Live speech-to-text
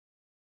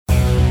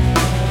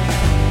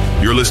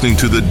You're listening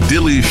to The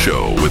Dilley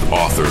Show with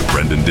author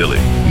Brenden Dilley,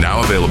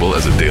 now available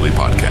as a daily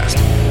podcast.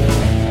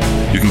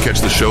 You can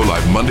catch the show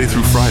live Monday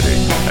through Friday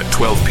at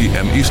 12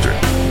 p.m. Eastern.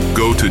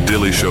 Go to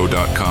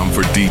DilleyShow.com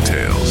for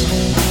details.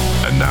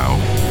 And now,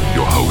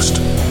 your host,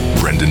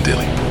 Brenden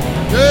Dilley.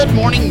 Good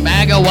morning,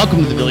 MAGA.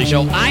 Welcome to The Dilley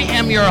Show. I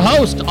am your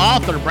host,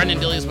 author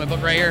Brenden Dilley. Is my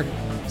book right here.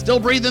 Still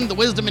Breathing, The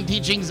Wisdom and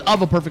Teachings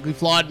of a Perfectly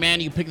Flawed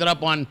Man. You can pick that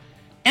up on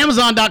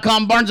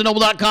Amazon.com,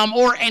 BarnesandNoble.com,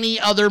 or any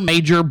other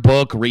major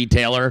book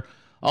retailer.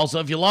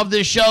 Also, if you love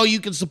this show, you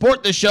can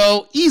support the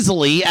show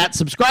easily at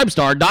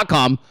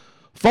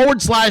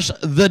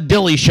subscribestar.com/The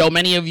Dilley Show.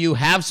 Many of you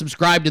have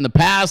subscribed in the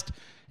past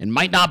and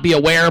might not be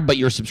aware, but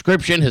your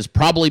subscription has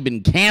probably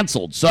been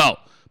canceled. So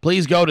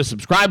please go to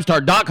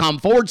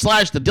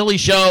subscribestar.com/The Dilley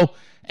Show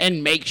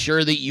and make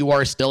sure that you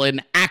are still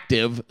an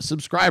active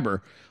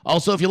subscriber.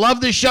 Also, if you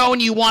love this show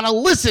and you want to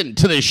listen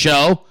to this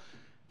show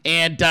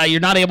and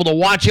you're not able to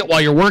watch it while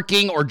you're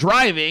working or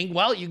driving,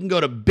 well, you can go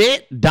to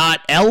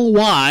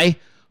bit.ly/Dilley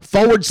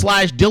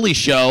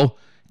Show,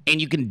 and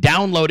you can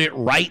download it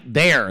right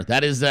there.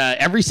 That is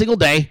every single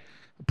day.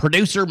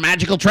 Producer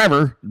Magical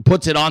Trevor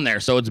puts it on there.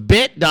 So it's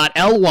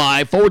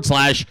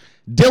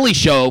bit.ly/Dilley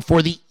Show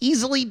for the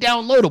easily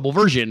downloadable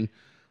version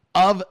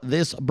of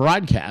this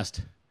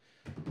broadcast.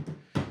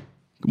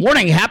 Good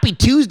morning. Happy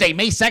Tuesday,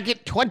 May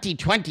 2nd,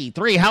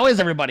 2023. How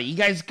is everybody? You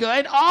guys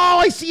good? Oh,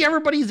 I see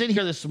everybody's in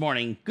here this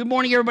morning. Good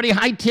morning, everybody.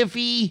 Hi,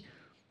 Tiffy.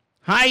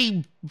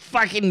 Hi,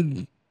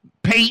 fucking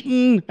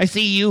Peyton. I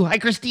see you. Hi,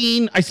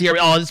 Christine. I see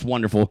everybody. Oh, this is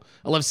wonderful.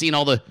 I love seeing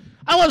all the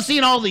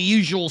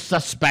usual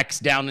suspects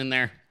down in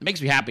there. It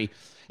makes me happy.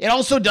 It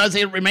also does,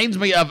 it reminds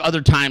me of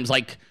other times.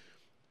 Like,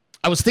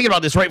 I was thinking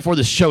about this right before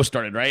the show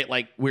started, right?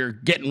 Like, we're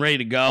getting ready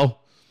to go,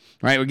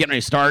 right? We're getting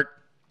ready to start.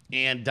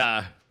 And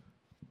I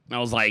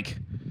was like,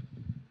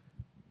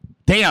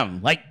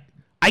 damn, like,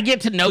 I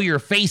get to know your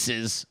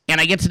faces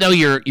and I get to know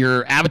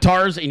your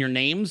avatars and your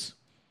names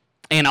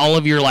and all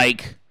of your,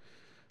 like,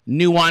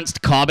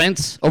 nuanced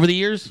comments over the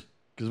years,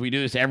 because we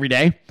do this every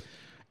day.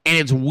 And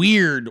it's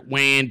weird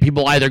when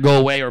people either go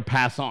away or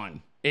pass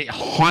on. It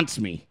haunts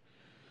me.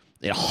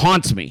 It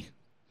haunts me.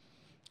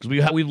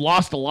 Because we've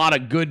lost a lot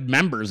of good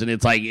members, and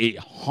it's like, it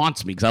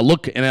haunts me. Because I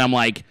look and I'm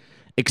like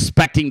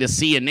expecting to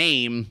see a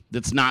name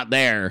that's not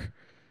there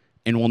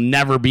and will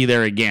never be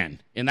there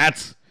again. And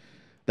that's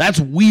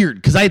weird,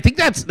 because I think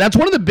that's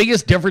one of the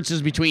biggest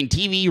differences between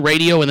TV,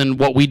 radio, and then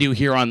what we do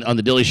here on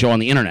the Dilley Show on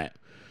the internet.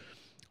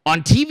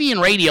 On TV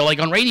and radio, like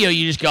on radio,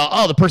 you just go,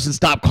 oh, the person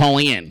stopped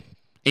calling in,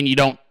 and you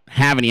don't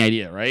have any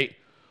idea, right?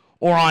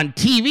 Or on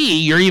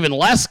TV, you're even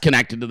less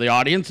connected to the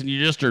audience, and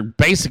you just are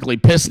basically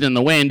pissing in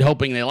the wind,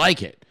 hoping they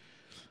like it.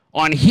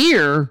 On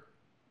here,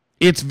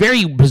 it's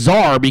very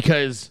bizarre,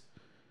 because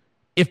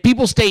if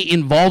people stay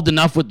involved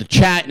enough with the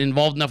chat and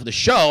involved enough with the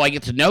show, I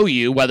get to know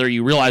you, whether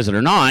you realize it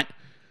or not.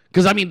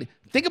 Because, I mean,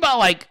 think about,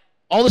 like,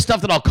 all the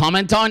stuff that I'll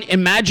comment on.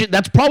 Imagine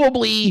that's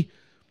probably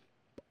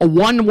a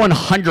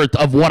 1/100th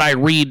of what I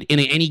read in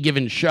any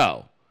given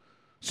show.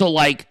 So,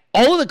 like,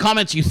 all of the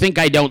comments you think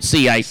I don't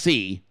see, I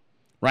see,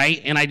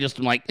 right? And I just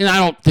am like, and I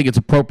don't think it's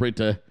appropriate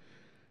to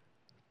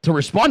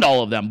respond to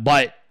all of them.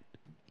 But,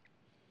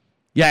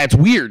 yeah, it's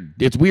weird.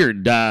 It's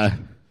weird. I'll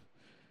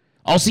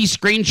see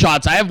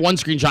screenshots. I have one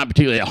screenshot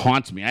particularly that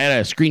haunts me. I had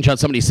a screenshot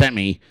somebody sent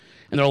me,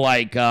 and they're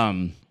like,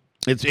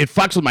 it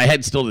fucks with my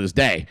head still to this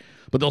day.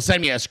 But they'll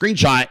send me a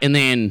screenshot, and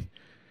then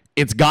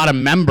it's got a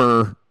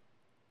member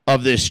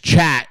of this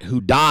chat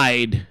who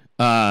died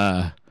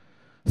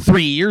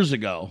 3 years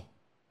ago,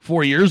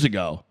 4 years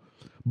ago,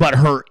 but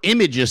her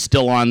image is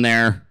still on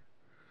there,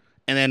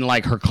 and then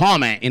like her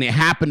comment, and it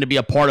happened to be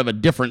a part of a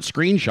different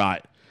screenshot.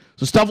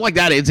 So stuff like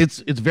that, it's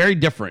very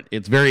different.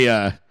 It's very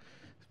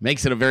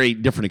makes it a very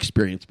different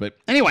experience. But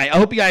anyway, I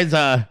hope you guys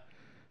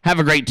have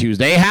a great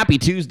Tuesday. Happy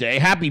Tuesday.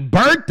 Happy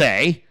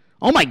birthday.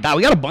 Oh my God,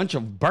 we got a bunch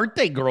of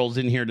birthday girls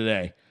in here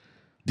today.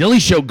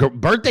 Dilley Show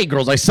birthday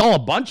girls. I saw a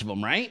bunch of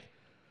them, right?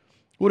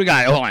 What do we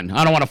got? Hold on.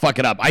 I don't want to fuck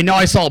it up. I know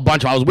I saw a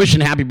bunch. I was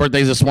wishing happy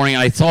birthdays this morning,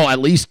 and I saw at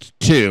least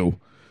 2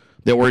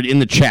 that were in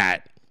the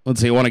chat. Let's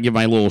see. I want to give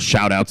my little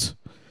shout-outs.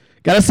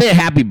 Got to say a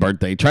happy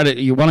birthday.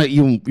 You want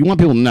people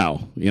to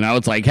know. You know,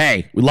 it's like,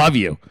 hey, we love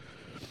you.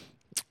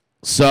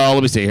 So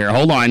let me see here.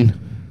 Hold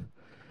on.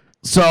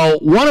 So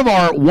one of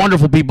our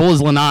wonderful people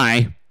is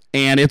Lanai,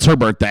 and it's her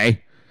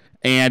birthday.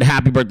 And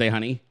happy birthday,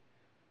 honey.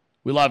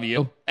 We love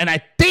you. And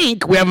I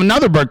think we have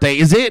another birthday.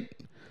 Is it?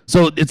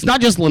 So it's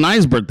not just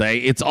Lanai's birthday.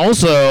 It's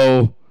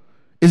also,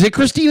 is it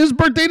Christina's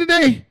birthday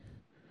today?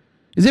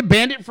 Is it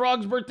Bandit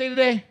Frog's birthday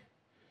today?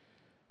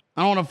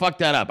 I don't want to fuck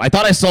that up. I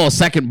thought I saw a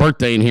second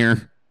birthday in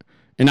here,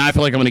 and now I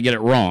feel like I'm going to get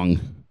it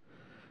wrong,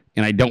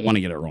 and I don't want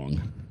to get it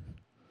wrong.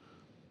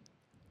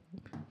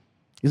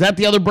 Is that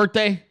the other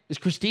birthday? Is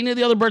Christina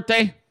the other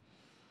birthday?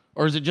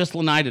 Or is it just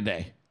Lanai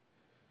today?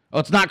 Oh,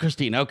 it's not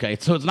Christina. Okay,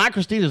 so it's not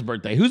Christina's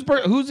birthday. Who's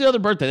the other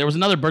birthday? There was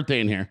another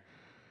birthday in here.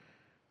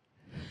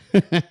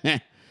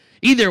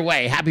 Either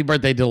way, happy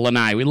birthday to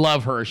Lanai. We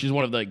love her. She's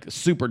one of the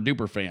super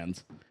duper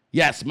fans.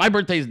 Yes, my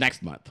birthday is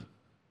next month,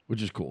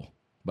 which is cool.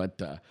 But,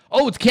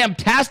 it's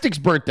Camtastic's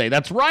birthday.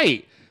 That's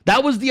right.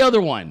 That was the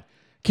other one.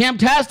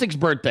 Camtastic's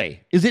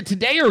birthday. Is it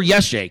today or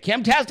yesterday?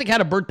 Camtastic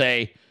had a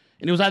birthday,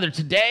 and it was either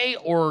today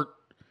or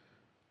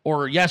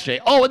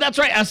yesterday. Oh, that's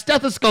right.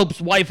 Stethoscope's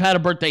wife had a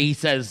birthday, he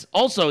says.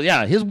 Also,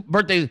 yeah, his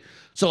birthday.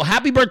 So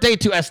happy birthday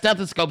to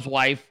Stethoscope's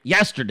wife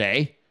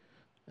yesterday.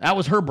 That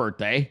was her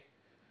birthday.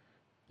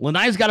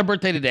 Lanai's got a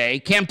birthday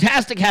today.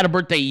 Camtastic had a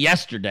birthday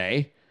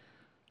yesterday.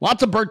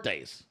 Lots of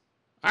birthdays.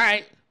 All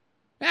right.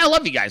 Yeah, I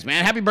love you guys,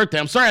 man. Happy birthday.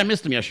 I'm sorry I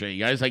missed them yesterday,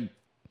 you guys. I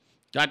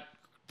got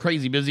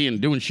crazy busy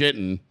and doing shit,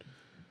 and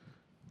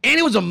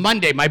it was a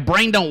Monday. My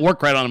brain don't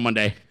work right on a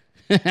Monday.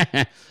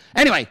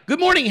 Anyway, good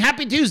morning.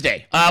 Happy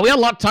Tuesday. We had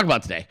a lot to talk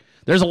about today.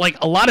 There's a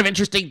lot of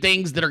interesting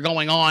things that are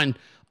going on.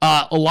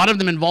 A lot of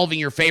them involving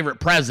your favorite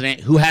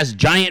president who has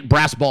giant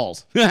brass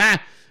balls.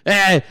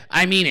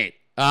 I mean it.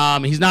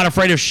 He's not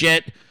afraid of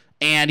shit.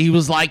 And he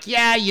was like,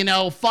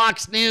 yeah,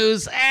 Fox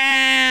News.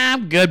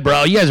 I'm good,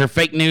 bro. You guys are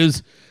fake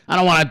news. I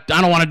don't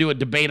want to do a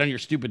debate on your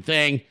stupid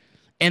thing.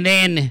 And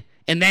then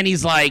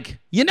he's like,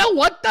 you know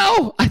what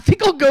though? I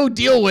think I'll go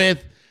deal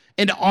with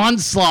an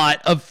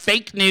onslaught of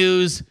fake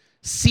news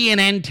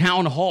CNN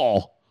town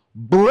hall.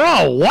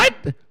 Bro, what?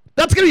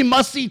 That's going to be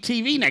must-see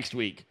TV next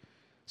week.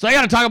 So I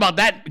got to talk about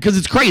that because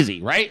it's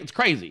crazy, right? It's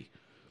crazy.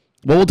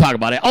 But we'll talk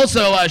about it.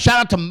 Also, shout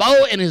out to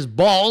Mo and his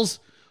balls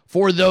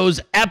for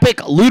those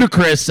epic,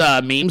 ludicrous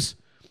memes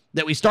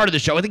that we started the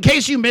show with. In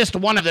case you missed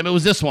one of them, it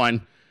was this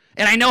one.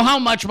 And I know how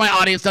much my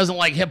audience doesn't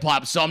like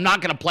hip-hop, so I'm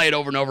not going to play it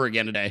over and over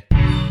again today.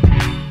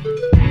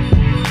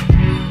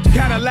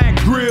 Cadillac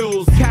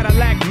grills,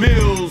 Cadillac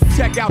mills.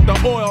 Check out the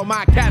oil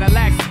my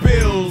Cadillac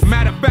spills.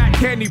 Matter of fact,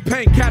 candy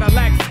paint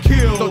Cadillacs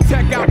kill. So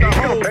check out the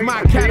holes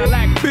my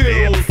Cadillac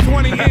fills.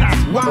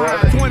 20-inch wide,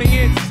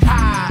 20-inch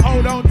high.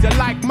 Oh, don't you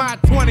like my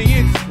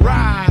 20-inch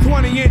ride?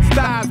 20-inch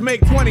thighs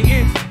make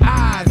 20-inch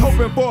eyes.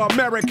 Hoping for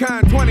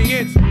American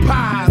 20-inch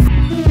pies.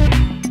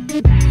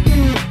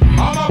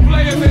 All my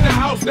players in the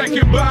house that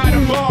can buy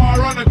the bar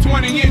on a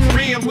 20-inch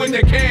rim with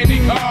the candy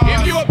car.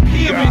 If you're a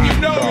pimp and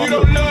you know you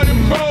don't love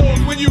them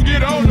pros when you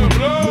get on the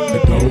blow.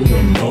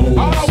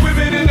 All my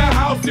women in the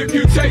house if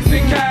you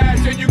chasing cash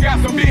and you got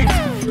some big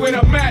with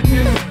a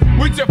mattress.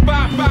 With your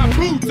 5'5"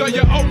 boots or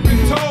your open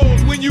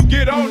toes when you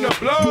get on the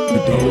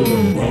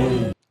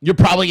blow. You're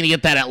probably going to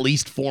get that at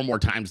least 4 more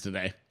times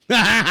today.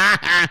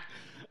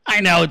 I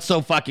know, it's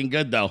so fucking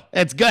good though.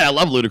 It's good. I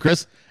love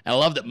Ludacris. I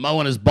love that Mo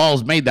and his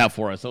balls made that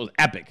for us. It was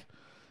epic.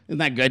 Isn't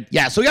that good?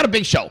 Yeah, so we got a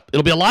big show.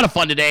 It'll be a lot of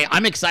fun today.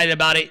 I'm excited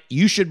about it.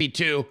 You should be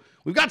too.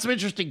 We've got some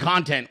interesting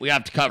content we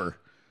have to cover.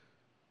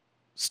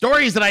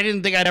 Stories that I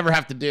didn't think I'd ever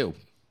have to do.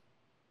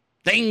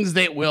 Things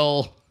that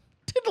will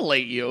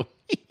titillate you.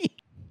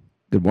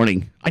 Good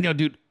morning. I know,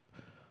 dude.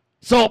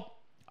 So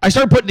I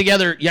started putting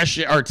together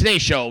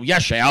today's show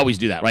yesterday. I always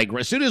do that, right?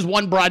 As soon as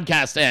one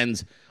broadcast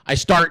ends, I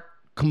start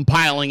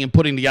compiling and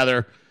putting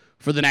together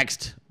for the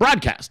next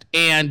broadcast.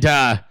 And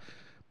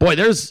boy,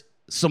 there's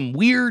some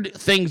weird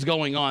things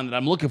going on that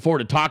I'm looking forward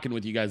to talking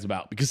with you guys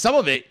about, because some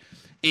of it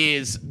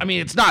is,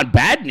 it's not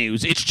bad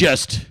news. It's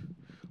just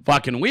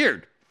fucking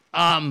weird.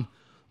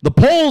 The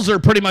polls are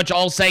pretty much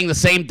all saying the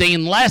same thing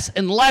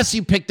unless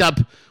you picked up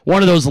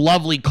one of those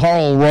lovely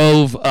Karl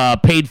Rove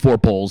paid for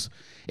polls.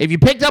 If you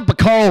picked up a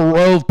Karl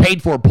Rove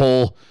paid for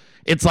poll,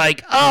 it's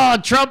like, oh,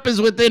 Trump is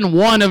within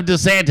 1 of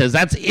DeSantis.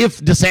 That's if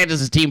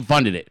DeSantis' team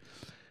funded it.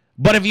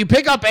 But if you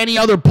pick up any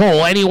other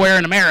poll anywhere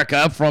in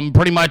America from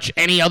pretty much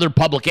any other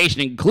publication,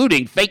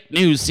 including fake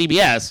news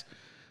CBS,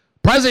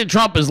 President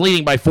Trump is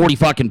leading by 40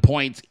 fucking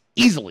points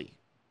easily.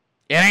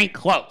 It ain't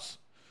close.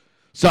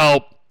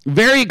 So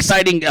very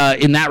exciting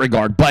in that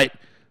regard. But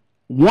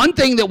one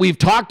thing that we've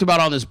talked about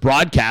on this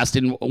broadcast,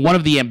 and one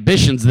of the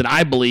ambitions that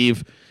I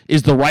believe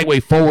is the right way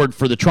forward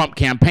for the Trump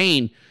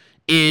campaign,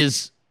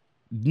 is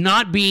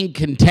not being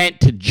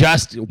content to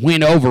just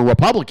win over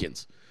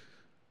Republicans.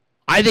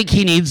 I think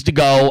he needs to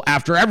go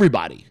after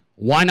everybody.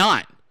 Why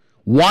not?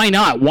 Why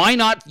not? Why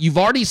not? You've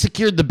already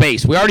secured the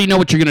base. We already know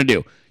what you're going to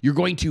do. You're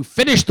going to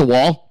finish the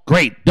wall.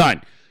 Great.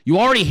 Done. You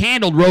already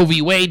handled Roe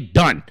v. Wade.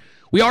 Done.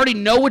 We already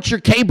know what you're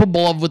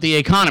capable of with the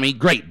economy.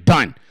 Great.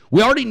 Done.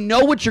 We already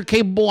know what you're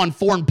capable on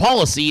foreign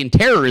policy and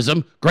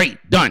terrorism. Great.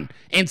 Done.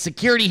 And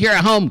security here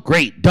at home.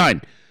 Great.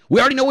 Done. We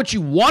already know what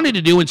you wanted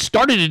to do and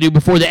started to do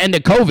before the end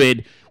of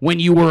COVID, when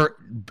you were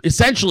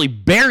essentially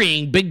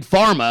burying Big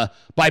Pharma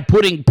by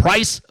putting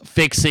price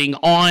fixing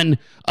on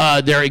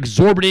their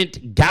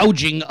exorbitant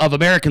gouging of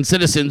American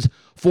citizens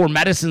for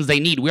medicines they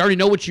need. We already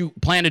know what you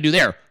plan to do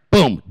there.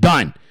 Boom,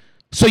 done.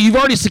 So you've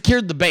already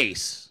secured the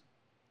base.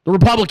 The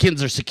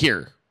Republicans are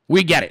secure.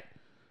 We get it.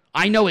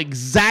 I know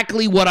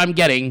exactly what I'm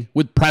getting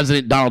with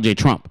President Donald J.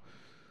 Trump.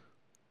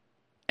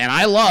 And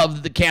I love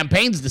that the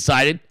campaign's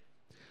decided,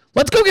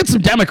 let's go get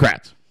some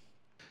Democrats.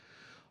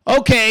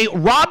 Okay,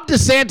 Rob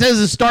DeSantis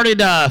has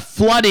started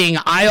flooding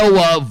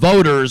Iowa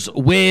voters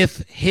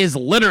with his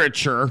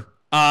literature.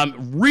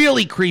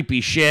 Really creepy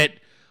shit,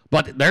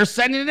 but they're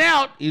sending it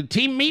out.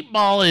 Team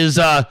Meatball is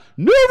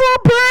never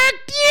back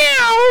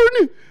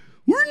down.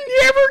 We're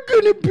never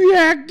going to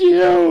back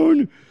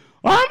down.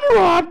 I'm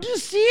Rob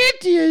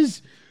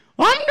DeSantis.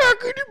 I'm not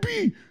going to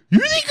be You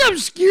think I'm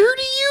scared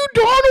of you,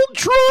 Donald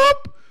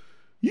Trump?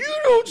 You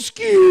don't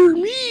scare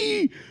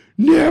me.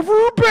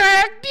 Never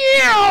back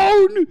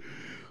down.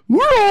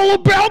 We're all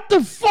about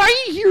the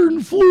fight here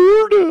in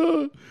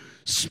Florida,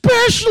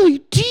 especially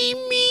Team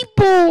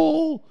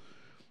Meatball.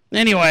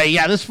 Anyway,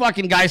 yeah, this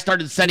fucking guy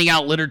started sending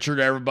out literature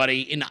to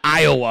everybody in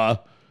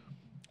Iowa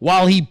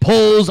while he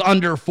polls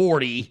under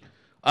 40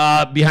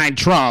 behind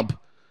Trump.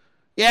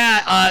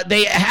 Yeah,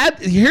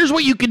 here's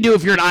what you can do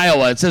if you're in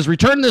Iowa. It says,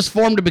 return this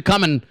form to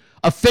become an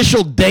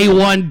official day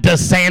one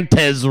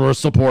DeSantis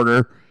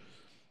supporter.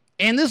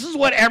 And this is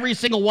what every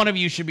single one of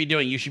you should be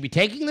doing. You should be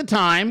taking the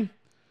time.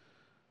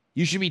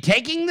 You should be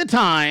taking the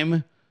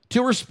time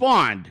to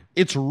respond.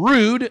 It's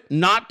rude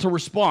not to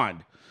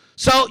respond.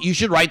 So you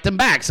should write them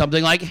back.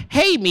 Something like,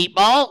 hey,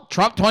 Meatball,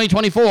 Trump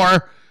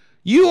 2024,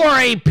 you are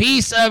a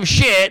piece of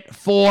shit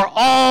for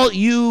all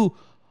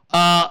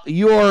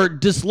your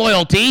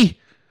disloyalty.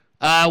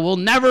 We'll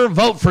never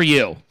vote for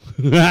you.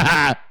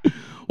 Well,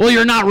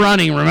 you're not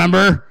running,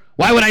 remember?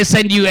 Why would I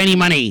send you any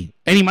money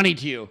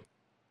to you?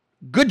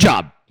 Good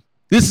job.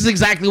 This is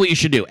exactly what you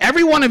should do.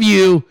 Every one of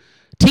you,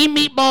 Team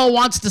Meatball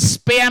wants to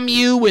spam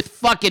you with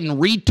fucking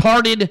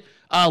retarded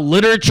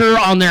literature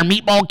on their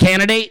meatball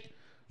candidate.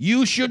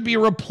 You should be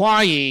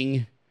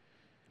replying.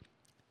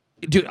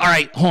 Dude, all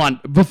right, hold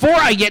on. Before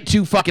I get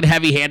too fucking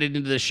heavy-handed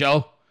into this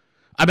show,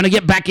 I'm going to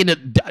get back into...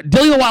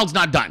 Dilley the Wild's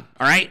not done,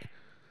 all right?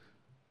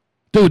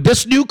 Dude,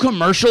 this new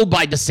commercial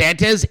by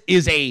DeSantis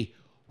is a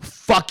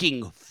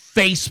fucking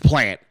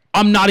faceplant.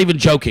 I'm not even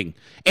joking.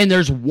 And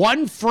there's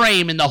one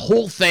frame in the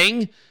whole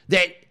thing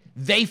that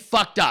they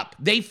fucked up.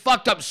 They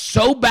fucked up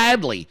so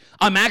badly.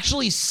 I'm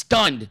actually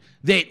stunned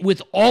that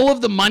with all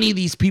of the money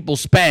these people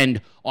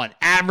spend on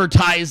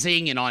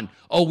advertising and on,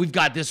 we've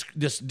got this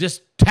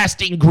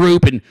testing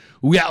group and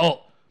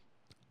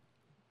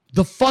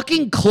the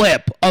fucking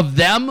clip of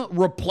them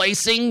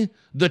replacing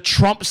the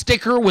Trump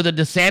sticker with a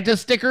DeSantis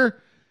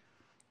sticker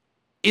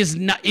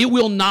it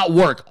will not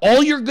work.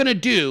 All you're going to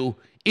do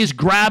is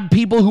grab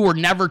people who were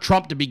never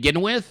Trump to begin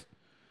with.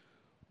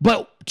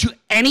 But to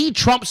any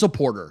Trump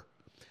supporter,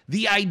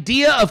 the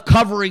idea of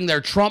covering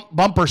their Trump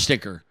bumper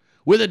sticker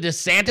with a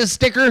DeSantis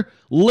sticker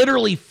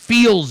literally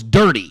feels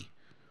dirty.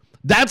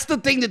 That's the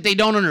thing that they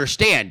don't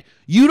understand.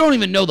 You don't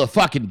even know the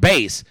fucking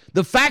base.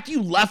 The fact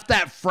you left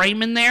that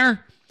frame in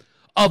there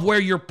of where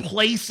you're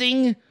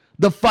placing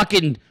the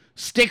fucking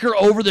sticker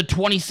over the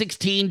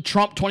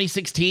Trump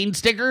 2016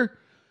 sticker,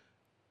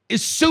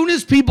 as soon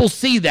as people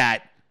see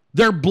that,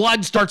 their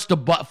blood starts to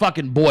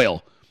fucking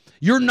boil.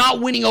 You're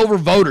not winning over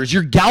voters.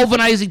 You're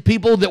galvanizing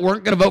people that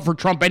weren't going to vote for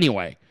Trump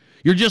anyway.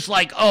 You're just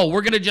like,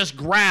 we're going to just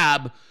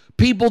grab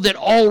people that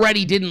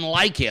already didn't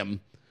like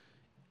him.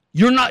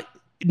 Not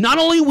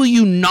only will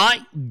you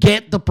not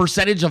get the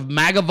percentage of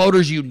MAGA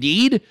voters you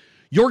need,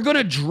 you're going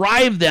to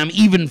drive them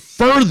even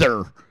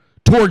further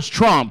towards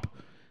Trump.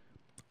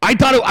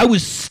 I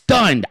was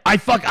stunned. I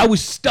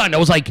was stunned. I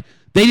was like,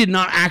 they did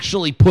not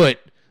actually put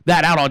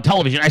that out on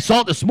television. I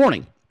saw it this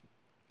morning.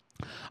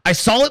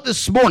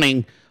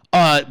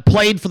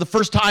 Played for the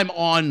first time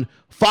on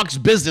Fox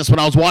Business when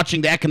I was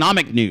watching the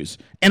economic news.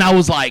 And I'm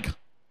like,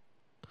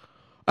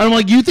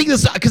 you think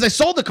this, because I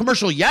saw the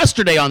commercial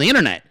yesterday on the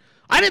internet.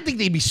 I didn't think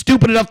they'd be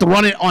stupid enough to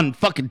run it on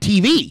fucking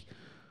TV.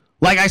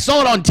 Like, I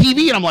saw it on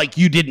TV and I'm like,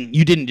 you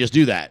didn't just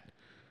do that.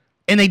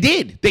 And they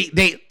did.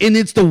 And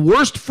it's the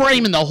worst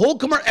frame in the whole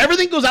commercial.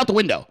 Everything goes out the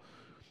window.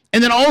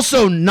 And then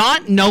also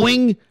not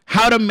knowing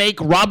how to make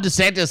Rob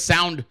DeSantis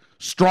sound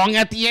strong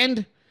at the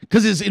end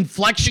because his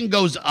inflection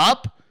goes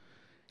up.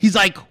 He's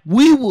like,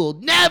 we will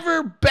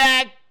never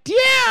back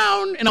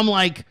down. And I'm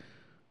like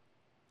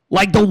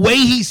the way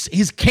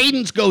his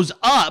cadence goes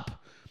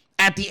up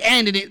at the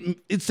end, and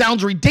it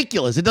sounds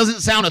ridiculous. It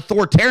doesn't sound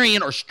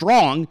authoritarian or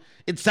strong.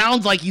 It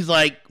sounds like he's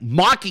like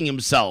mocking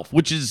himself,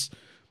 which is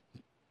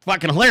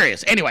fucking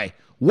hilarious. Anyway,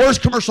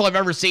 worst commercial I've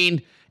ever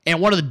seen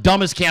and one of the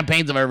dumbest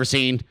campaigns I've ever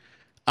seen.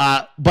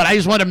 But I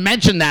just want to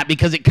mention that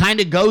because it kind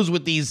of goes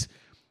with these.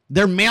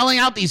 They're mailing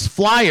out these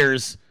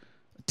flyers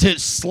to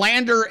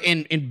slander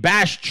and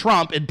bash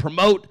Trump and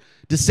promote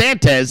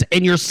DeSantis,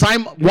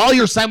 and while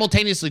you're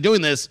simultaneously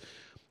doing this,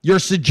 you're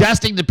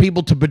suggesting to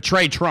people to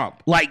betray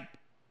Trump. Like,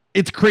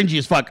 it's cringy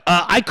as fuck.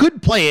 I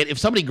could play it. If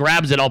somebody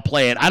grabs it, I'll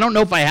play it. I don't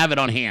know if I have it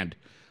on hand.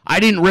 I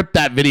didn't rip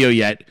that video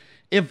yet.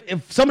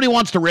 If somebody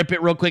wants to rip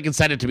it real quick and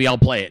send it to me, I'll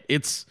play it.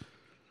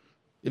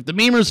 If the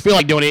memers feel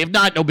like doing it, if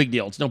not, no big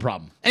deal. It's no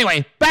problem.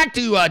 Anyway, back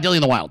to Dilley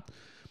in the Wild.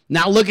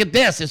 Now look at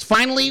this. It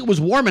finally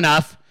was warm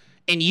enough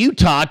in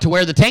Utah to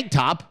wear the tank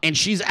top, and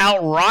she's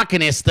out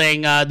rocking this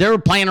thing. They were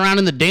playing around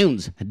in the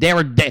dunes.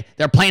 They're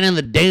playing in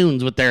the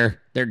dunes with their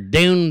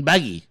dune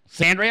buggy.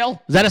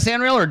 Sandrail? Is that a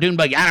sandrail or a dune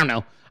buggy? I don't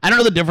know. I don't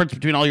know the difference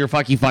between all your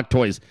fuck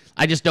toys.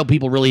 I just know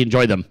people really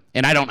enjoy them,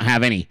 and I don't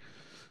have any.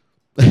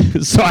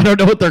 So I don't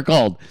know what they're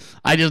called.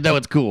 I just know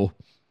it's cool.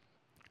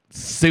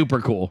 Super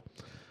cool.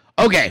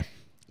 Okay.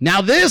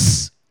 Now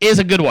this is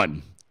a good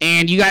one,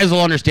 and you guys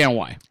will understand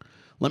why.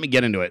 Let me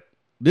get into it.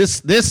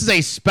 This is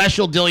a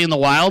special Dilley in the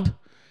Wild,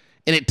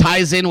 and it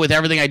ties in with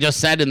everything I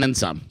just said and then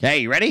some. Okay,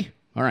 you ready?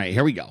 All right,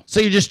 here we go. So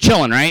you're just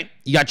chilling, right?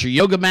 You got your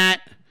yoga mat.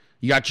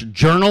 You got your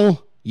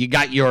journal. You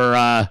got your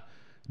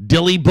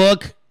Dilley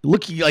book.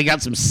 Look, you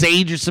got some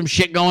sage or some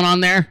shit going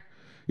on there.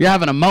 You're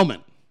having a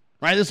moment,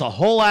 right? This is a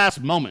whole ass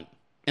moment.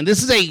 And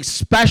this is a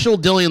special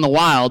Dilley in the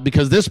Wild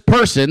because this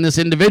person, this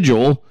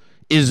individual,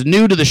 is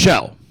new to the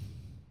show.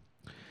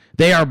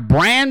 They are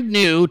brand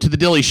new to the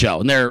Dilley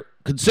Show, and they're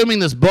consuming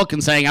this book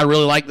and saying, I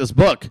really like this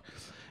book.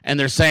 And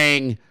they're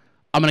saying,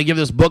 I'm going to give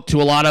this book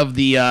to a lot of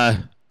the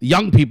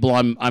young people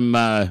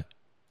I'm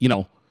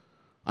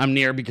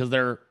near because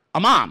they're a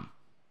mom,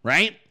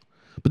 right?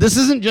 But this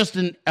isn't just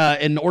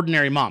an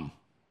ordinary mom,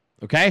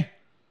 okay?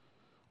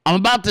 I'm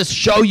about to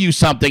show you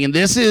something, and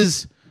this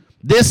is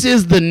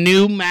the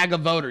new MAGA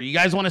voter. You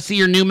guys want to see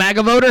your new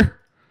MAGA voter?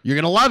 You're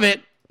going to love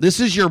it. This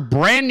is your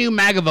brand new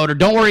MAGA voter.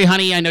 Don't worry,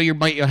 honey. I know you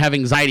might have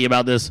anxiety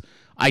about this.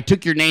 I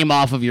took your name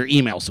off of your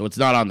email, so it's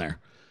not on there.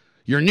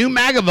 Your new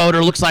MAGA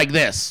voter looks like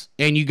this,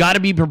 and you got to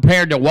be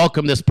prepared to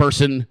welcome this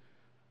person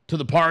to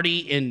the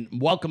party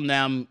and welcome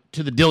them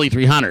to the Dilley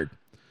 300.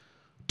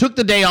 Took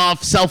the day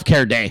off,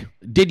 self-care day.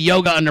 Did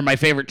yoga under my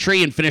favorite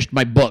tree and finished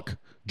my book.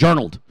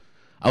 Journaled.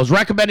 I was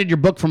recommended your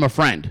book from a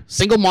friend.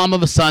 Single mom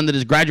of a son that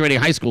is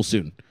graduating high school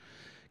soon.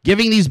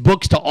 Giving these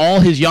books to all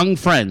his young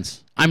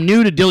friends. I'm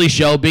new to Dilley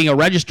Show, being a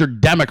registered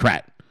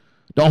Democrat.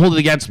 Don't hold it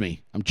against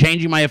me. I'm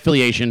changing my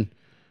affiliation.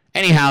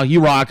 Anyhow,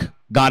 you rock.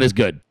 God is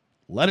good.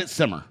 Let it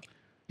simmer.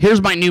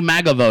 Here's my new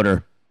MAGA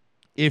voter.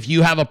 If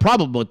you have a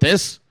problem with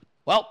this,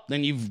 well,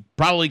 then you've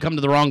probably come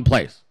to the wrong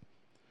place.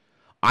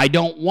 I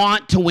don't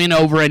want to win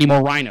over any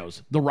more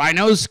rhinos. The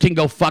rhinos can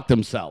go fuck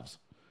themselves.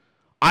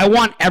 I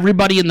want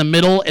everybody in the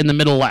middle and the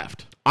middle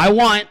left. I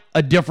want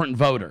a different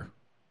voter.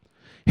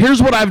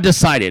 Here's what I've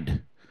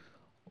decided.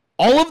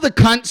 All of the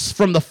cunts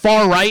from the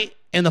far right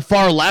and the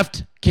far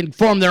left can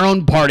form their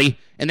own party,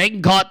 and they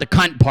can call it the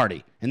cunt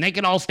party, and they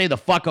can all stay the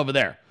fuck over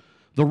there.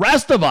 The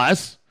rest of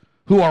us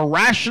who are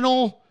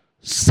rational,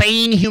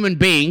 sane human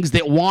beings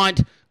that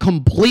want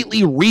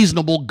completely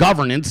reasonable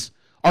governance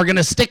are going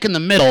to stick in the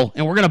middle,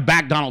 and we're going to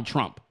back Donald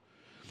Trump.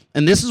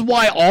 And this is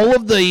why all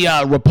of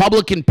the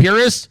Republican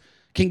purists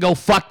can go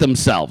fuck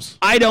themselves.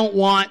 I don't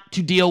want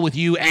to deal with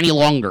you any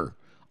longer.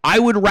 I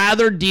would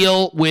rather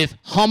deal with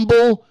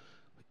humble,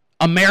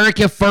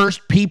 America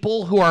first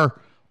people who are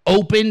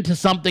open to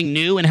something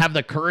new and have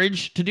the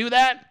courage to do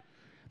that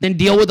than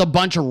deal with a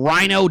bunch of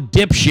rhino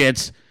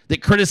dipshits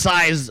that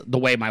criticize the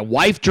way my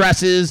wife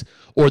dresses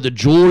or the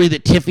jewelry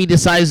that Tiffy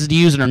decides to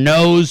use in her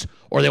nose,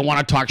 or they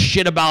want to talk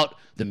shit about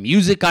the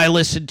music I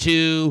listen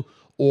to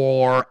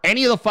or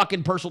any of the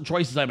fucking personal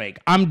choices I make.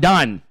 I'm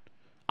done.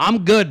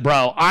 I'm good,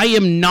 bro. I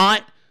am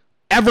not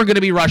ever going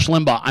to be Rush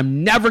Limbaugh.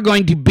 I'm never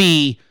going to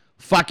be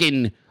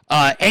fucking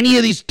any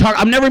of these.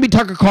 I'm never going to be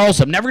Tucker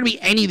Carlson. I'm never going to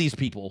be any of these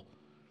people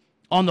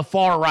on the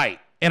far right.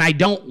 And I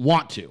don't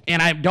want to.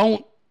 And I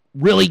don't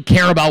really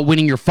care about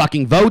winning your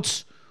fucking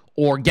votes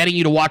or getting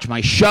you to watch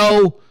my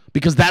show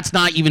because that's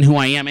not even who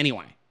I am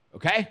anyway.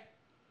 Okay?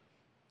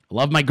 I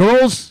love my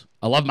girls.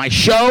 I love my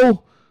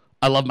show.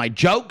 I love my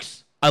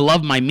jokes. I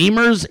love my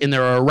memers and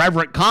their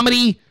irreverent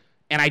comedy.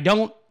 And I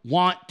don't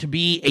want to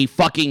be a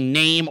fucking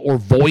name or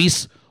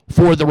voice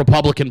for the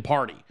Republican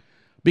Party.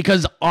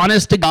 Because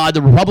honest to God,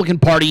 the Republican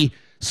Party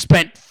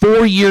spent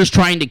 4 years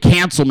trying to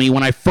cancel me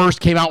when I first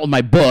came out with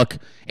my book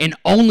and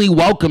only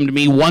welcomed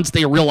me once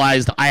they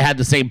realized I had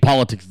the same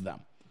politics as them.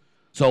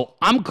 So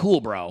I'm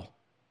cool, bro.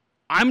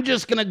 I'm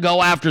just going to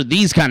go after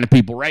these kind of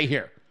people right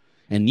here.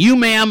 And you,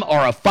 ma'am,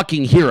 are a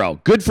fucking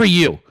hero. Good for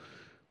you.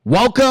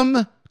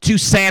 Welcome to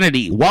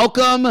sanity.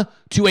 Welcome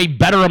to a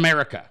better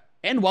America.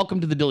 And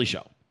welcome to the Dilley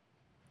Show.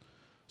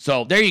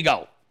 So there you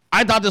go.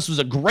 I thought this was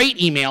a great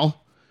email,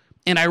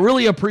 and I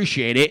really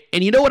appreciate it.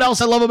 And you know what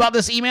else I love about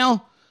this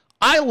email?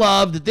 I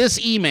love that this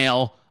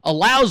email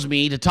allows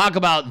me to talk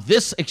about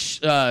this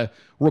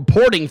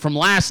reporting from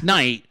last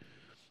night,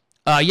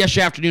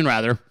 yesterday afternoon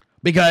rather,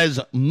 because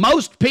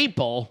most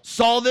people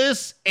saw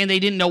this and they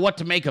didn't know what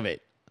to make of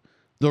it.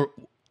 The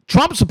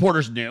Trump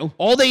supporters knew.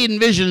 All they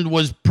envisioned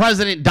was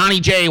President Donnie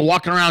J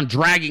walking around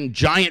dragging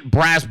giant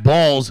brass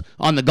balls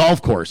on the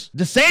golf course.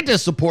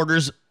 DeSantis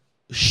supporters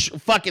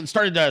fucking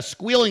started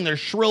squealing their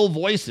shrill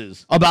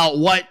voices about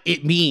what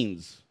it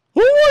means. Oh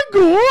my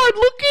God,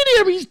 look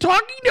at him. He's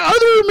talking to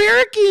other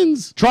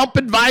Americans. Trump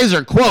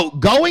advisor,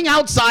 quote, going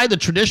outside the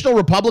traditional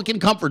Republican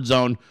comfort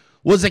zone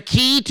was a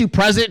key to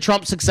President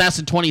Trump's success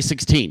in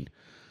 2016.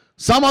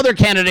 Some other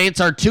candidates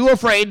are too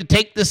afraid to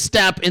take this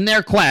step in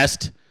their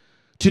quest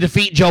to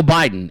defeat Joe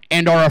Biden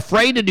and are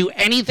afraid to do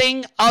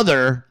anything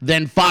other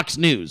than Fox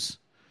News.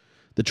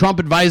 The Trump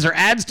advisor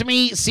adds to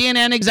me,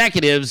 CNN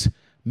executives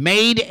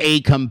made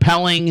a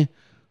compelling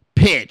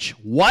pitch.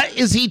 What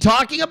is he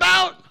talking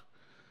about?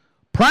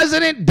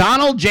 President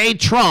Donald J.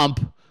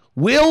 Trump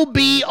will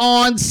be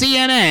on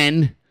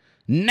CNN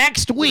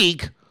next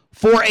week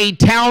for a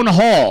town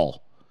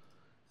hall.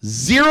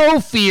 Zero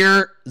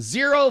fear,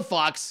 zero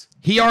fucks.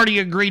 He already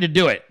agreed to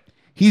do it.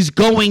 He's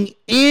going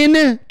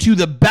into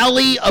the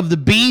belly of the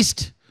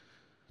beast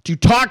to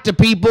talk to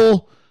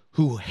people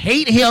who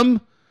hate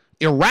him,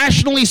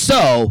 irrationally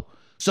so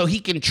so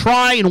he can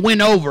try and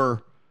win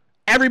over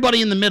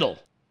everybody in the middle.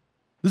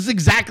 This is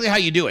exactly how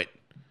you do it.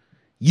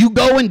 You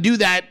go and do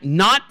that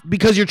not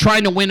because you're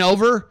trying to win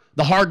over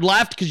the hard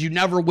left, because you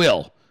never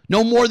will.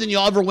 No more than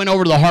you'll ever win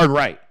over the hard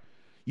right.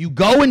 You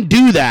go and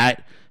do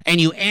that, and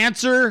you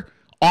answer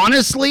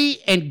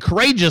honestly and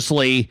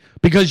courageously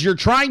because you're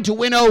trying to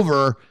win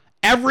over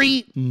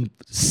every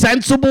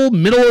sensible,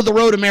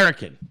 middle-of-the-road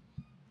American.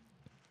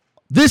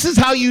 This is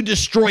how you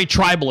destroy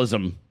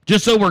tribalism,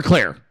 just so we're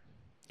clear.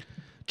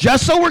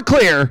 Just so we're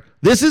clear,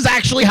 this is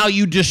actually how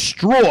you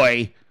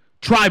destroy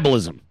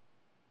tribalism.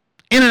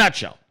 In a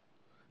nutshell.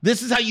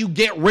 This is how you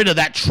get rid of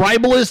that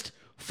tribalist,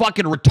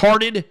 fucking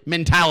retarded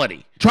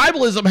mentality.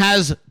 Tribalism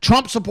has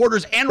Trump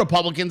supporters and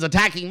Republicans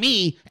attacking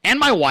me and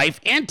my wife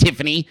and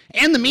Tiffany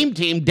and the meme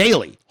team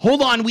daily.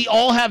 Hold on, we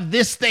all have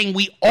this thing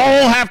we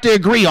all have to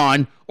agree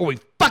on, or we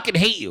fucking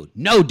hate you.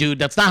 No, dude,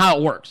 that's not how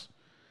it works.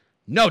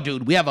 No,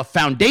 dude, we have a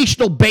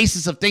foundational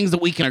basis of things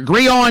that we can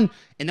agree on,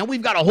 and then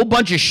we've got a whole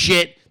bunch of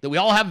shit that we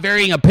all have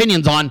varying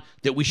opinions on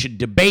that we should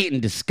debate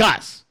and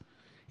discuss.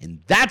 And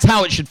that's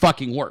how it should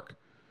fucking work.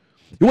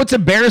 And what's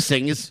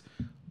embarrassing is,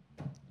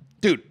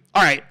 dude,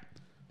 all right,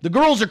 the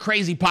girls are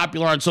crazy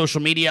popular on social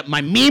media.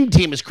 My meme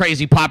team is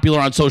crazy popular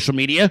on social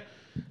media.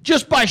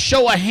 Just by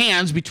show of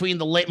hands between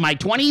my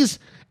 20s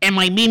and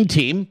my meme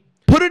team,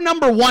 put a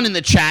number 1 in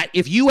the chat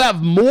if you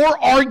have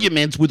more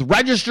arguments with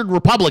registered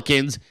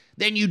Republicans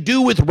than you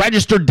do with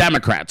registered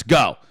Democrats.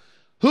 Go.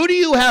 Who do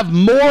you have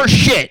more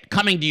shit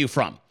coming to you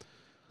from?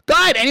 Go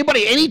ahead,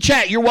 anybody, any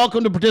chat, you're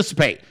welcome to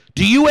participate.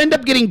 Do you end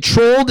up getting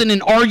trolled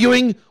and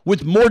arguing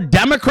with more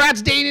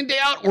Democrats day in and day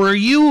out, or are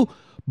you,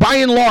 by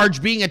and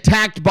large, being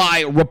attacked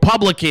by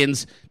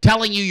Republicans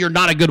telling you you're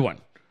not a good one?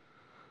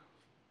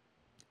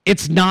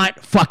 It's not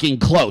fucking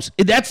close.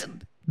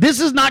 This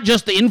is not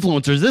just the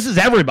influencers. This is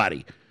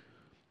everybody.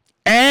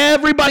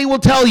 Everybody will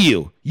tell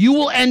you, you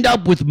will end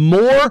up with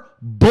more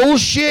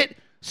bullshit,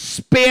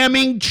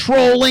 spamming,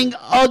 trolling,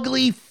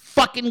 ugly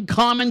fucking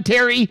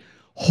commentary,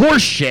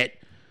 horseshit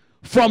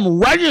from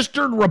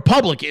registered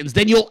Republicans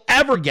than you'll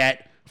ever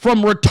get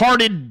from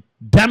retarded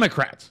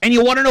Democrats. And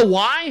you want to know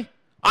why?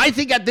 I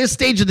think at this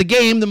stage of the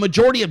game, the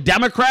majority of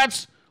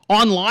Democrats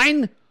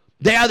online,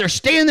 they either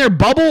stay in their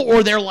bubble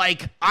or they're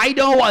like, I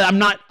know I'm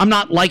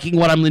not liking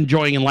what I'm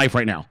enjoying in life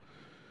right now.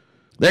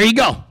 There you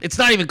go. It's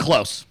not even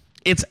close.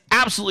 It's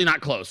absolutely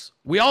not close.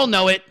 We all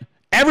know it.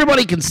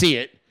 Everybody can see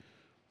it.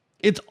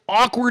 It's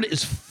awkward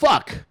as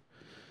fuck.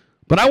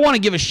 But I want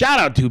to give a shout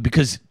out to,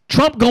 because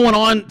Trump going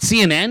on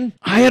CNN,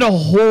 I had a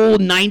whole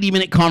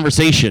 90-minute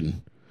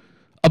conversation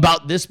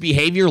about this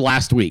behavior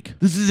last week.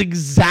 This is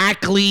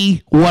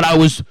exactly what I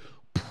was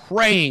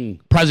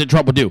praying President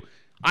Trump would do.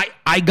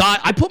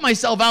 I put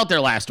myself out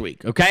there last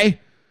week, okay?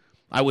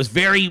 I was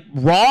very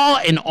raw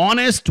and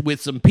honest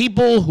with some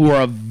people who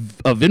are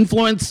of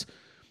influence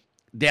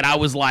that I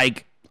was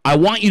like, I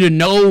want you to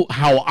know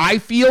how I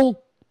feel.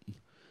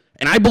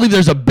 And I believe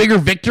there's a bigger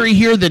victory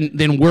here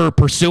than we're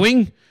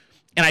pursuing.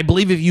 And I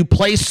believe if you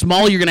play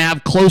small, you're going to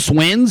have close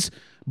wins.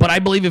 But I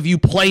believe if you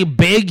play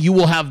big, you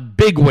will have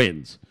big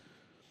wins.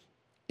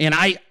 And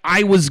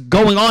I was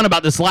going on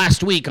about this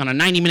last week on a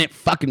 90-minute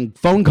fucking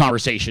phone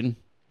conversation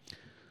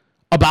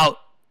about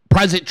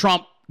President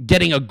Trump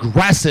getting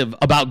aggressive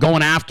about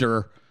going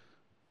after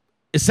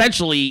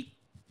essentially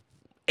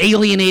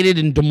alienated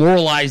and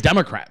demoralized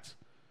Democrats.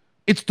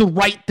 It's the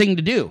right thing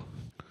to do.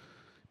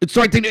 It's the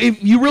right thing.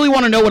 If you really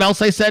want to know what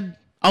else I said,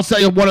 I'll tell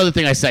you one other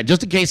thing I said.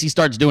 Just in case he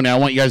starts doing it, I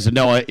want you guys to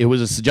know it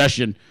was a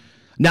suggestion.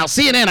 Now,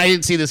 CNN, I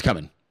didn't see this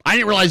coming. I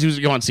didn't realize he was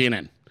going to go on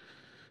CNN.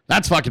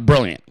 That's fucking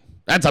brilliant.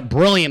 That's a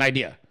brilliant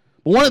idea.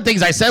 But one of the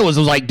things I said was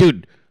like,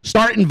 dude,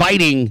 start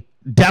inviting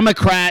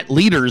Democrat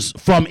leaders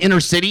from inner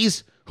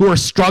cities who are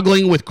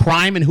struggling with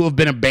crime and who have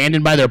been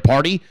abandoned by their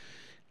party.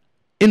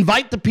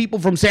 Invite the people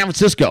from San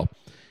Francisco.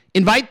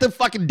 Invite the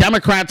fucking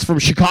Democrats from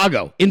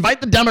Chicago. Invite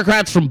the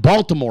Democrats from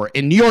Baltimore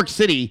and New York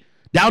City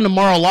down to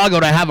Mar-a-Lago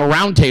to have a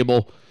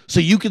roundtable so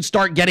you can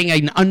start getting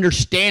an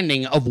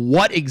understanding of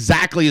what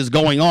exactly is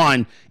going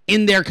on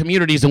in their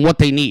communities and what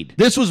they need.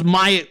 This was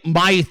my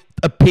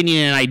opinion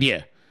and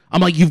idea.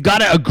 I'm like, you've got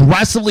to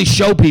aggressively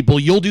show people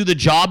you'll do the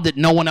job that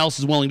no one else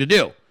is willing to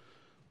do.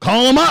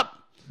 Call them up.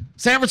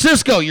 San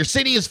Francisco, your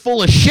city is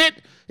full of shit.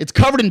 It's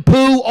covered in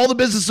poo. All the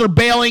businesses are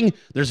bailing.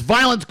 There's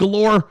violence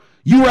galore.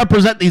 You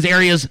represent these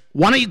areas.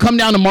 Why don't you come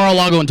down to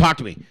Mar-a-Lago and talk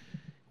to me?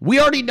 We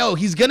already know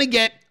he's going to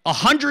get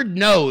 100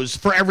 no's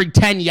for every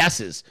 10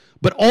 yeses.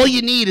 But all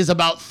you need is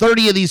about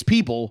 30 of these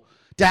people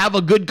to have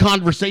a good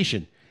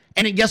conversation.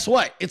 And guess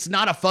what? It's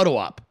not a photo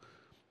op.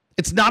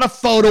 It's not a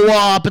photo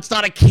op. It's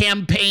not a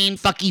campaign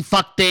fucky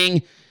fuck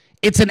thing.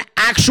 It's an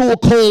actual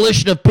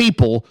coalition of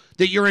people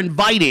that you're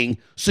inviting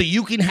so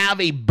you can have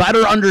a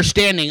better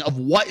understanding of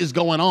what is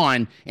going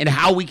on and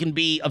how we can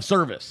be of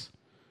service.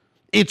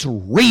 It's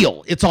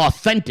real. It's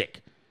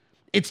authentic.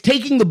 It's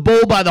taking the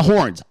bull by the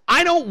horns.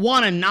 I don't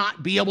want to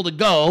not be able to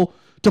go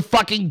to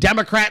fucking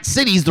Democrat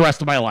cities the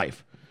rest of my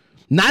life.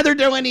 Neither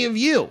do any of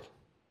you.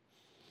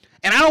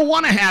 And I don't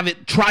want to have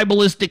it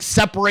tribalistic,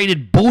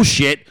 separated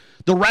bullshit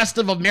the rest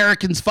of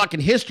Americans'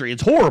 fucking history.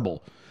 It's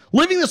horrible.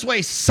 Living this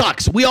way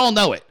sucks. We all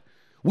know it.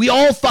 We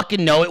all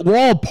fucking know it. We're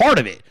all part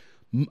of it.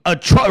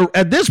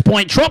 At this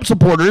point, Trump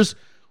supporters,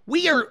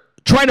 we are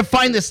trying to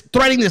find this,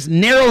 threading this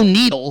narrow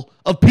needle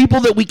of people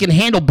that we can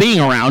handle being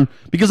around,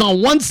 because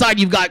on one side,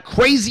 you've got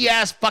crazy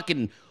ass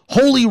fucking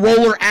holy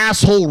roller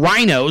asshole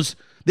rhinos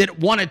that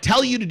want to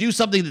tell you to do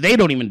something that they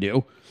don't even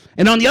do.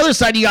 And on the other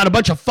side, you got a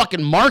bunch of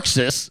fucking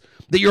Marxists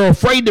that you're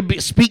afraid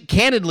to speak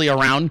candidly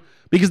around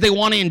because they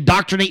want to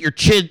indoctrinate your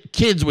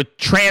kids with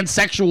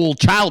transsexual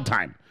child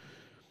time.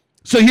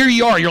 So here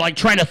you are. You're like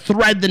trying to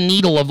thread the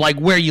needle of like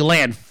where you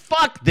land.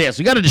 Fuck this.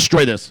 We got to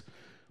destroy this.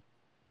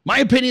 My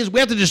opinion is we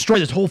have to destroy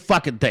this whole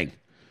fucking thing.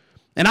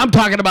 And I'm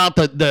talking about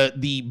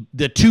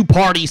the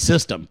two-party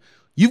system.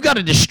 You've got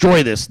to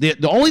destroy this.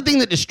 The only thing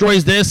that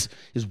destroys this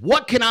is,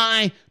 what can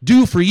I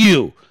do for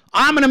you?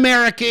 I'm an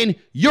American.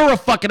 You're a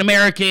fucking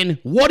American.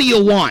 What do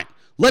you want?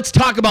 Let's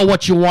talk about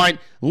what you want.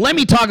 Let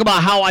me talk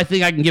about how I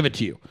think I can give it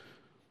to you.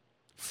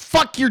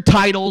 Fuck your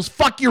titles.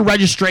 Fuck your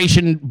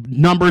registration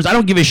numbers. I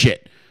don't give a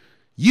shit.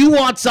 You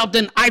want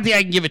something, I think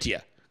I can give it to you.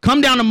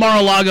 Come down to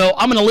Mar-a-Lago.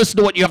 I'm going to listen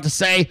to what you have to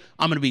say.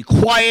 I'm going to be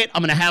quiet.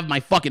 I'm going to have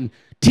my fucking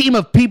team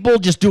of people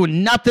just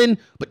doing nothing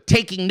but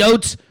taking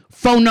notes,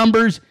 phone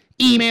numbers,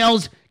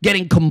 emails,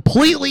 getting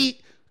completely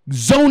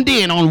zoned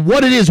in on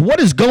what it is, what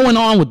is going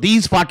on with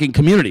these fucking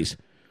communities.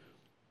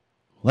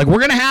 Like,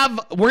 we're gonna have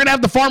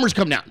the farmers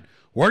come down.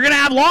 We're gonna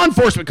have law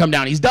enforcement come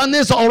down. He's done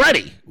this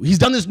already. He's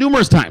done this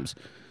numerous times.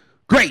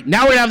 Great.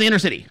 Now we're gonna have the inner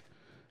city.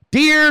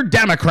 Dear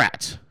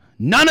Democrats,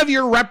 none of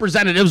your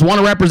representatives want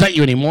to represent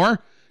you anymore.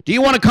 Do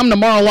you want to come to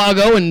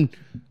Mar-a-Lago and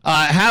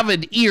have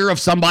an ear of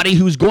somebody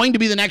who's going to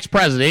be the next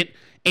president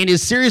and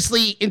is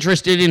seriously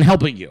interested in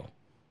helping you?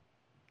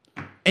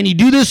 And you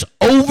do this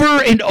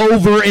over and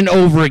over and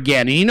over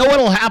again. And you know what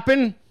will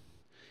happen?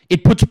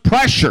 It puts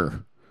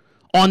pressure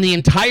on the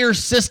entire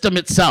system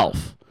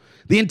itself.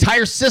 The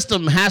entire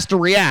system has to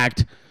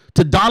react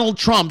to Donald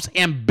Trump's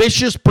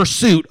ambitious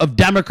pursuit of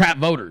Democrat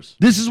voters.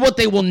 This is what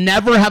they will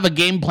never have a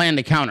game plan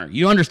to counter.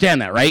 You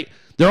understand that, right?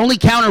 Their only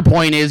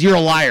counterpoint is you're a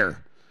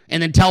liar,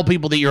 and then tell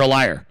people that you're a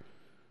liar.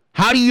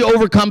 How do you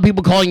overcome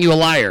people calling you a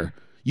liar?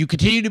 You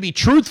continue to be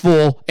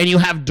truthful, and you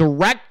have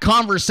direct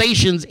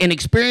conversations and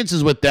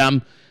experiences with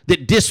them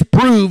that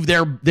disprove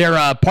their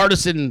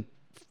partisan,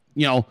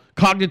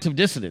 cognitive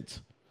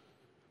dissonance.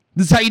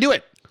 This is how you do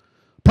it.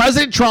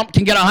 President Trump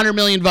can get 100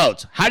 million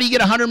votes. How do you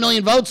get 100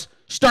 million votes?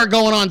 Start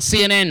going on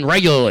CNN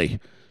regularly.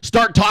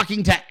 Start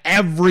talking to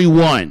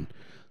everyone.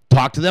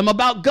 Talk to them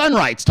about gun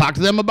rights. Talk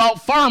to them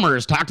about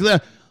farmers. Talk to them.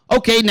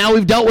 Okay, now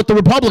we've dealt with the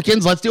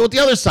Republicans. Let's deal with the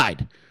other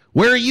side.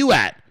 Where are you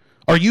at?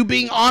 Are you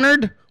being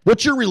honored?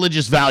 What's your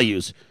religious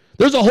values?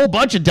 There's a whole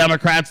bunch of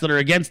Democrats that are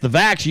against the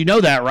vax. You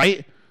know that,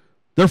 right?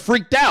 They're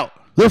freaked out.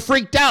 They're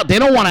freaked out. They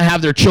don't want to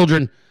have their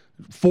children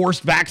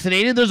forced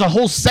vaccinated. There's a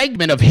whole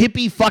segment of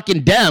hippie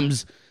fucking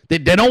Dems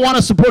that they don't want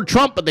to support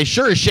Trump, but they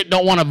sure as shit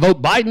don't want to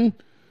vote Biden.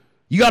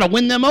 You got to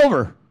win them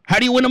over. How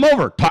do you win them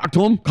over? Talk to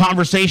them.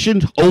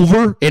 Conversations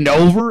over and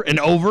over and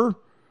over.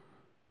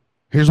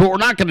 Here's what we're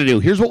not going to do.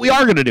 Here's what we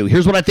are going to do.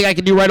 Here's what I think I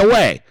can do right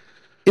away.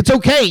 It's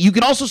okay. You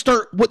can also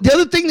start. The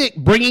other thing that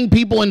bringing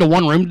people into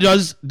one room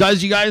does,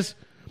 you guys,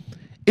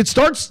 it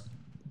starts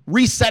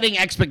resetting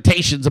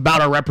expectations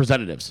about our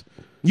representatives.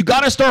 You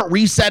got to start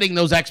resetting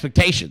those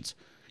expectations.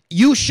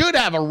 You should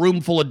have a room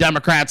full of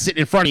Democrats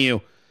sitting in front of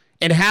you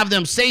and have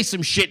them say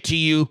some shit to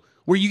you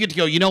where you get to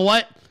go, you know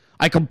what?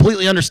 I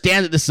completely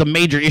understand that this is a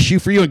major issue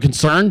for you and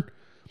concern.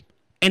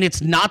 And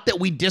it's not that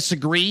we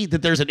disagree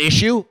that there's an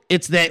issue.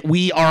 It's that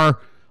we are,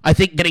 I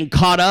think, getting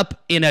caught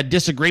up in a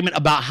disagreement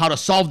about how to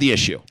solve the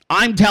issue.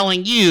 I'm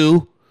telling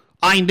you,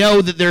 I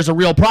know that there's a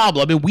real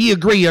problem, and we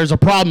agree there's a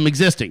problem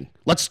existing.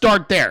 Let's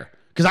start there,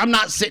 because I'm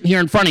not sitting here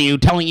in front of you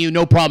telling you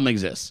no problem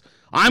exists.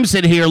 I'm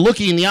sitting here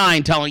looking in the eye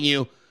and telling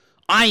you,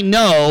 I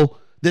know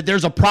that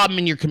there's a problem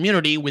in your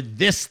community with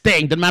this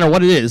thing, doesn't matter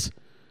what it is,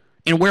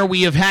 and where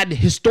we have had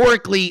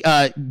historically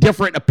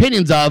different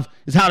opinions of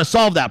is how to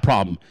solve that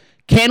problem.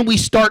 Can we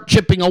start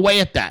chipping away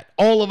at that?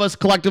 All of us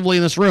collectively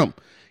in this room.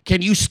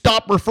 Can you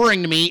stop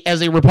referring to me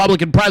as a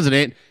Republican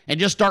president and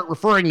just start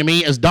referring to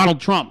me as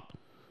Donald Trump?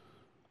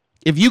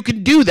 If you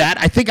can do that,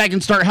 I think I can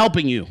start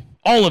helping you,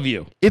 all of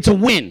you. It's a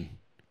win.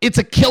 It's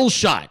a kill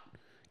shot.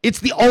 It's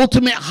the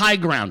ultimate high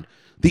ground.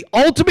 The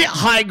ultimate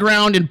high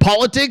ground in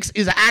politics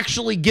is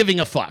actually giving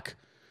a fuck.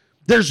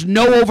 There's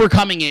no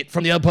overcoming it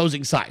from the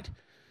opposing side.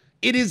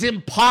 It is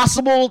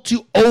impossible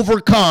to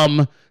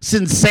overcome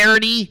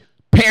sincerity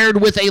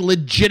paired with a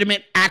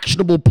legitimate,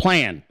 actionable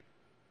plan.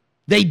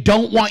 They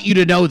don't want you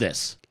to know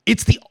this.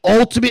 It's the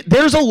ultimate.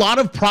 There's a lot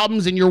of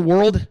problems in your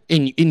world,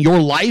 in your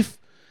life,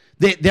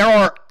 that there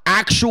are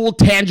actual,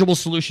 tangible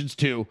solutions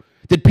to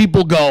that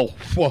people go,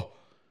 whoa.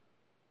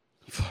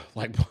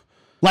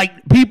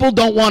 Like people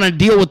don't want to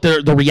deal with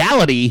the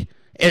reality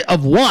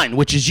of one,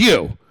 which is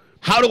you.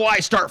 How do I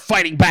start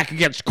fighting back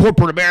against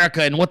corporate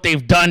America and what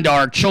they've done to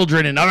our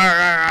children?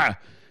 And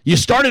you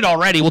started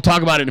already. We'll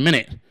talk about it in a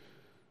minute.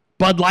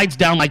 Bud Light's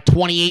down like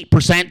 28%,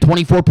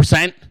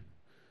 24%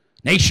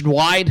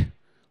 nationwide.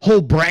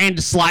 whole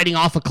brand sliding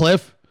off a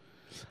cliff?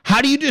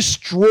 How do you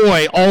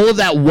destroy all of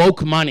that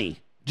woke money?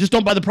 Just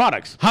don't buy the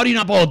products. How do you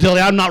not buy? Oh,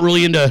 Dilley, I'm not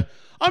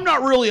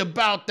really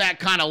about that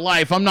kind of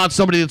life. I'm not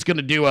somebody that's going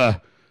to do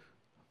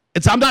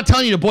I'm not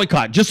telling you to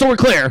boycott. Just so we're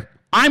clear,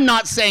 I'm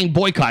not saying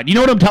boycott. You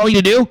know what I'm telling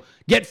you to do?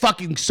 Get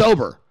fucking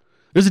sober.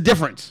 There's a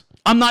difference.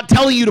 I'm not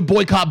telling you to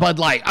boycott Bud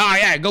Light. Oh,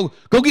 yeah, go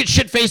get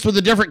shit-faced with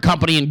a different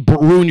company and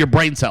ruin your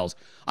brain cells.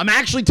 I'm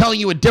actually telling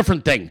you a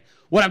different thing.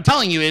 What I'm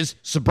telling you is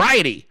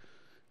sobriety.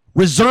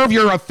 Reserve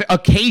your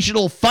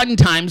occasional fun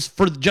times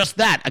for just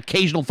that,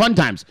 occasional fun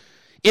times.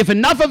 If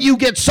enough of you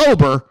get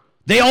sober,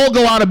 they all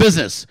go out of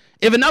business.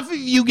 If enough of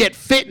you get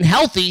fit and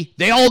healthy,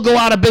 they all go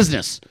out of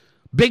business.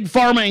 Big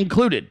Pharma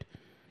included.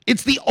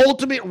 It's the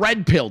ultimate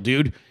red pill,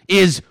 dude,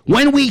 is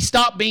when we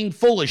stop being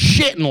full of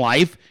shit in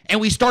life and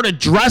we start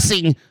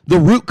addressing the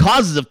root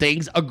causes of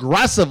things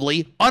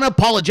aggressively,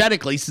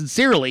 unapologetically,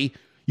 sincerely,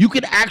 you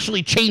can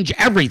actually change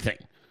everything.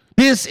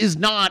 This is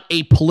not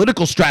a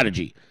political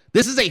strategy.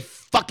 This is a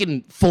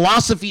fucking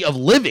philosophy of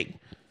living.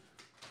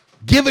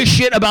 Give a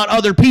shit about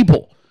other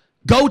people.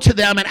 Go to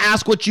them and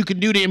ask what you can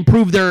do to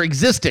improve their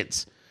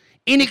existence.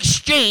 In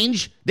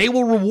exchange, they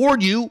will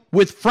reward you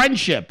with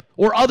friendship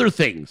or other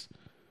things.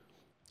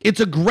 It's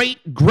a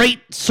great, great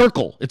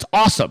circle. It's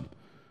awesome.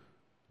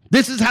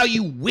 This is how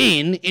you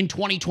win in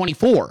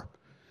 2024.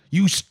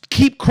 You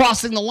keep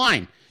crossing the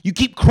line. You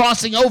keep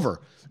crossing over.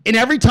 And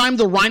every time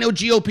the Rhino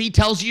GOP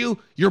tells you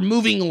you're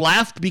moving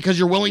left because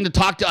you're willing to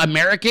talk to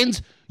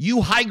Americans,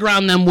 you high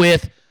ground them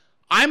with,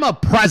 I'm a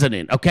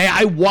president, okay?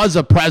 I was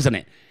a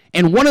president.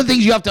 And one of the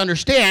things you have to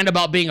understand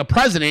about being a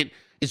president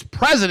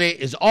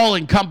is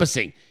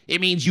all-encompassing.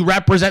 It means you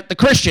represent the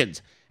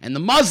Christians and the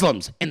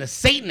Muslims and the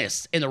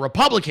Satanists and the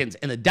Republicans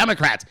and the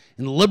Democrats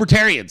and the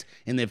Libertarians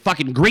and the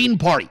fucking Green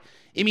Party.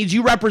 It means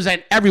you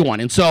represent everyone.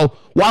 And so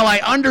while I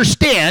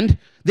understand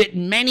that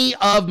many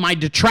of my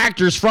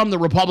detractors from the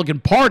Republican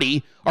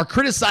Party are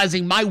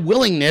criticizing my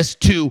willingness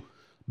to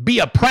be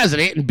a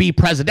president and be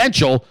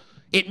presidential,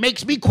 it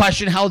makes me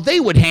question how they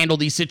would handle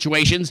these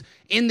situations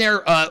in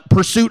their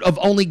pursuit of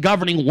only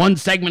governing one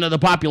segment of the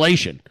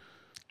population.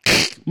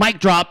 Mic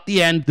drop,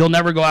 the end. They'll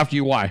never go after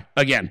you. Why?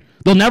 Again.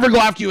 They'll never go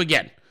after you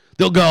again.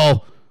 They'll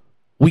go,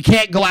 we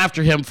can't go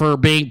after him for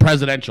being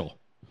presidential.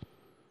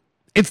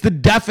 It's the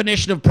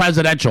definition of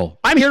presidential.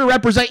 I'm here to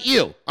represent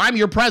you. I'm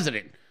your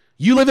president.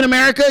 You live in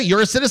America.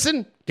 You're a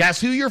citizen. Guess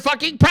who your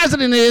fucking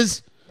president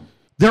is?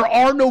 There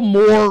are no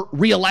more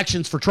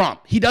re-elections for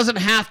Trump. He doesn't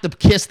have to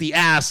kiss the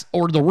ass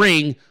or the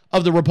ring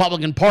of the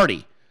Republican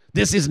Party.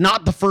 This is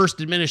not the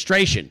first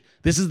administration.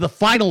 This is the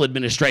final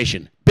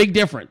administration. Big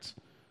difference.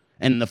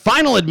 And in the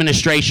final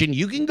administration,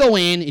 you can go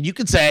in and you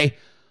can say,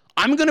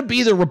 I'm going to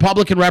be the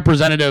Republican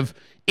representative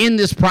in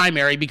this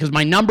primary because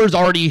my numbers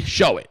already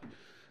show it.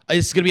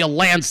 It's going to be a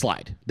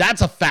landslide.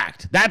 That's a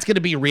fact. That's going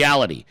to be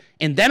reality.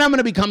 And then I'm going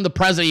to become the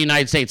president of the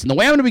United States. And the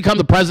way I'm going to become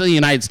the president of the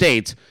United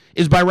States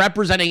is by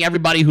representing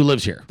everybody who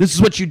lives here. This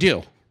is what you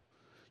do.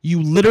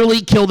 You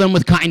literally kill them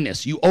with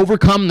kindness. You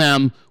overcome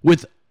them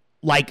with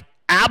like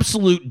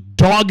absolute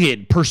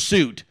dogged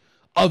pursuit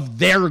of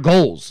their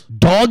goals.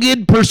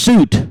 Dogged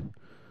pursuit.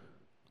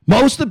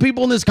 Most of the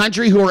people in this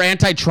country who are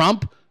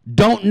anti-Trump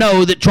don't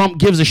know that Trump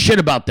gives a shit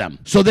about them.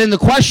 So then the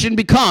question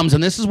becomes,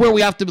 and this is where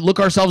we have to look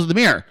ourselves in the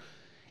mirror,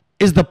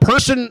 is the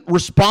person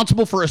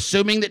responsible for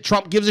assuming that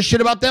Trump gives a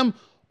shit about them,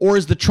 or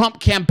is the Trump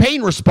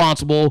campaign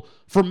responsible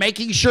for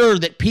making sure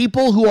that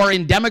people who are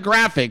in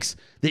demographics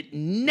that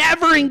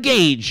never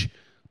engage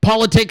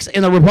politics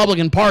in the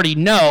Republican Party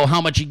know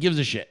how much he gives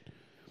a shit?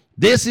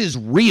 This is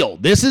real.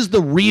 This is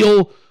the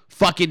real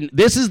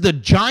this is the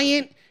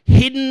giant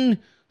hidden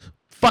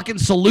fucking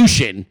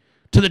solution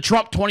to the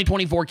Trump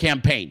 2024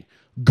 campaign.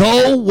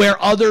 Go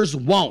where others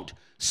won't.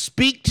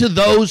 Speak to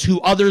those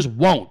who others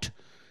won't.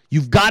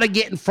 You've got to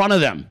get in front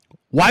of them.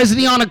 Why isn't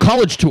he on a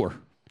college tour?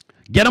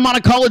 Get him on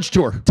a college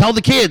tour. Tell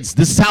the kids,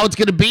 this is how it's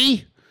going to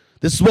be.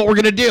 This is what we're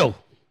going to do.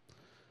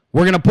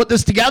 We're going to put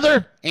this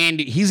together, and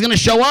he's going to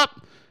show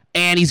up,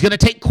 and he's going to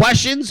take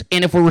questions,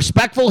 and if we're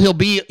respectful,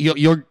 this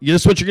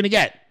is what you're going to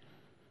get.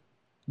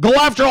 Go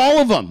after all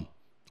of them.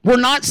 We're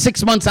not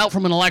 6 months out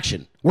from an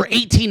election. We're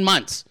 18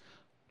 months.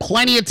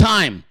 Plenty of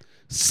time.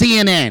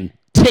 CNN,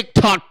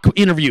 TikTok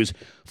interviews.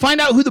 Find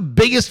out who the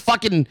biggest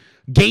fucking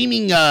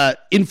gaming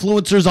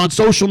influencers on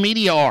social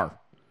media are.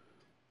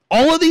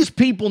 All of these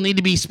people need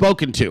to be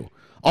spoken to.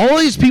 All of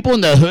these people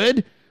in the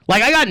hood,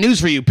 like I got news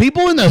for you.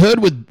 People in the hood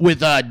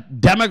with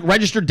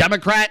registered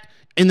Democrat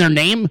in their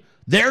name,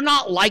 they're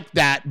not like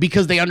that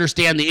because they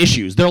understand the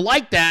issues. They're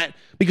like that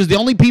because the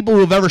only people who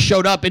have ever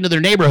showed up into their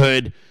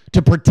neighborhood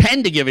to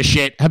pretend to give a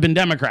shit have been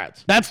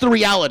Democrats. That's the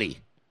reality.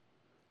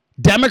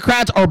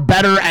 Democrats are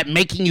better at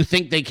making you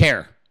think they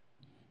care.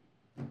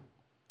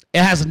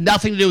 It has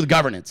nothing to do with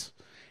governance.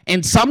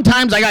 And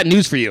sometimes I got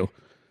news for you.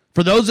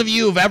 For those of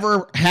you who've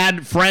ever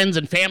had friends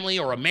and family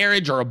or a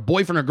marriage or a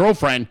boyfriend or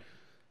girlfriend,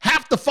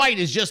 half the fight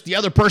is just the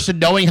other person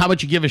knowing how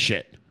much you give a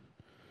shit.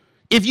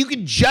 If you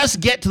could just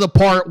get to the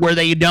part where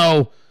they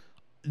know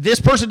this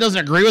person doesn't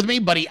agree with me,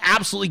 but he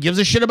absolutely gives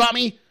a shit about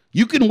me,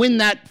 You can win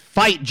that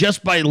fight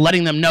just by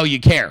letting them know you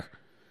care.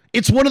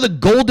 It's one of the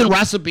golden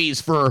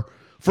recipes for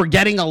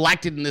getting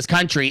elected in this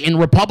country. And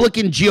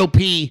Republican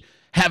GOP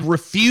have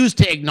refused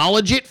to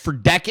acknowledge it for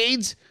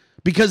decades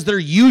because they're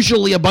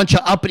usually a bunch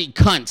of uppity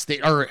cunts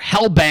that are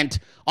hell-bent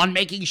on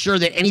making sure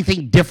that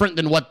anything different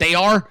than what they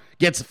are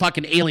gets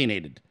fucking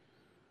alienated.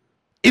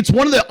 It's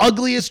one of the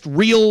ugliest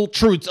real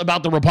truths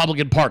about the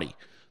Republican Party.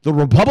 The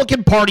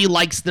Republican Party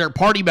likes their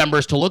party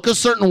members to look a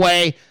certain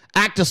way,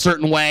 act a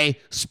certain way,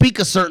 speak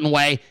a certain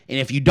way, and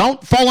if you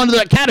don't fall under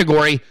that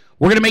category,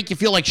 we're going to make you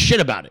feel like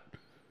shit about it.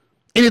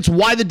 And it's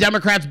why the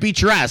Democrats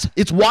beat your ass.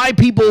 It's why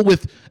people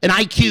with an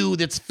IQ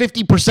that's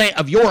 50%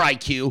 of your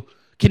IQ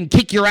can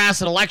kick your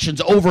ass in elections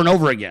over and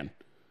over again.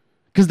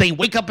 Because they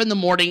wake up in the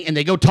morning and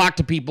they go talk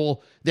to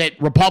people that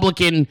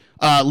Republican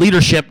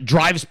leadership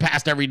drives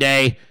past every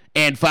day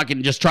and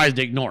fucking just tries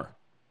to ignore.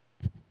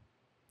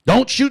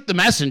 Don't shoot the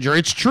messenger.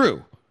 It's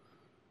true.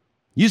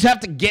 You just have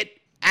to get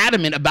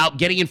adamant about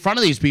getting in front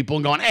of these people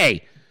and going,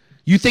 hey,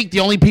 you think the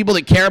only people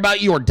that care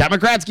about you are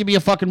Democrats? Give me a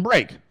fucking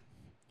break.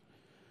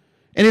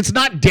 And it's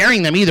not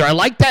daring them either. I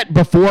like that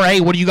before, hey,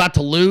 what do you got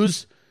to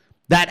lose?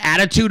 That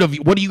attitude of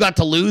what do you got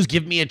to lose?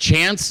 Give me a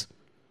chance.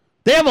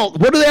 What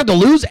do they have to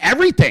lose?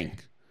 Everything.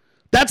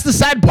 That's the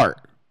sad part.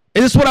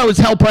 And this is what I would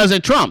tell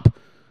President Trump.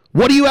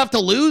 What do you have to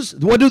lose?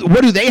 What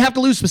do they have to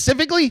lose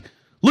specifically?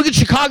 Look at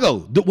Chicago.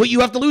 What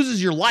you have to lose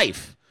is your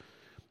life.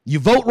 You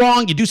vote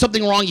wrong, you do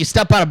something wrong, you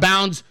step out of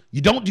bounds,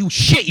 you don't do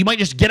shit. You might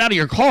just get out of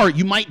your car,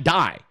 you might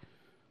die.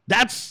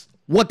 That's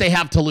what they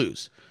have to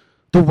lose.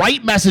 The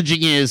right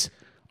messaging is,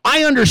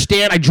 I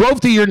understand, I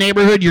drove through your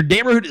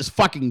neighborhood is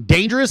fucking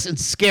dangerous and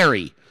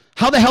scary.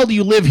 How the hell do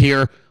you live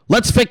here?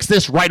 Let's fix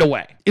this right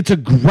away. It's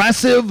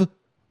aggressive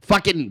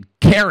fucking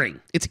caring.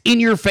 It's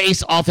in your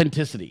face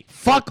authenticity.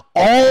 Fuck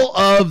all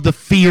of the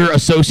fear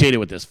associated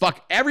with this.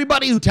 Fuck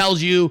everybody who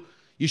tells you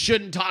you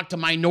shouldn't talk to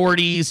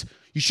minorities.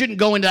 You shouldn't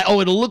go into,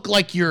 it'll look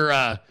like you're,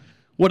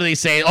 what do they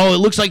say? Oh, it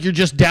looks like you're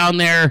just down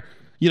there,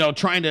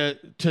 trying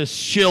to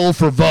shill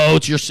for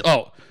votes.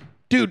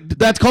 Dude,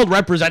 that's called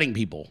representing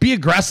people. Be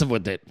aggressive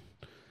with it.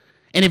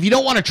 And if you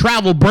don't want to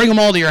travel, bring them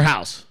all to your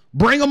house.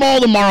 Bring them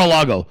all to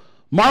Mar-a-Lago.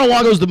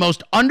 Mar-a-Lago is the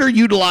most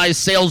underutilized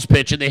sales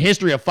pitch in the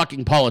history of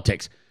fucking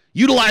politics.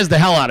 Utilize the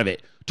hell out of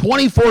it.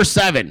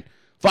 24/7.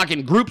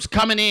 Fucking groups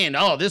coming in.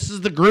 Oh, this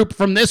is the group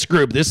from this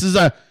group. This is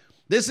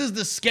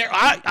the scare.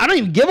 I don't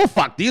even give a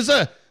fuck. There's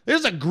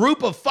a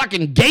group of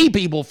fucking gay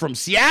people from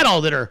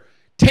Seattle that are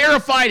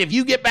terrified. If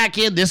you get back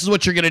in, this is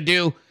what you're going to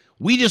do.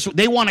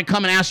 They want to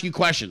come and ask you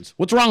questions.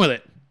 What's wrong with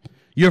it?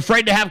 You're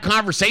afraid to have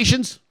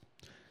conversations?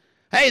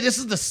 Hey, this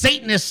is the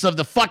Satanists of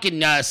the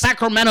fucking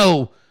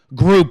Sacramento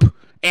group,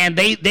 and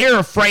they're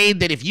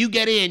afraid that if you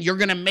get in, you're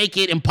going to make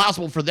it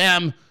impossible for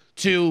them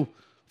to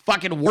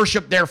fucking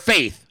worship their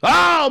faith.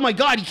 Oh, my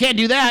God, you can't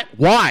do that.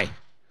 Why?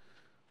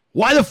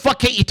 Why the fuck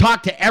can't you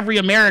talk to every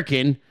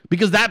American?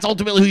 Because that's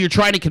ultimately who you're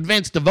trying to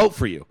convince to vote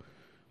for you.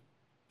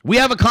 We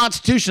have a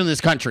constitution in this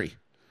country.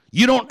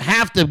 You don't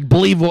have to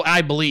believe what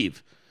I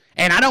believe.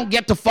 And I don't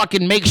get to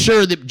fucking make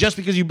sure that just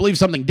because you believe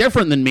something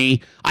different than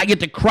me, I get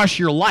to crush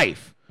your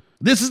life.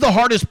 This is the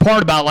hardest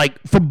part about,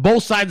 from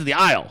both sides of the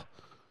aisle.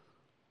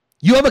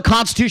 You have a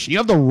constitution. You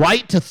have the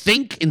right to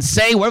think and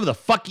say whatever the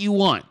fuck you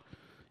want.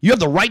 You have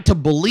the right to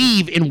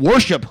believe and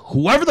worship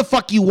whoever the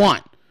fuck you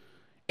want.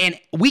 And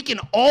we can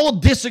all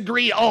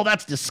disagree. Oh,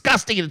 that's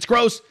disgusting and it's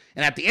gross.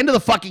 And at the end of the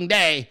fucking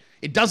day,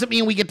 it doesn't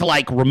mean we get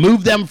to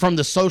remove them from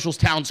the socials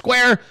town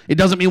square. It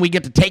doesn't mean we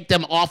get to take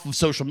them off of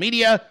social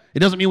media. It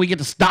doesn't mean we get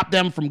to stop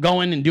them from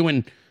going and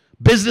doing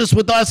business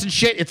with us and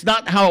shit. It's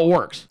not how it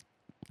works.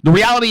 The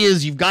reality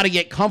is you've got to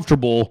get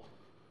comfortable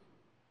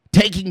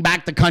taking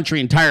back the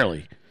country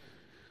entirely.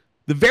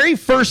 The very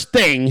first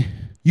thing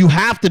you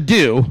have to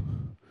do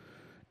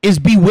is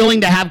be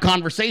willing to have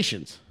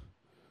conversations.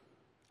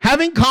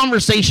 Having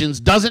conversations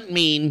doesn't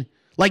mean,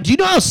 do you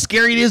know how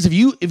scary it is if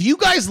you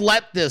guys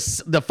let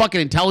the fucking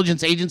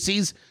intelligence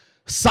agencies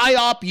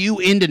psyop you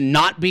into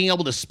not being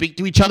able to speak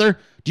to each other?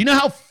 Do you know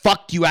how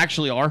fucked you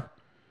actually are?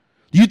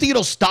 Do you think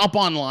it'll stop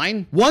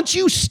online? Once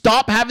you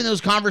stop having those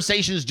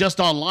conversations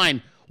just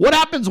online, what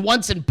happens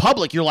once in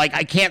public? You're like,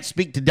 I can't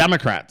speak to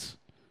Democrats,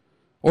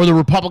 or the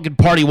Republican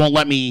Party won't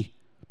let me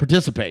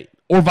participate,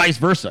 or vice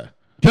versa.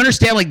 Do you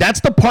understand?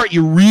 That's the part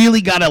you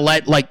really gotta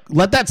let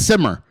that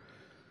simmer.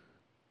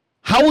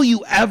 How will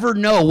you ever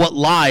know what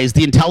lies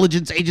the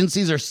intelligence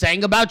agencies are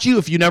saying about you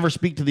if you never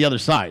speak to the other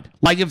side?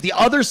 If the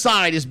other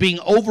side is being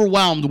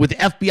overwhelmed with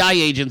FBI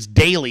agents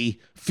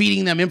daily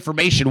feeding them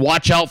information,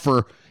 watch out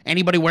for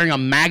anybody wearing a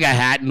MAGA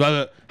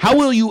hat. How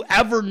will you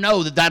ever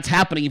know that that's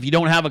happening if you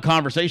don't have a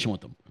conversation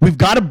with them? We've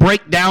got to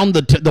break down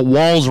the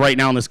walls right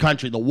now in this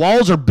country. The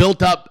walls are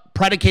built up,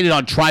 predicated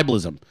on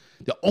tribalism.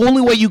 The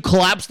only way you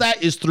collapse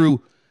that is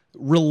through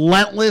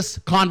relentless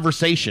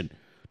conversation.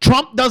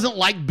 Trump doesn't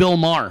like Bill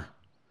Maher.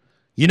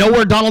 You know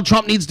where Donald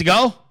Trump needs to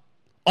go?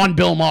 On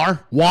Bill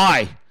Maher.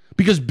 Why?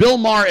 Because Bill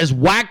Maher, as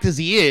whacked as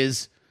he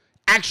is,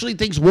 actually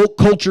thinks woke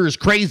culture is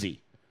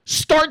crazy.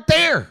 Start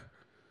there.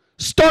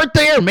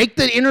 Make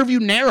the interview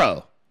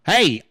narrow.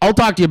 Hey, I'll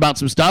talk to you about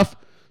some stuff.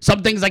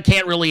 Some things I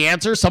can't really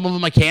answer. Some of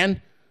them I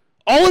can.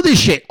 All of this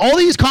shit, all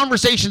these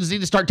conversations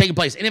need to start taking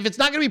place. And if it's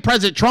not going to be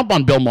President Trump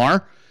on Bill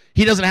Maher,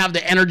 he doesn't have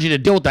the energy to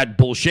deal with that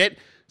bullshit,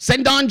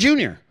 send Don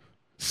Jr.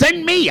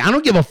 Send me. I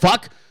don't give a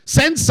fuck.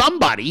 Send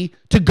somebody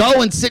to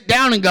go and sit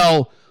down and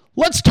go,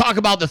 let's talk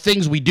about the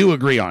things we do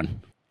agree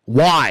on.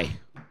 Why?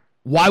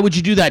 Why would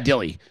you do that,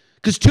 Dilley?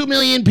 Because 2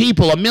 million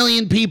people, 1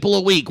 million people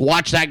a week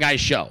watch that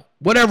guy's show.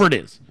 Whatever it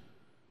is.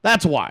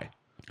 That's why.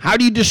 How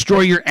do you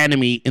destroy your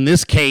enemy? In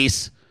this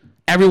case,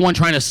 everyone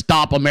trying to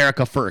stop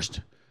America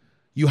first.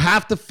 You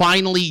have to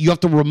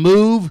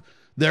remove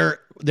their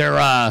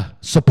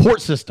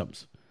support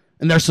systems.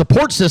 And their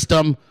support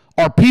system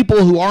are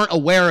people who aren't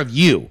aware of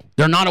you.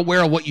 They're not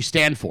aware of what you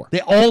stand for.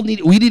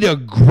 We need to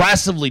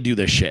aggressively do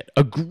this shit.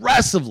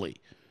 Aggressive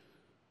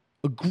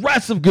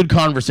good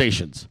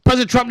conversations.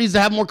 President Trump needs to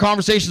have more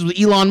conversations with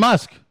Elon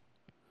Musk.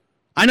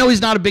 I know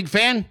he's not a big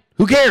fan.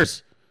 Who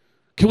cares?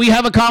 Can we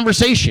have a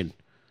conversation?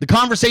 The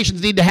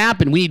conversations need to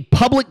happen. We need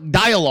public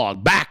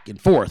dialogue back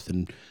and forth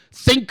and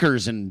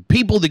thinkers and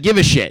people that give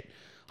a shit.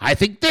 I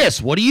think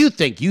this. What do you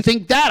think? You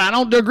think that? I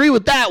don't agree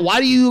with that. Why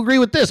do you agree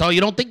with this? Oh,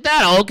 you don't think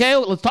that? Okay,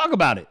 let's talk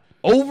about it.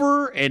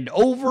 Over and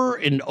over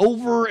and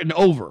over and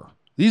over.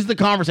 These are the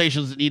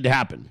conversations that need to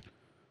happen.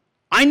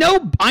 I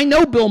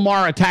know Bill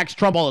Maher attacks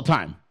Trump all the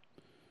time.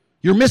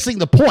 You're missing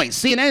the point.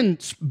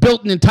 CNN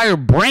built an entire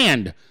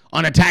brand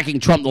on attacking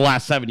Trump the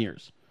last 7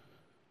 years.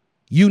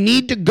 You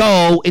need to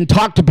go and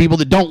talk to people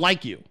that don't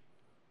like you.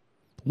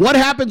 What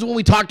happens when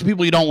we talk to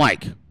people you don't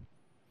like?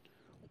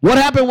 What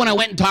happened when I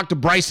went and talked to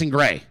Bryson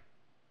Gray?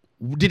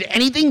 Did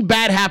anything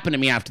bad happen to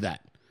me after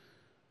that?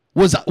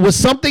 Was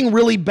something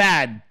really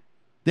bad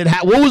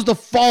what was the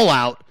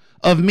fallout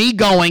of me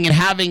going and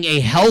having a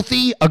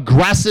healthy,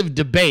 aggressive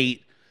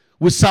debate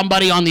with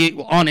somebody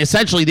on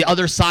essentially the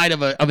other side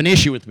of an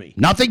issue with me?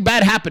 Nothing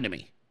bad happened to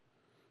me.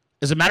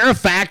 As a matter of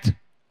fact,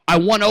 I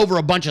won over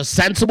a bunch of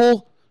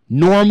sensible,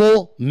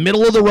 normal,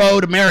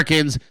 middle-of-the-road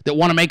Americans that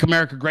want to make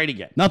America great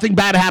again. Nothing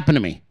bad happened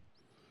to me.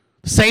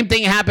 The same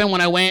thing happened when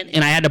I went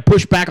and I had to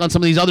push back on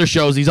some of these other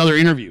shows, these other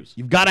interviews.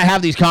 You've got to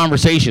have these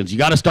conversations. You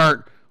got to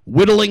start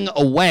whittling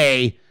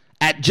away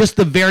at just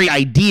the very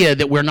idea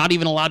that we're not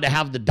even allowed to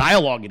have the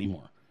dialogue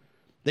anymore.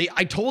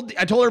 I told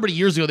everybody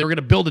years ago they were going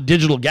to build a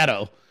digital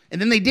ghetto,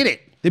 and then they did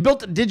it. They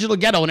built a digital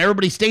ghetto, and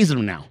everybody stays in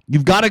them now.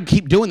 You've got to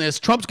keep doing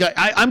this.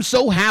 I'm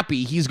so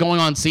happy he's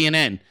going on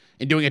CNN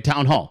and doing a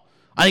town hall.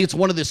 I think it's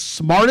one of the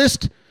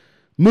smartest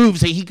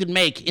moves that he could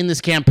make in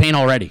this campaign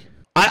already.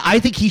 I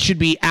think he should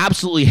be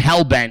absolutely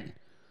hell-bent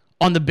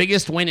on the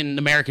biggest win in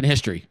American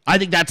history. I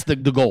think that's the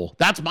goal.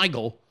 That's my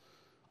goal.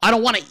 I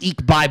don't want to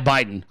eke by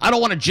Biden. I don't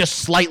want to just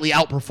slightly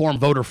outperform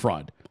voter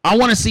fraud. I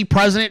want to see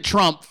President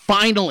Trump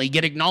finally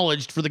get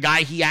acknowledged for the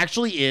guy he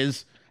actually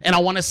is, and I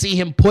want to see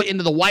him put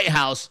into the White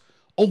House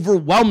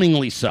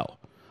overwhelmingly so.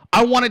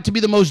 I want it to be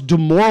the most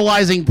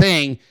demoralizing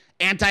thing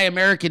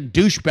anti-American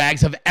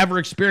douchebags have ever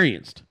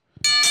experienced.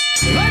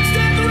 Let's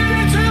get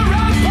ready to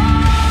rumble!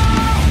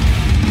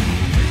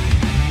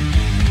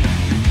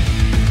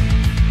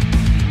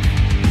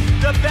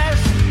 The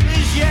best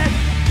is yet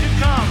to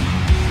come.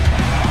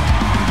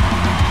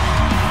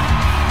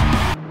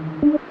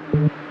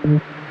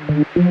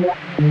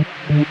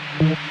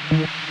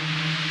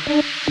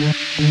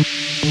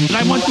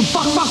 I want to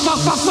fuck.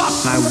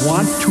 I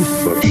want to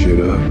Fuck shit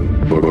up.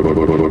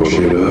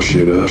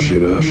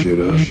 Shit up.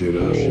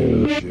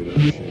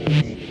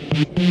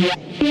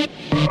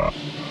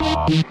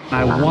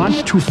 I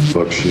want to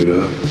Fuck shit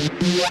up.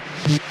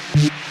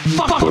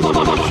 Fuck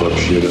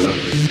shit up.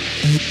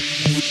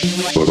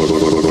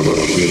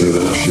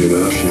 Shit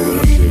up.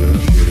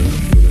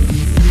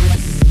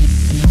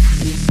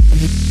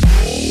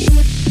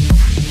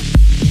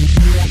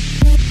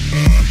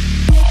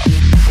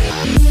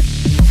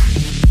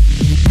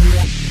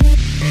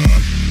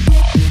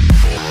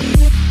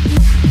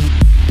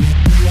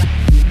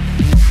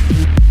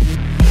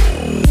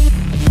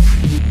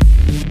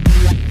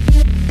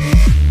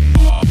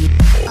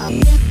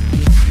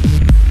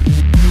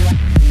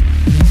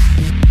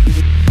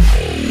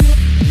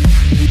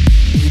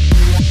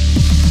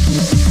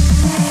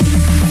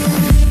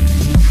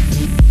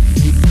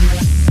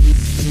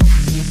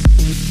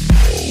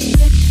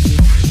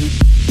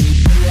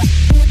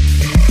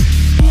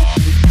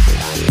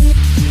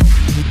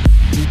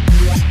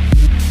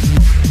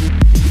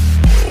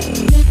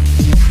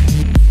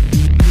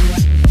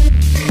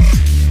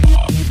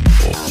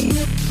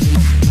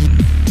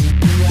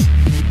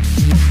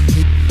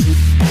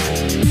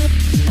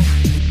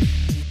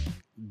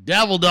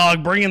 Devil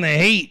Dog bringing the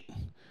heat.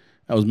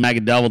 That was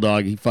MAGA Devil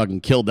Dog. He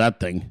fucking killed that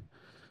thing.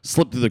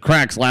 Slipped through the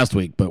cracks last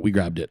week, but we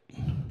grabbed it.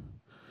 All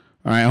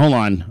right, hold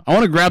on. I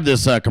want to grab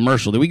this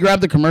commercial. Did we grab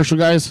the commercial,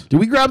 guys? Did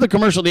we grab the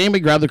commercial? Did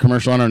anybody grab the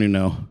commercial? I don't even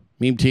know.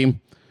 Meme team?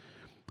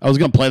 I was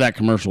going to play that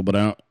commercial, but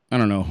I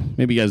don't know.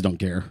 Maybe you guys don't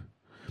care.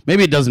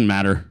 Maybe it doesn't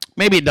matter.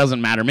 Maybe it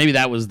doesn't matter. Maybe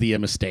that was the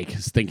mistake,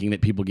 is thinking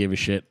that people gave a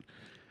shit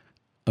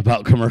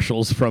about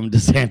commercials from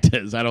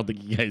DeSantis. I don't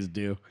think you guys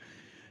do.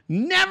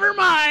 Never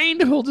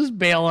mind. We'll just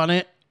bail on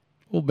it.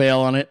 We'll bail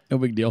on it. No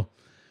big deal.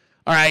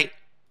 All right.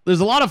 There's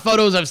a lot of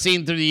photos I've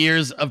seen through the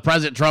years of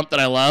President Trump that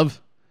I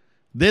love.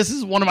 This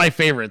is one of my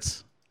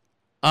favorites.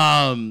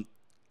 Dude,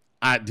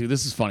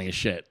 this is funny as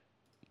shit.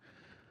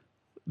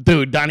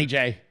 Dude, Donnie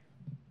J.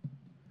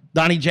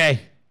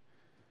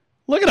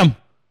 Look at him.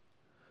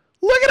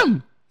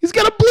 He's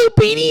got a blue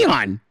beanie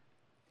on.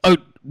 Oh,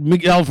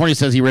 California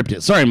says he ripped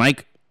it. Sorry,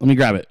 Mike. Let me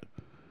grab it.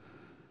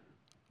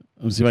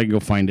 Let me see if I can go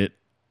find it.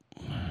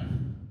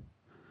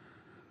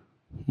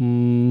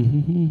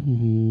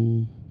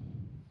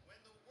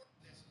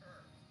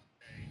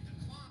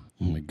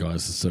 Oh my God,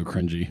 this is so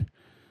cringy.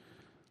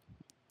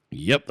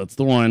 Yep, that's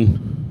the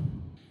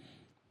one.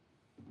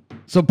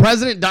 So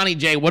President Donnie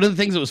J, one of the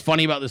things that was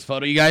funny about this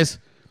photo, you guys,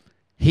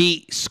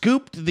 he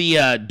scooped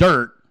the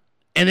dirt,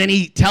 and then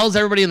he tells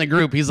everybody in the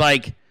group, he's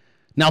like,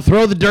 now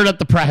throw the dirt at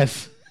the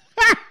press.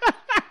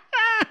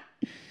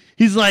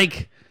 He's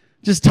like,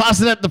 just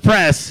toss it at the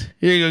press.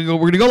 Here you go.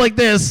 We're going to go like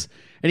this.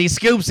 And he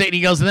scoops it, and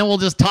he goes, and then we'll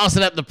just toss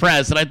it at the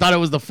press. And I thought it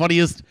was the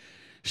funniest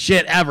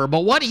shit ever.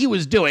 But what he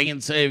was doing,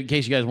 and so in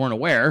case you guys weren't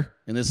aware,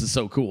 and this is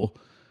so cool,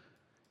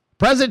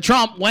 President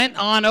Trump went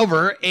on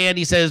over, and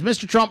he says,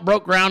 Mr. Trump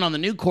broke ground on the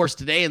new course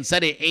today and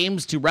said it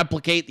aims to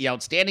replicate the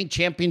outstanding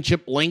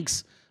championship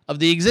links of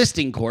the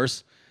existing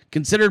course,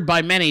 considered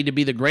by many to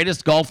be the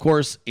greatest golf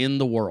course in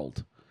the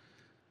world.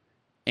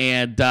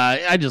 And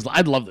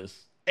I'd love this.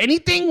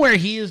 Anything where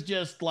he is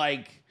just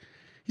like,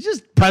 he's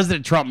just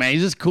President Trump, man.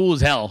 He's just cool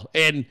as hell.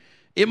 And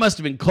it must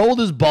have been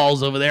cold as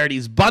balls over there. And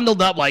he's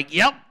bundled up like,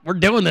 yep, we're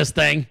doing this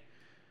thing.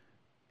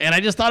 And I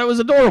just thought it was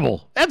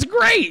adorable. That's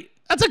great.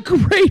 That's a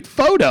great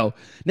photo.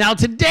 Now,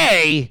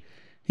 today,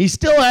 he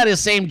still had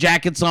his same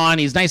jackets on.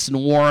 He's nice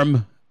and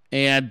warm.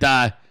 And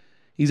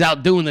he's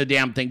out doing the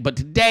damn thing. But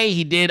today,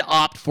 he did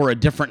opt for a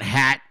different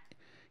hat.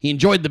 He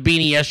enjoyed the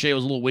beanie yesterday. It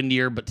was a little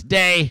windier. But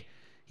today,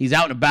 he's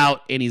out and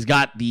about. And he's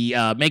got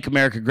the Make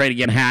America Great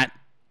Again hat.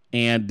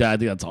 And I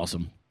think that's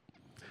awesome.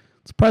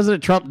 It's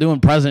President Trump doing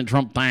President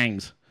Trump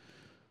things.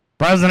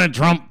 President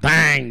Trump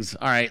things.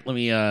 All right, let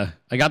me, I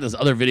got this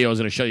other video I was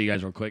going to show you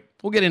guys real quick.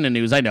 We'll get into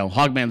news. I know,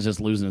 Hogman's just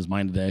losing his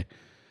mind today.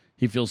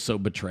 He feels so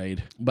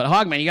betrayed. But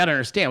Hogman, you got to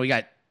understand, we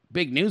got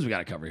big news we got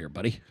to cover here,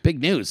 buddy.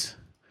 Big news.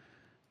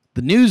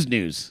 The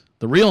news.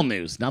 The real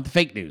news, not the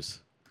fake news.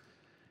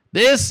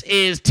 This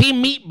is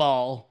Team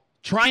Meatball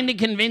trying to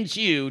convince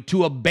you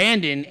to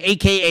abandon,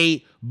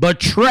 a.k.a.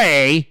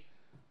 betray,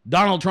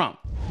 Donald Trump.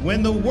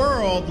 When the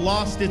world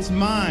lost its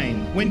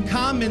mind, when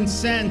common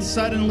sense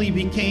suddenly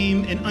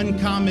became an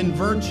uncommon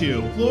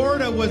virtue,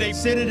 Florida was a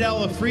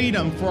citadel of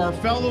freedom for our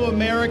fellow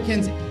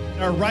Americans.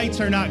 Our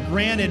rights are not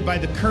granted by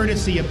the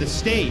courtesy of the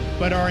state,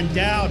 but are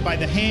endowed by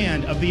the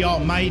hand of the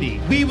Almighty.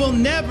 We will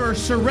never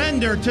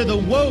surrender to the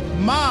woke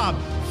mob.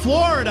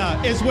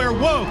 Florida is where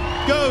woke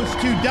goes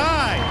to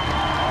die.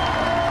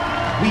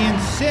 We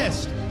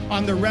insist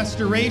on the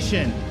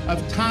restoration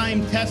of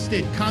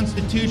time-tested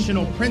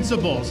constitutional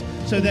principles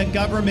so that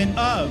government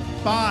of,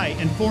 by,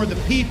 and for the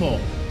people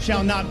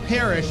shall not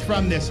perish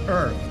from this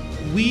earth.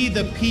 We,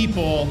 the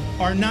people,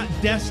 are not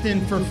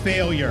destined for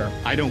failure.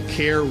 I don't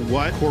care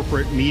what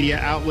corporate media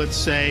outlets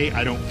say.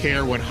 I don't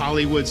care what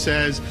Hollywood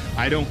says.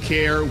 I don't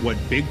care what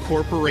big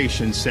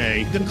corporations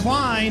say.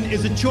 Decline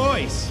is a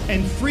choice,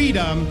 and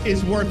freedom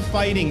is worth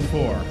fighting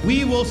for.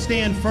 We will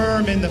stand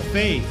firm in the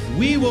faith.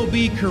 We will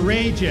be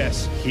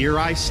courageous. Here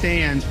I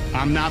stand.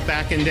 I'm not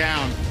backing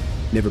down.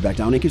 Never Back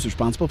Down Inc. is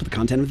responsible for the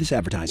content of this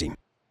advertising.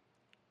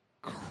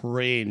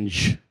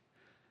 Cringe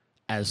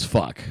as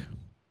fuck.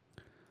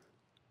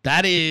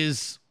 That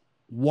is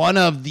one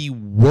of the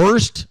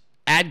worst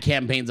ad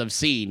campaigns I've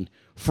seen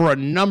for a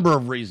number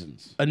of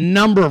reasons.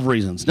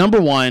 Number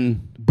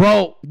one,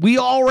 bro, we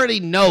already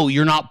know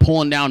you're not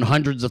pulling down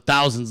hundreds of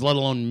thousands, let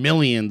alone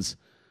millions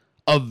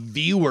of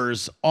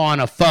viewers on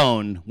a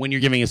phone when you're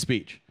giving a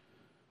speech.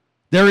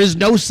 There is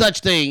no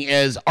such thing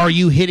as, are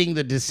you hitting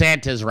the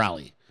DeSantis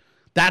rally?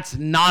 That's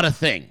not a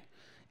thing.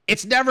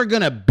 It's never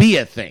going to be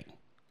a thing,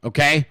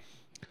 okay?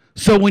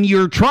 So when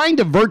you're trying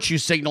to virtue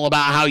signal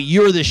about how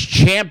you're this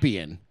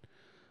champion,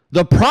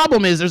 the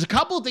problem is there's a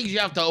couple of things you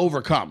have to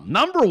overcome.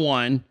 Number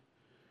one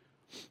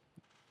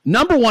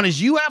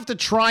is you have to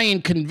try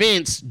and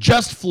convince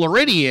just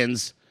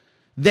Floridians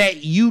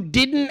that you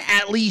didn't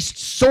at least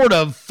sort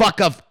of fuck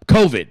up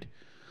COVID.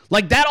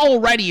 Like, that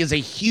already is a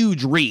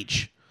huge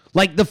reach.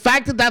 Like, the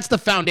fact that that's the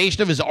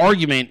foundation of his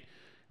argument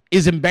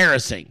is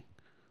embarrassing.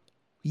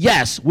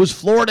 Yes,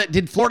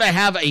 did Florida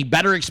have a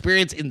better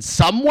experience in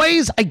some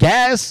ways? I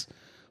guess.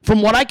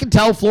 From what I can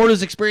tell,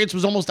 Florida's experience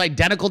was almost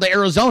identical to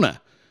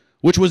Arizona,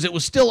 it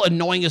was still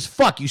annoying as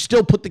fuck. You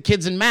still put the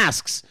kids in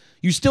masks.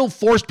 You still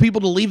forced people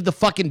to leave the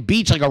fucking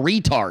beach like a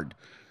retard.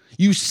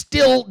 You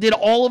still did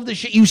all of the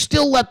shit. You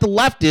still let the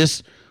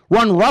leftists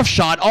run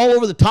roughshod all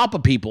over the top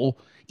of people.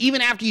 Even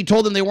after you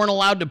told them they weren't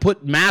allowed to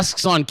put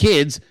masks on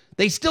kids,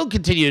 they still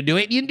continue to do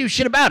it. You didn't do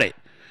shit about it.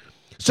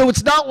 So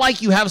it's not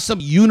like you have some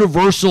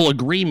universal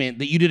agreement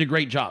that you did a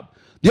great job.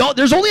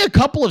 There's only a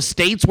couple of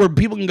states where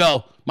people can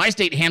go, my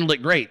state handled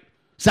it great.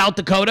 South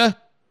Dakota?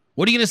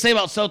 What are you going to say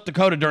about South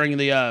Dakota during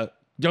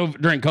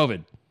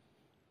COVID?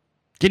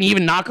 Can you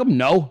even knock them?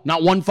 No,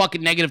 not one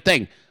fucking negative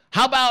thing.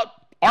 How about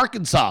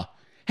Arkansas?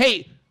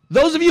 Hey,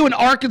 those of you in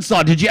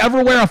Arkansas, did you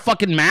ever wear a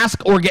fucking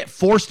mask or get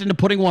forced into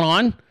putting one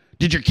on?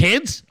 Did your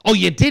kids? Oh,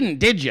 you didn't,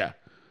 did you?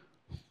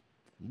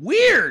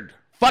 Weird.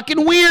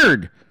 Fucking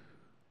weird.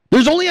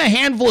 There's only a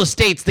handful of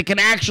states that can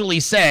actually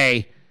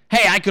say,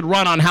 hey, I could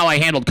run on how I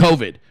handled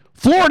COVID.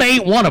 Florida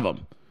ain't one of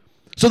them.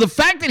 So the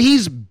fact that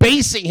he's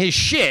basing his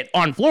shit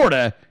on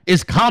Florida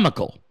is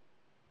comical.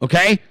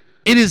 Okay?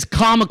 It is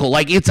comical.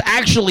 Like, it's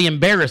actually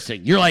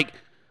embarrassing. You're like,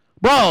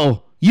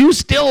 bro, you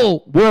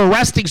still were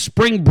arresting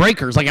spring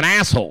breakers like an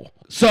asshole.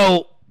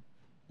 So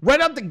right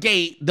out the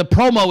gate, the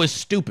promo is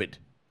stupid,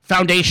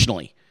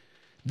 foundationally.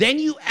 Then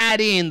you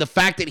add in the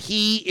fact that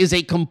he is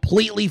a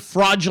completely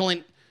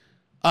fraudulent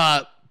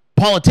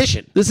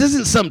politician. This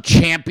isn't some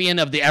champion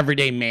of the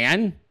everyday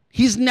man.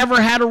 He's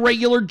never had a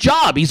regular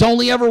job. He's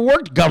only ever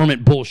worked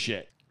government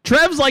bullshit.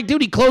 Trev's like,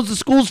 dude, he closed the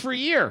schools for a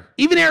year.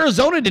 Even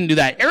Arizona didn't do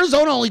that.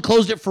 Arizona only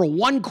closed it for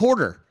one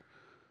quarter.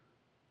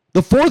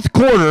 The fourth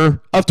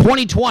quarter of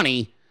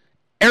 2020,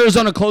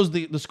 Arizona closed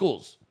the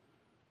schools.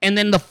 And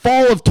then the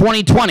fall of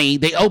 2020,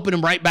 they opened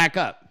them right back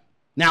up.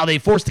 Now, they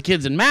forced the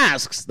kids in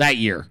masks that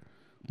year.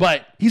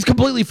 But he's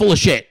completely full of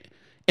shit.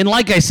 And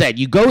like I said,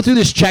 you go through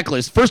this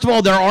checklist. First of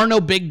all, there are no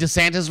big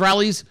DeSantis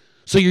rallies.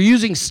 So you're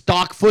using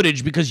stock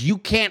footage because you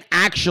can't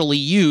actually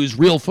use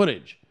real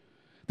footage.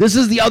 This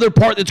is the other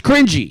part that's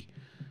cringy.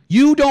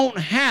 You don't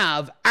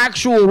have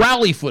actual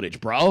rally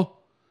footage, bro.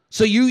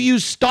 So you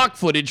use stock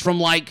footage from,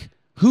 like,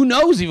 who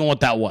knows even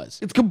what that was.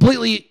 It's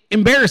completely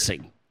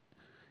embarrassing.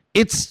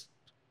 It's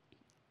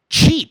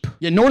cheap.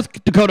 Yeah,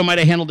 North Dakota might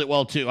have handled it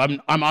well, too.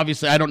 I'm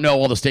obviously, I don't know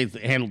all the states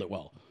that handled it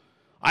well.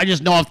 I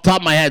just know off the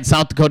top of my head,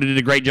 South Dakota did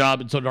a great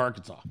job, and so did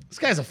Arkansas. This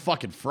guy's a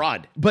fucking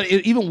fraud. But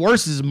even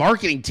worse, his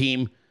marketing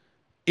team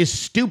is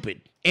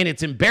stupid, and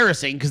it's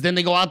embarrassing because then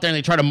they go out there and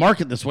they try to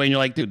market this way, and you're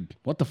like, dude,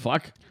 what the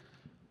fuck?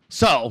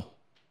 So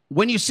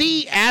when you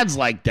see ads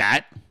like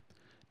that,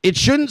 it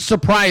shouldn't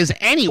surprise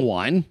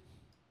anyone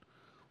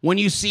when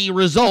you see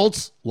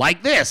results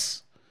like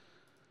this.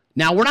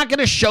 Now, we're not going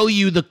to show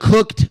you the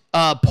cooked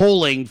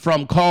polling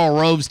from Karl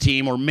Rove's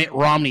team or Mitt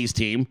Romney's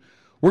team.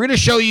 We're going to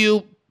show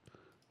you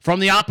from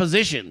the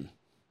opposition,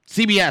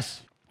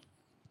 CBS.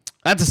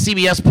 That's a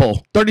CBS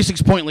poll.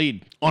 36-point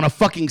lead on a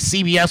fucking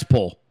CBS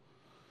poll.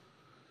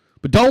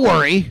 But don't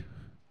worry.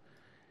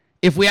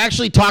 If we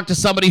actually talk to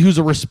somebody who's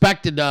a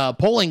respected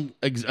polling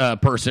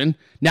person,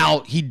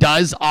 now he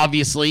does,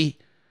 obviously,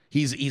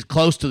 he's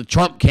close to the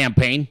Trump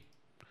campaign.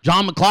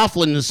 John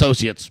McLaughlin and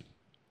Associates,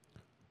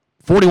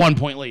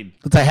 41-point lead.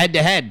 That's a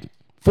head-to-head,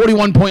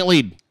 41-point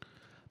lead.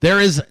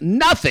 There is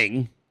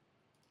nothing,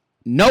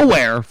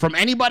 nowhere from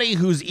anybody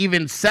who's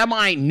even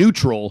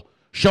semi-neutral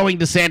showing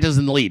DeSantis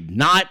in the lead.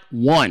 Not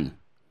one.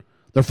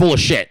 They're full of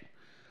shit.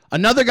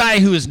 Another guy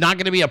who is not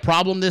going to be a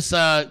problem this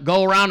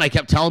go-around, I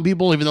kept telling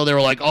people, even though they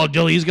were like, oh,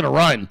 Dilley, he's going to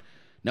run.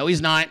 No,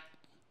 he's not.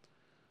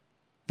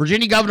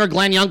 Virginia Governor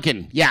Glenn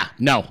Youngkin. Yeah,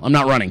 no, I'm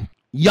not running.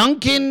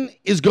 Youngkin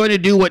is going to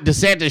do what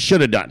DeSantis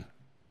should have done.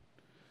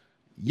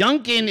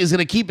 Youngkin is going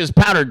to keep his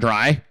powder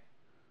dry,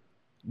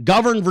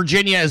 govern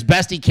Virginia as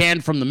best he can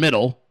from the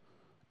middle,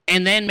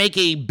 and then make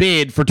a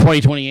bid for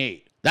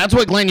 2028. That's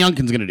what Glenn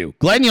Youngkin's going to do.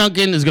 Glenn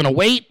Youngkin is going to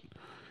wait,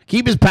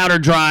 keep his powder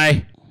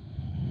dry.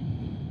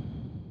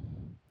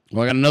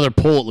 Well, I got another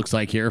poll, it looks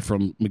like, here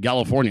from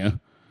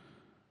California.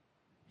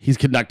 He's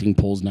conducting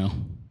polls now.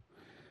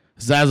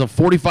 This is as of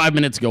 45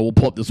 minutes ago. We'll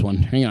pull up this one.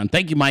 Hang on.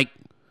 Thank you, Mike.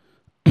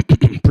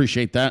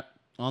 Appreciate that.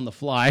 On the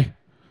fly.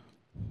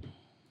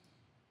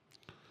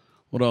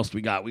 What else do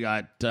we got? We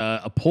got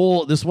a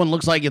poll. This one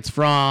looks like it's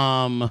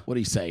from, what do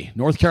you say?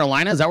 North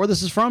Carolina? Is that where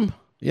this is from?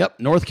 Yep,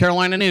 North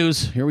Carolina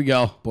News. Here we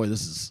go. Boy,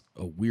 this is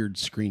a weird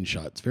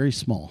screenshot. It's very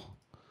small.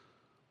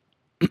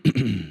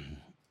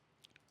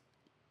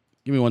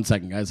 Give me 1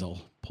 second, guys.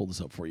 I'll pull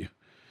this up for you.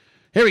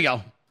 Here we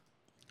go.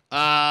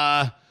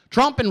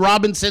 Trump and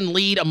Robinson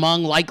lead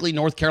among likely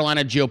North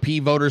Carolina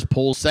GOP voters,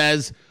 poll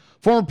says.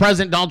 Former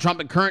President Donald Trump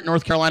and current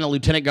North Carolina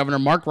Lieutenant Governor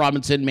Mark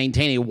Robinson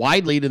maintain a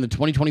wide lead in the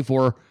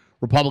 2024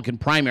 Republican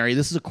primary.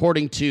 This is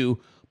according to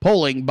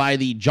polling by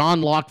the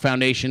John Locke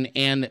Foundation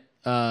and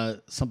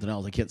something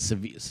else. I can't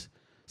civics.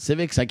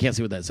 I can't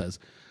see what that says.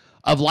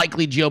 Of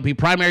likely GOP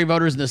primary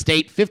voters in the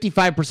state,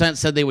 55%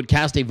 said they would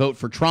cast a vote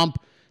for Trump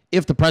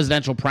if the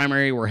presidential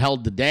primary were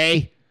held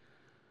today.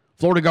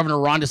 Florida Governor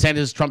Ron DeSantis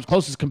is Trump's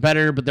closest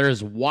competitor, but there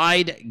is a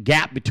wide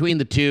gap between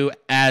the two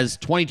as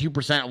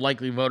 22% of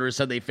likely voters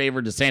said they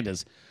favored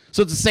DeSantis.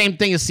 So it's the same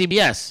thing as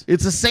CBS.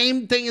 It's the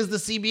same thing as the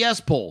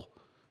CBS poll.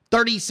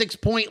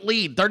 36-point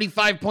lead,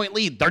 35-point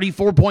lead,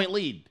 34-point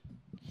lead.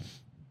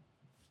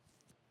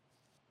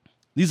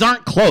 These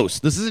aren't close.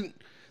 This isn't.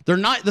 They're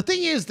not. The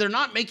thing is, they're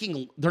not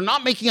making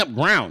up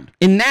ground.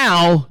 And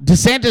now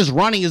DeSantis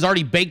running is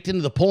already baked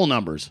into the poll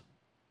numbers.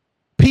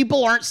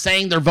 People aren't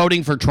saying they're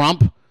voting for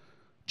Trump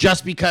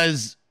just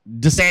because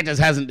DeSantis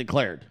hasn't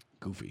declared.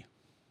 Goofy.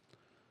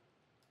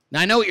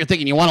 Now I know what you're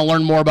thinking. You want to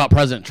learn more about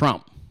President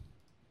Trump.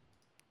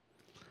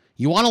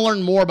 You want to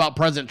learn more about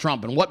President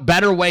Trump, and what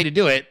better way to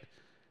do it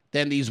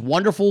than these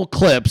wonderful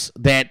clips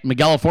that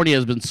Miguel Fornia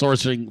has been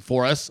sourcing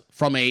for us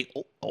from a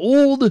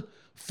old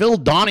Phil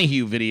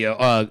Donahue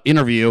video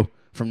interview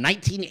from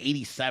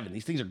 1987.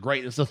 These things are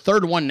great. It's the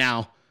third one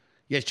now.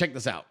 You guys check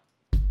this out.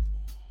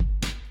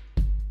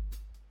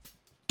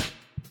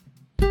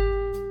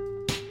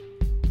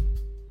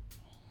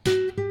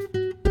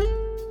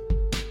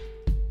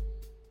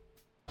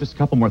 Just a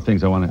couple more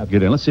things I want to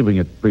get in. Let's see if we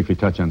can briefly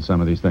touch on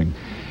some of these things.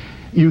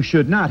 You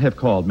should not have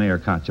called Mayor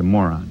Koch a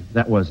moron.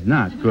 That was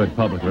not good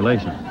public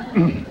relations.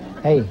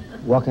 Hey,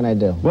 what can I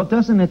do? Well,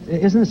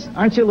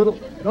 aren't you a little,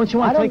 don't you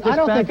want to take this back at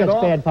all? I don't think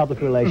it's bad public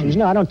relations.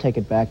 No, I don't take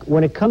it back.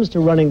 When it comes to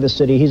running the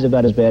city, he's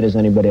about as bad as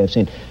anybody I've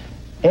seen.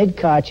 Ed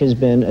Koch has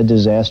been a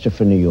disaster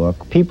for New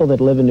York. People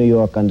that live in New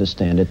York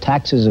understand it.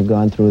 Taxes have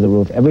gone through the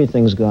roof.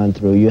 Everything's gone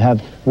through. You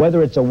have,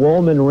 whether it's a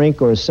Wallman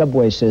rink or a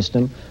subway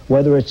system,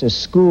 whether it's a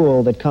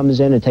school that comes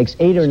in, it takes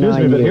 8 or 9 years.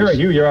 Excuse me, but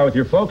you're out with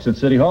your folks at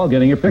City Hall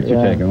getting your picture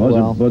taken. Was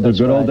it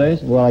good old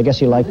days? Well, I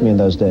guess you liked me in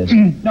those days.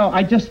 No,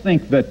 I just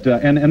think that,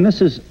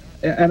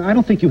 and I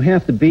don't think you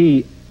have to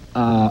be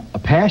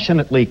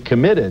passionately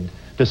committed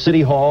to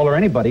City Hall or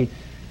anybody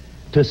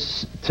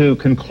to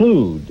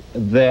conclude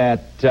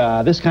that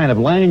this kind of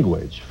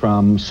language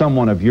from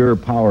someone of your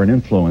power and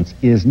influence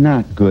is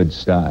not good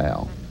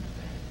style.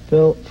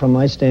 Phil, from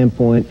my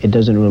standpoint, it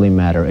doesn't really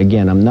matter.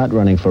 Again, I'm not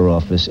running for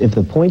office. If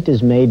the point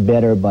is made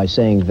better by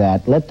saying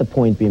that, let the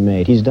point be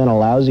made. He's done a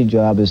lousy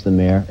job as the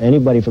mayor.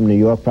 Anybody from New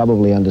York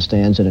probably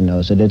understands it and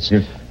knows it.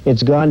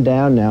 It's gone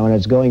down now, and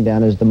it's going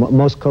down as the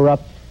most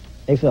corrupt.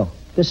 Hey, Phil.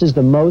 This is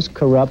the most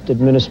corrupt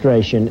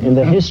administration in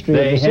the history of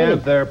the city. They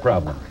have their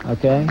problem.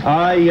 Okay.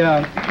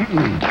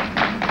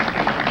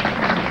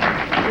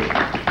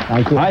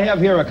 Thank you. I have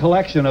here a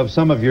collection of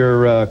some of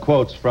your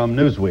quotes from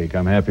Newsweek.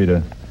 I'm happy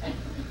to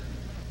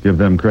give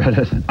them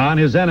credit. On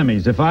his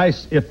enemies,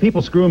 if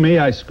people screw me,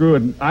 I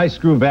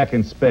screw back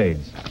in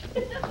spades.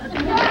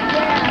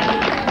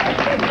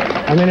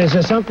 I mean, is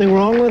there something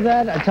wrong with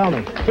that? Tell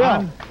me.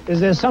 Phil, is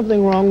there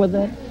something wrong with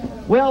that?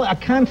 Well, a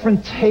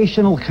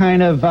confrontational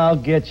kind of, I'll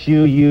get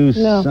you,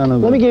 son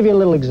of a... Let me give you a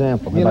little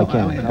example, if I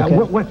can. Okay?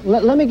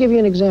 Let me give you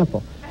an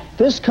example.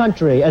 This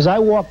country, as I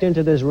walked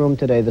into this room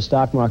today, the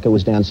stock market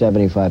was down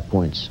 75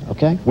 points,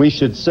 okay? We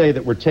should say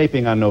that we're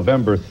taping on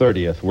November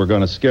 30th. We're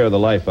going to scare the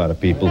life out of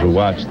people who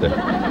watch this.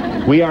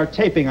 We are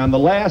taping on the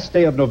last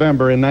day of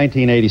November in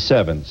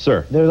 1987,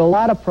 sir. There's a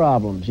lot of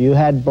problems. You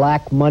had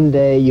Black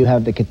Monday, you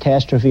have the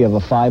catastrophe of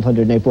a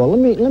 508 ball.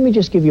 Let me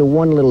just give you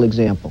one little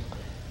example.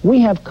 We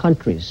have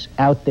countries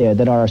out there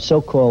that are our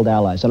so-called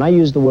allies, and I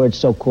use the word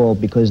so-called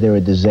because they're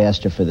a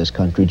disaster for this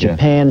country.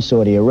 Japan,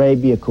 Saudi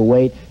Arabia,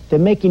 Kuwait, they're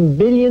making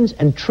billions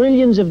and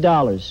trillions of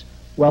dollars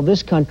while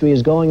this country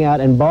is going out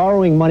and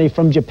borrowing money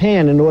from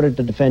Japan in order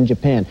to defend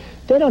Japan.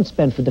 They don't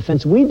spend for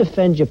defense. We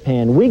defend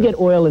Japan. We get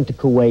oil into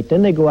Kuwait.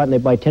 Then they go out and they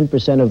buy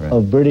 10%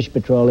 of British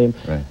petroleum.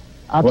 Right.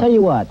 I'll tell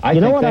you what. I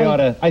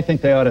think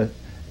they ought to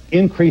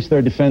increase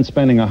their defense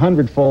spending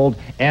 100-fold,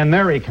 and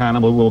their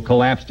economy will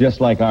collapse just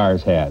like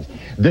ours has.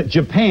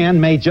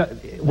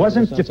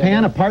 Wasn't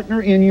Japan a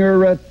partner in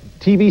your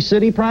TV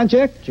City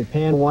project?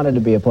 Japan wanted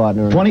to be a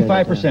partner.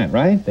 25%,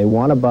 right? They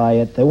want to buy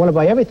it. They want to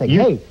buy everything.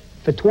 Hey,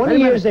 for 20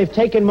 years they've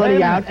taken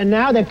money out, and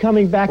now they're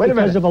coming back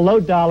because of a low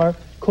dollar,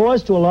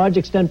 caused to a large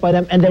extent by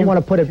them, and they want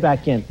to put it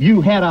back in. You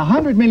had a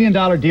 $100 million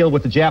deal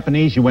with the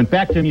Japanese. You went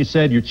back to them. You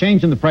said, you're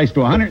changing the price to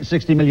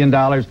 $160 million.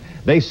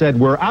 They said,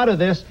 we're out of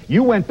this.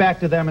 You went back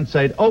to them and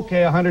said,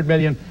 okay, $100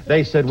 million.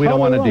 They said, we don't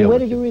want to deal Where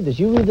with it. did you read this?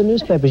 You read the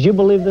newspapers. You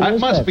believe the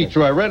newspapers. It must be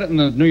true. I read it in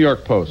the New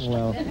York Post.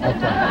 Well, okay.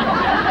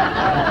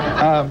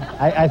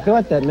 I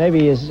thought that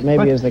maybe is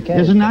the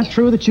case. Is it not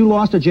true that you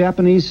lost a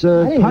Japanese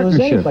I didn't lose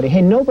partnership? anybody.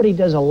 Hey, nobody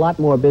does a lot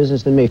more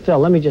business than me. Phil,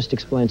 let me just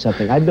explain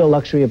something. I build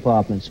luxury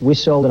apartments. We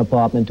sold an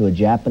apartment to a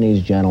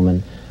Japanese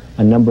gentleman,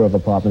 a number of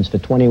apartments for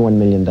 $21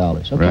 million.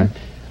 Okay. Right.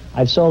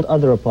 I've sold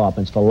other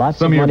apartments for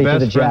lots of money to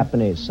the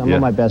Japanese. Some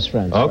of my best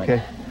friends. Okay.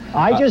 Right.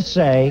 I just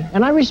say,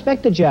 and I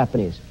respect the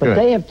Japanese, but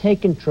they have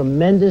taken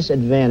tremendous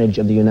advantage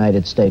of the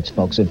United States,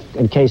 folks,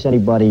 in case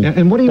anybody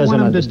And what do you want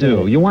them to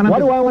do? What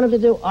do I want them to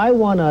do? I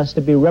want us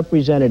to be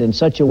represented in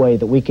such a way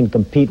that we can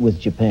compete with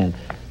Japan.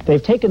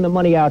 They've taken the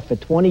money out for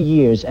 20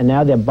 years, and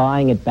now they're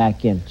buying it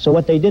back in. So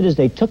what they did is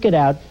they took it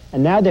out,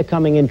 and now they're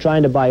coming in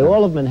trying to buy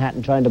all of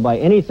Manhattan, trying to buy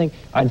anything.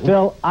 And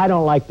Phil, I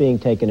don't like being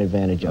taken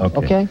advantage of,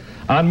 okay?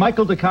 On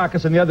Michael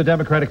Dukakis and the other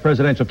Democratic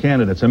presidential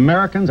candidates,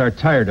 Americans are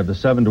tired of the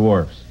Seven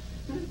Dwarfs.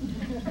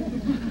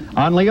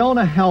 On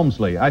Leona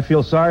Helmsley, I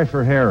feel sorry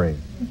for Harry.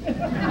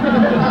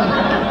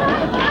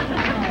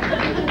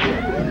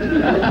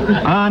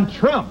 On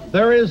Trump,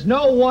 there is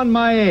no one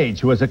my age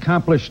who has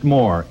accomplished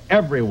more.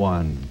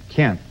 Everyone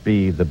can't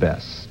be the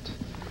best.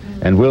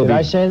 And we'll Did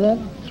I say that?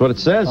 That's what it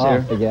says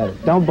here. Forget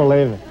it. Don't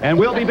believe it. And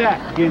we'll be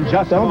back in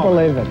just a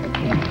moment. Don't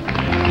believe it.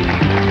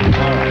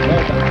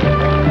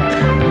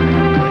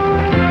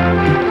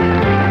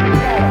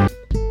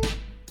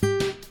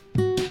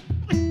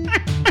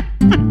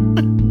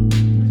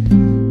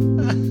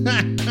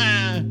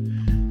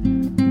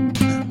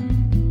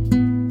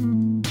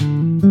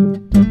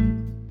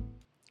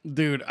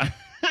 Dude,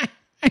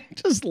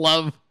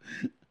 love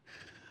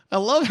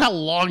how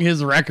long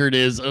his record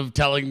is of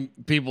telling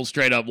people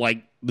straight up,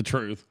 like, the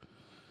truth.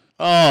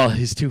 Oh,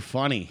 he's too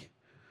funny.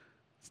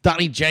 It's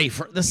Donnie J.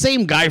 The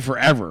same guy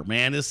forever,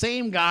 man. The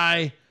same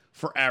guy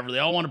forever. They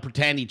all want to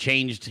pretend he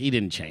changed. He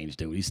didn't change,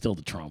 dude. He's still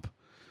the Trump.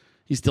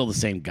 He's still the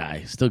same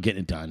guy. Still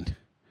getting it done.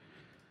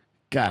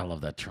 God, I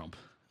love that Trump.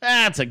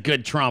 That's a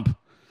good Trump.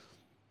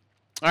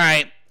 All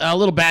right. A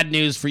little bad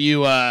news for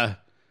you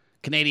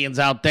Canadians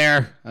out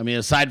there. I mean,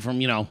 aside from,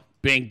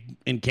 being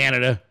in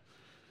Canada,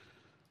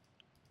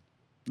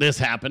 this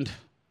happened.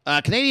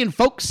 Canadian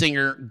folk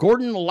singer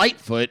Gordon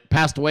Lightfoot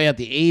passed away at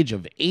the age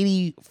of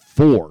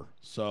 84.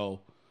 So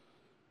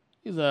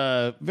he's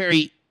a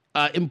very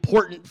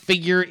important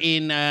figure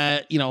in,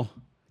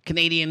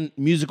 Canadian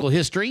musical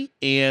history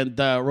and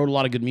wrote a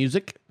lot of good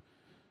music.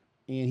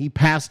 And he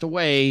passed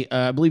away,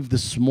 I believe,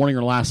 this morning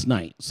or last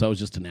night. So it was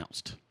just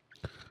announced.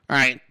 All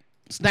right.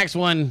 This next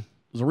one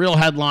was a real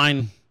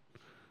headline.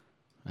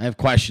 I have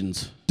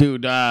questions.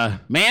 Dude,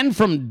 man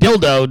from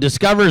dildo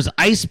discovers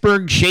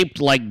iceberg shaped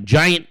like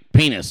giant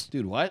penis.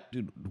 Dude, what?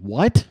 Dude,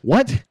 what?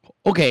 What?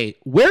 Okay,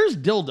 where's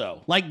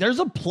dildo? Like, there's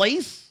a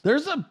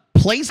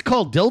place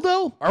called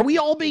Dildo? Are we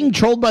all being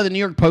trolled by the New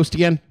York Post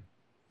again?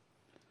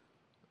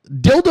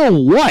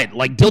 Dildo what?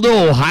 Like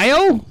Dildo,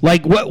 Ohio?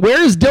 Like, what?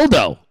 Where is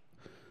Dildo?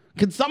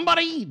 Could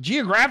somebody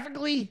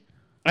geographically?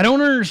 I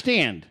don't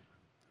understand.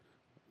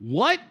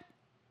 What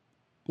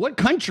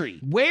country?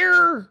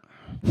 Where?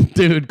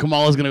 Dude,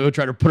 Kamala's going to go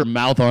try to put her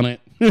mouth on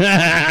it.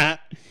 This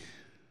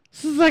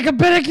is like, I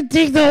bet I can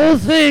take the whole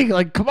thing.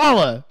 Like,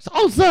 Kamala.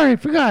 Oh, sorry, I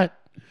forgot.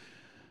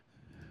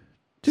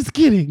 Just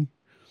kidding.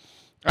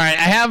 All right,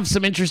 I have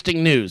some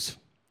interesting news.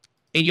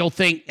 And you'll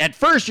think, at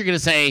first you're going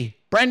to say,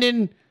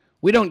 Brendan,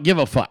 we don't give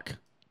a fuck.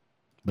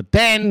 But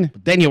then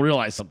you'll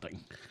realize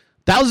something.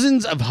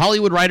 Thousands of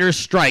Hollywood writers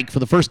strike for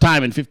the first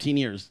time in 15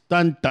 years.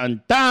 Dun,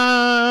 dun,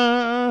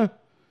 dun.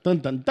 Dun,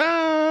 dun,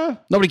 dun.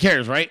 Nobody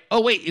cares, right?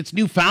 Oh, wait, it's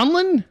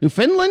Newfoundland?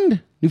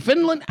 Newfoundland?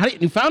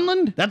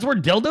 Newfoundland? That's where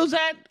Dildo's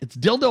at? It's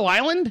Dildo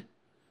Island?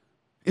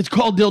 It's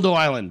called Dildo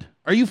Island.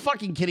 Are you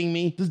fucking kidding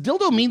me? Does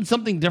dildo mean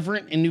something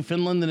different in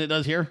Newfoundland than it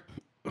does here?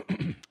 All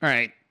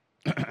right.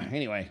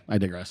 Anyway, I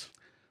digress.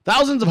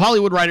 Thousands of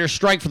Hollywood writers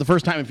strike for the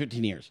first time in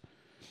 15 years.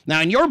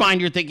 Now, in your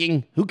mind, you're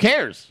thinking, who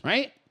cares,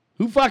 right?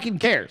 Who fucking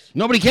cares?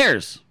 Nobody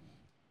cares.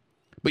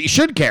 But you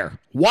should care.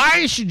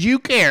 Why should you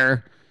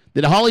care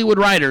that Hollywood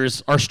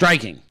writers are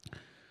striking?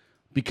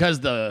 Because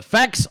the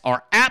effects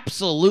are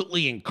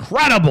absolutely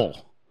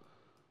incredible.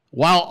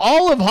 While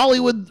all of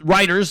Hollywood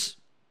writers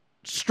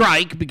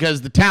strike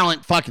because the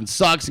talent fucking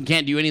sucks and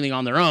can't do anything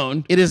on their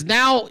own, it has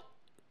now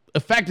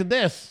affected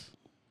this.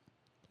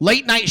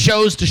 Late night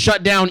shows to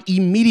shut down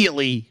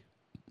immediately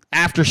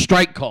after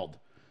strike called.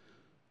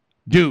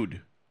 Dude,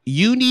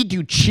 you need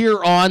to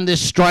cheer on this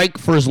strike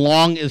for as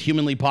long as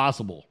humanly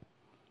possible.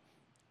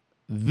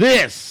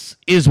 This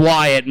is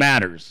why it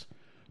matters.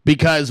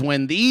 Because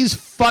when these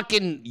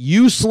fucking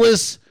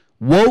useless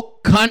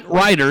woke cunt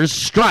writers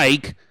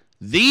strike,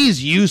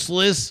 these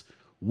useless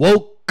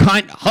woke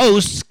cunt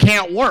hosts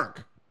can't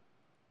work.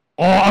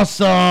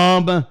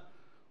 Awesome.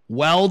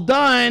 Well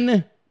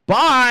done.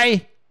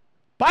 Bye.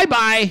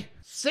 Bye-bye.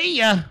 See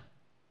ya.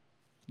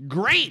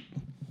 Great.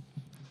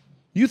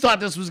 You thought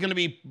this was going to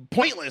be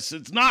pointless.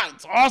 It's not.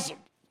 It's awesome.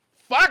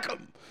 Fuck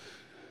them.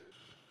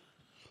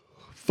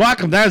 Fuck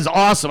them. That is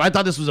awesome. I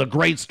thought this was a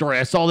great story.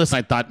 I saw this and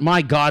I thought,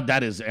 my God,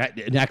 that is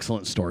an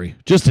excellent story.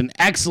 Just an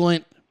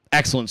excellent,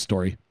 excellent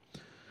story.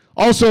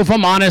 Also, if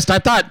I'm honest, I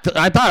thought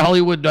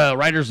Hollywood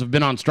writers have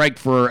been on strike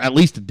for at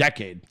least a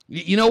decade.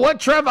 You know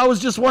what, Trev? I was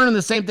just wondering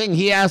the same thing.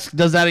 He asked,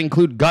 does that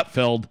include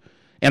Gutfeld?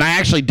 And I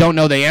actually don't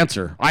know the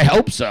answer. I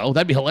hope so.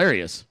 That'd be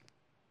hilarious.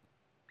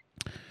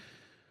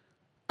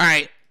 All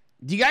right.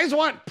 Do you guys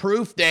want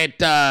proof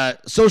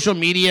that social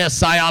media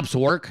psyops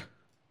work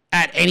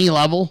at any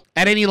level?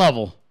 At any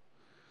level.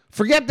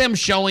 Forget them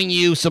showing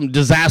you some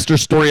disaster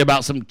story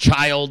about some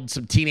child,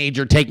 some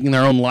teenager taking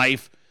their own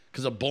life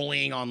because of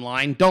bullying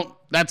online.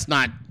 That's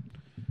not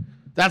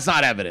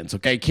evidence,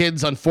 okay?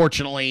 Kids,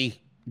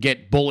 unfortunately,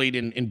 get bullied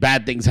and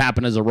bad things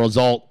happen as a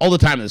result all the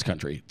time in this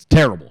country. It's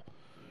terrible.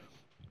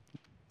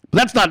 But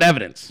that's not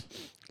evidence.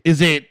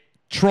 Is it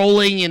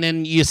trolling and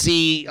then you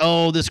see,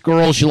 oh, this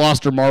girl, she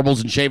lost her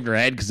marbles and shaved her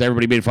head because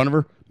everybody made fun of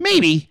her?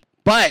 Maybe.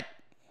 But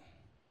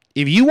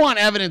if you want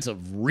evidence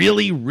of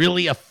really,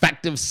 really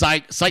effective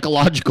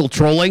psychological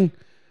trolling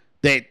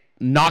that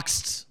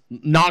knocks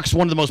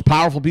one of the most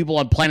powerful people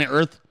on planet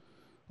Earth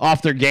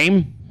off their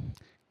game,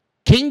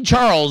 King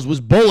Charles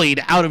was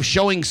bullied out of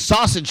showing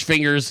sausage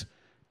fingers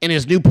in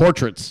his new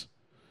portraits.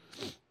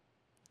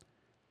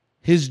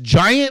 His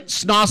giant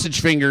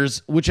sausage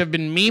fingers, which have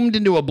been memed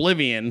into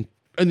oblivion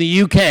in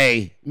the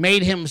UK,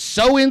 made him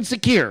so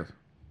insecure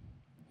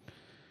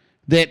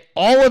that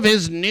all of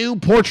his new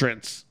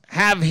portraits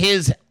have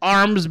his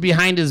arms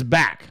behind his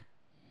back.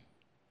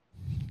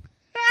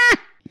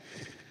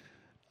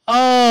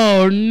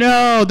 Oh,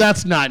 no,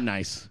 that's not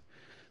nice.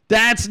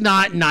 That's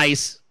not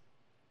nice.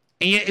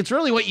 And it's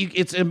really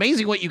it's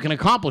amazing what you can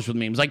accomplish with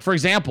memes. Like, for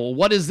example,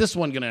 what is this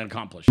one going to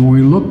accomplish? When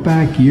we look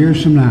back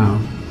years from now,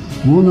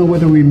 we'll know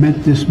whether we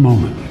met this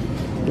moment.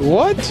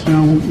 What? So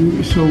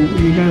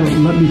you gotta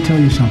let me tell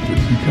you something,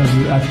 because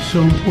that's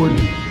so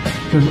important.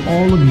 Because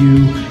all of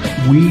you,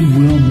 we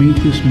will meet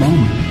this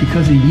moment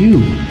because of you.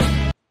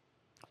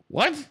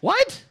 What?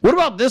 What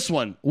about this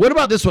one?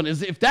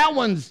 Is if that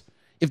one's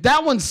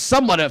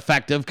somewhat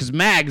effective, because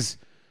Mags,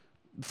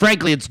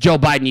 frankly, it's Joe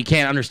Biden. You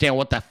can't understand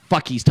what the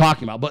fuck he's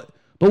talking about. But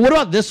what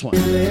about this one?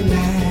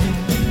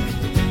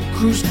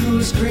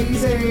 Cruise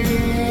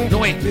crazy. No,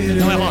 wait,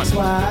 hold on.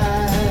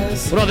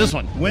 What about this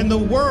one? When the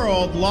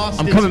world lost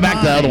I'm its coming back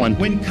to the other one.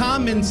 When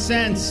common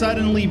sense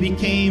suddenly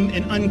became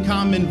an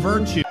uncommon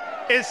virtue.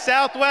 Is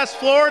Southwest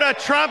Florida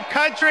Trump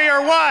country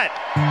or what?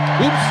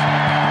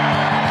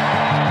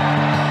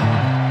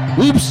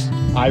 Oops.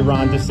 I,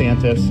 Ron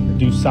DeSantis,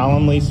 do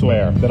solemnly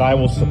swear that I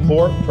will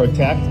support,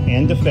 protect,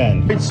 and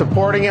defend.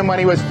 Supporting him when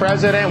he was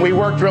president, we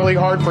worked really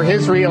hard for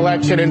his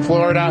re-election in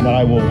Florida. That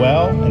I will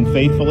well and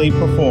faithfully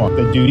perform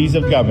the duties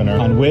of governor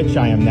on which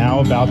I am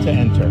now about to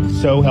enter.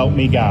 So help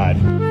me God.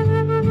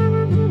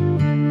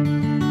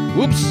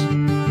 Whoops.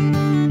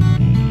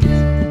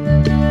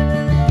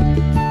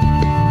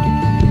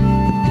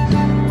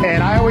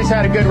 And I always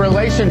had a good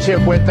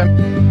relationship with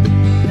them.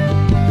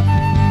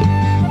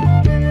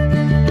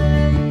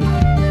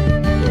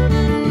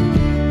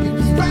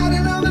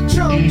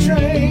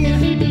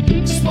 Train,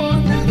 just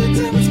one another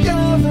time as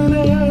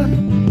governor.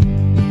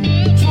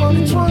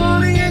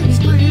 2020 it was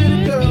clear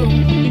to go.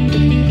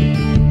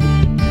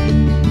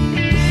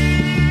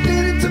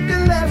 Then he took a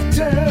left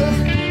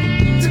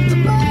turn, took the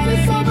money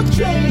for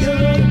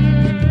betrayal.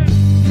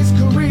 His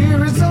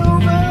career is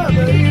over,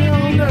 but he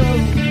don't know.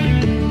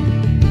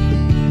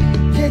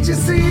 Can't you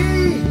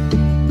see?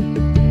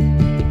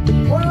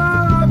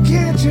 Whoa,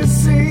 can't you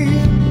see?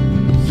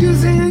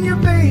 Using your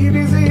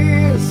baby's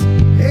ears,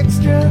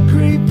 extra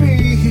creepy.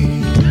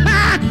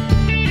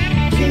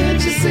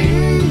 Can't you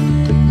see?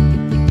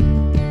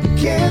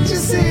 Can't you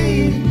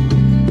see?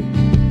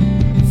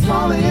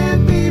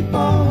 Falling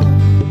people,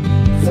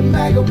 the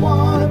MAGA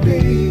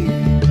wannabe.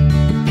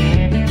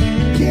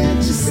 Can't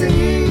you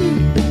see?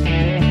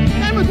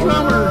 I'm a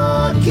drummer.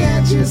 Oh,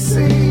 can't you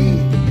see?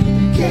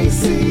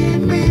 Casey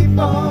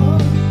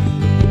Meatball,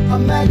 a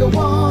MAGA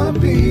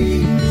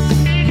wannabe.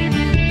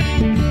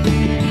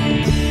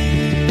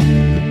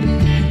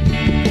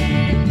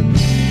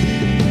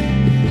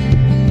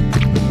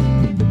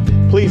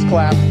 Please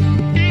clap.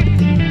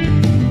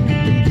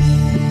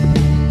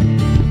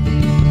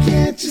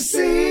 Can't you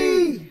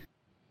see?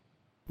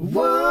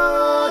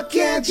 What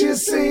can't you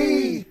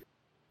see?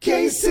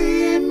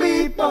 Casey and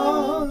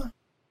Meatball,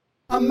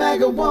 a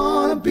MAGA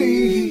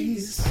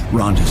wannabes.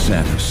 Ron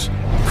DeSantis,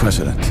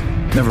 President.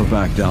 Never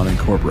Back Down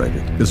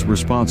Incorporated is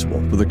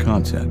responsible for the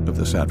content of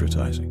this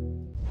advertising.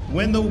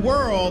 When the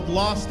world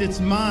lost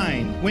its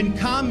mind, when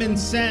common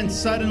sense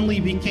suddenly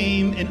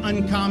became an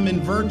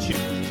uncommon virtue.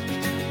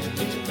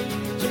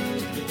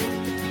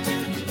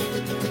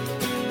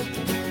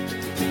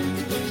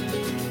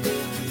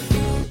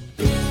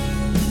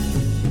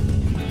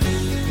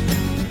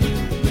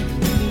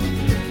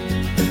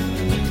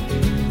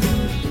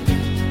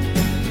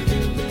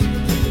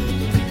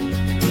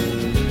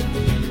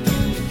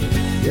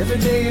 Every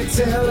day you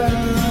tell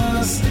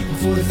us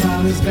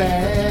 45 is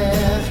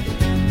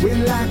bad. We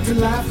like to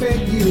laugh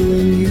at you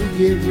and you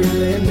get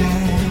really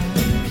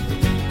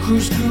mad.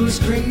 Cruise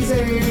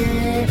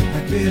crazy,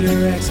 like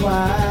bitter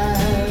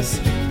ex-wives.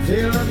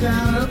 They look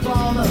down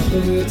upon us,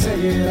 but we'll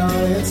take it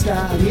all in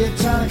style. You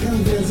try to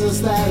convince us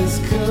that it's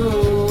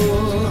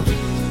cool.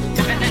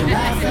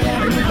 Laughing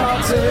at me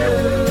about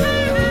too.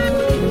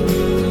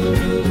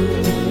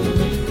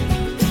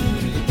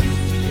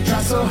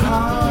 Try so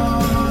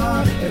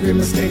hard, every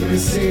mistake we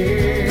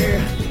see.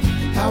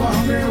 How a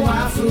hungry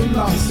wife who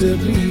longs to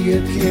be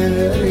a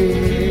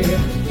Kennedy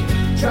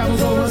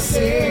travels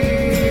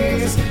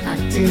overseas,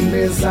 acting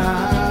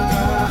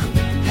bizarre.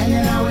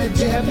 Hanging out with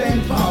Jeb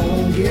and Paul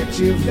won't get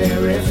you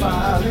very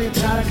far. They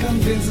try to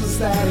convince us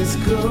that it's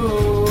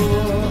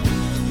cool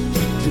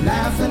to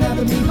laughing at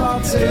the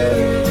meatball too.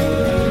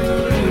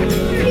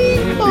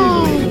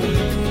 Meatball,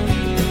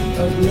 a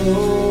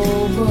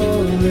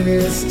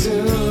globalist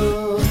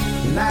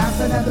too,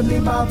 laughing at the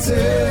meatball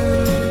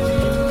too.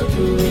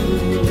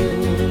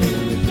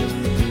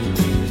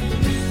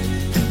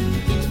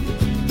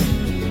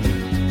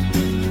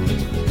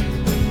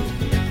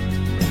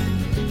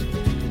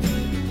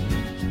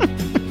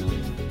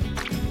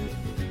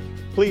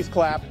 Please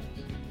clap.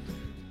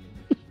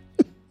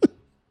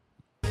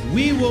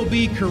 We will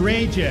be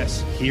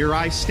courageous. Here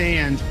I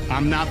stand.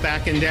 I'm not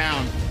backing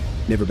down.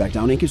 Never Back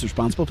Down Inc. is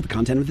responsible for the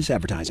content of this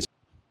advertising.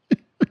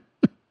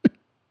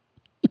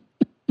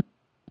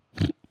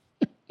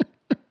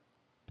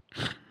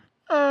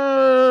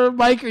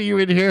 Mike, are you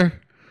in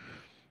here?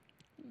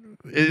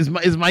 Is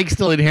Mike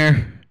still in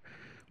here?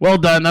 Well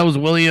done. That was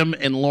William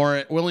and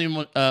Lauren. William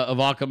of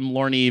Ockham,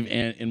 Lauren Eve,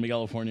 and Miguel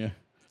California.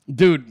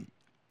 Dude,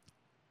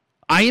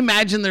 I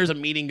imagine there's a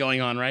meeting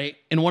going on, right?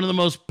 And one of the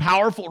most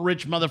powerful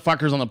rich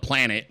motherfuckers on the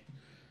planet,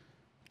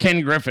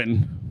 Ken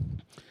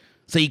Griffin.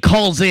 So he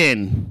calls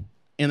in,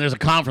 and there's a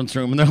conference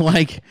room, and they're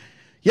like,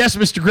 yes,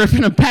 Mr.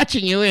 Griffin, I'm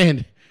patching you in.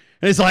 And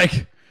he's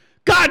like,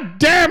 God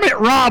damn it,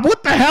 Rob,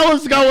 what the hell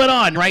is going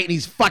on? Right? And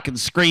he's fucking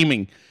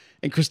screaming.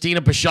 And Christina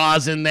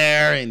Pashaw's in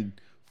there, and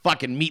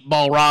fucking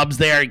Meatball Rob's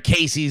there, and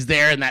Casey's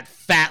there, and that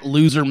fat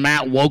loser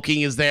Matt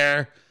Woking is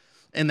there,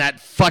 and that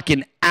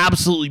fucking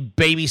absolutely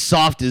baby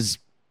soft as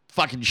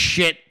fucking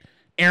shit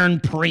Aaron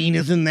Perine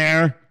is in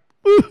there.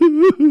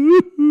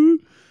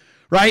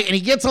 Right? And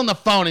he gets on the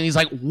phone, and he's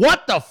like,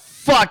 what the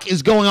fuck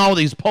is going on with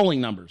these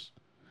polling numbers?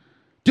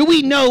 Do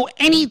we know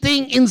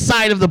anything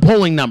inside of the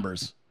polling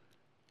numbers?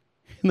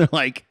 And they're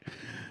like,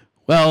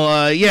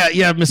 well, yeah,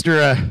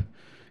 Mr.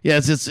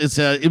 It's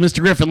Mr.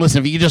 Griffin. Listen,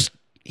 if you could just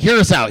hear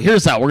us out.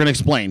 We're going to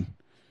explain.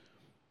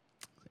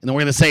 And then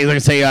they're going to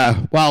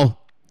say,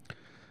 well,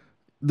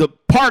 the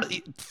part,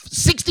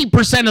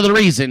 60% of the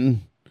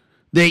reason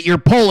that your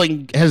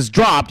polling has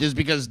dropped is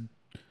because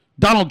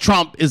Donald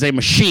Trump is a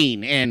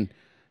machine, and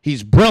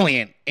he's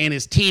brilliant, and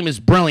his team is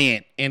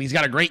brilliant, and he's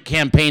got a great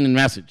campaign and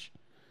message.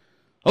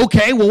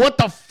 Okay, well, what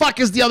the fuck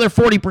is the other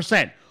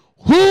 40%?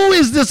 Who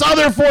is this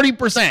other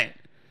 40%?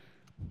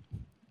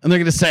 And they're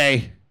going to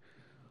say,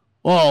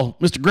 well,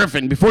 Mr.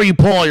 Griffin, before you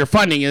pull all your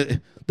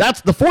funding,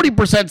 that's the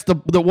 40%'s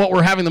the what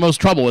we're having the most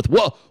trouble with.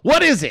 Well,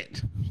 what is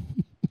it?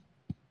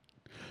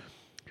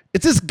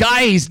 It's this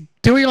guy, he's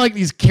doing like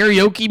these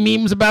karaoke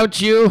memes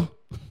about you,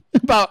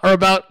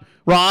 about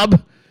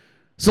Rob.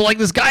 So like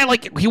this guy,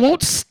 like he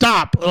won't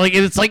stop. Like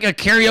it's like a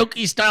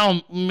karaoke style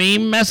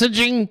meme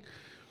messaging.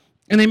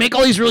 And they make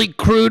all these really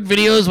crude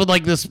videos with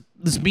like this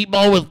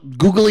meatball with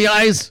googly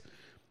eyes.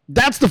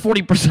 That's the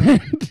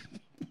 40%.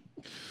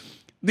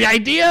 The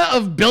idea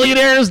of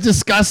billionaires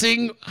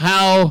discussing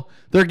how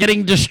they're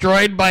getting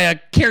destroyed by a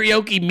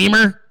karaoke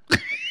memer.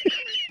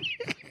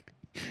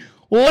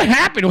 Well, what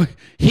happened?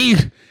 He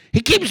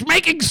keeps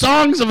making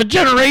songs of a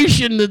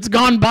generation that's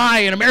gone by,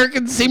 and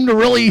Americans seem to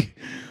really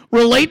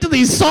relate to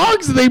these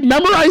songs. They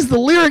memorize the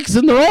lyrics,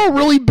 and they're all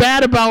really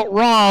bad about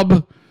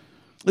Rob.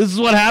 This is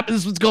what happened.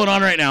 This is what's going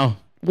on right now.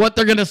 What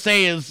they're going to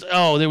say is,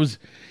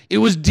 it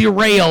was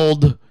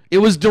derailed. It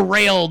was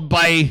derailed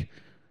by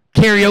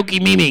karaoke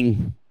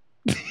memeing.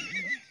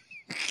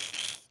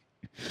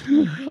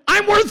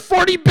 I'm worth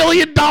 $40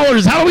 billion.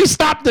 How do we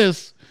stop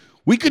this?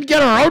 We could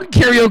get our own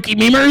karaoke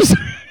memers.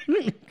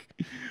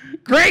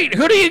 Great.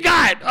 Who do you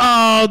got?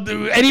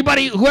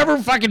 Anybody, whoever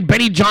fucking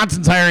Benny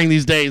Johnson's hiring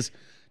these days.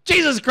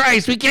 Jesus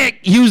Christ, we can't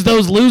use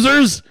those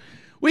losers.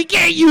 We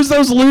can't use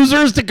those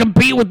losers to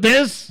compete with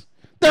this.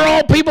 They're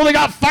all people that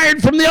got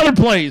fired from the other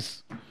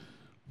place.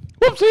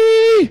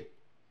 Whoopsie.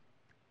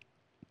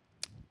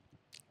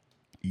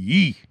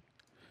 Yee.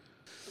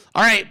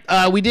 All right,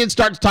 we did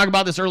start to talk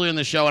about this earlier in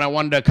the show, and I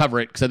wanted to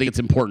cover it because I think it's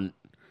important.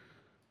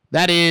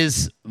 That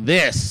is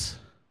this.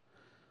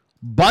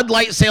 Bud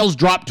Light sales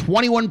dropped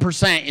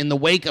 21% in the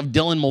wake of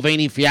Dylan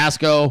Mulvaney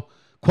fiasco.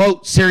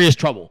 Quote, serious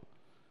trouble.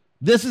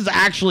 This is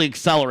actually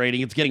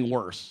accelerating. It's getting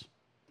worse.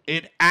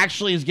 It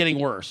actually is getting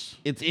worse.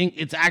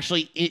 It's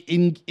actually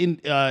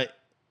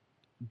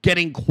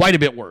getting quite a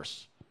bit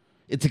worse.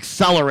 It's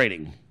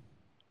accelerating.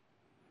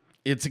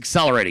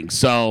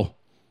 So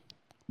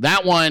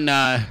that one...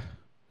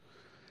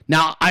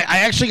 Now,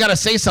 I actually got to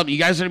say something. You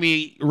guys are going to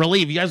be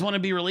relieved. You guys want to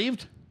be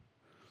relieved?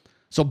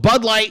 So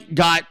Bud Light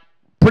got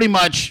pretty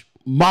much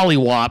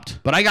mollywopped,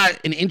 but I got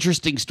an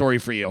interesting story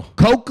for you.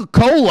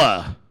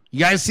 Coca-Cola. You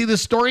guys see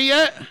this story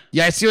yet?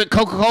 You guys see what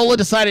Coca-Cola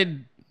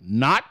decided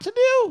not to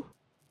do?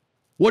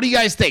 What do you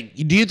guys think?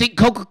 Do you think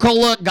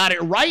Coca-Cola got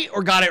it right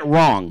or got it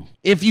wrong?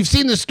 If you've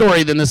seen this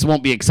story, then this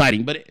won't be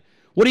exciting. But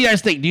what do you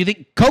guys think? Do you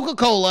think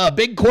Coca-Cola, a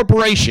big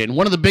corporation,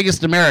 one of the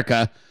biggest in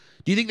America,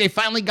 do you think they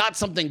finally got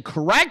something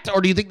correct,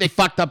 or do you think they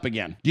fucked up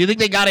again? Do you think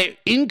they got it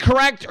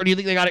incorrect, or do you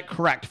think they got it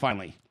correct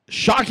finally?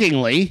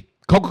 Shockingly,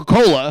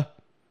 Coca-Cola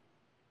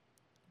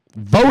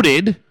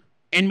voted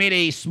and made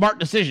a smart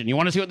decision. You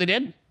want to see what they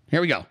did?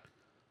 Here we go.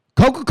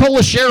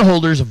 Coca-Cola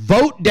shareholders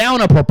vote down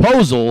a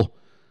proposal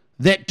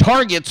that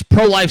targets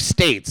pro-life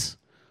states.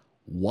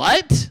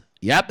 What?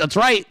 Yep, that's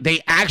right. They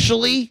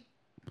actually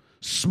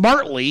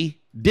smartly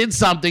did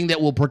something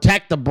that will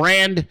protect the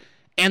brand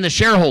and the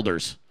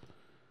shareholders.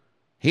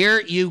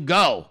 Here you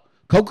go.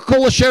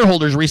 Coca-Cola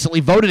shareholders recently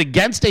voted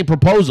against a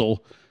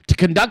proposal to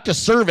conduct a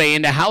survey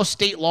into how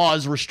state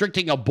laws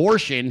restricting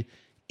abortion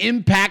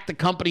impact the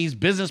company's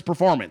business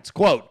performance.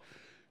 Quote,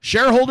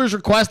 shareholders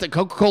request that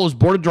Coca-Cola's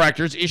board of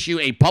directors issue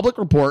a public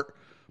report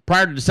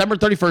prior to December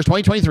 31st,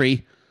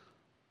 2023,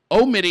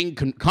 omitting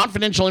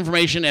confidential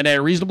information at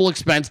a reasonable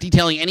expense,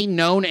 detailing any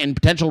known and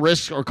potential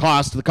risks or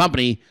costs to the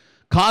company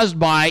caused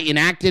by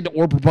enacted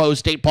or proposed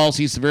state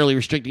policies severely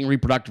restricting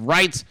reproductive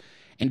rights,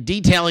 and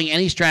detailing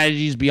any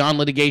strategies beyond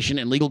litigation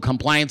and legal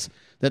compliance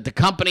that the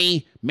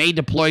company may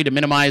deploy to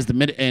minimize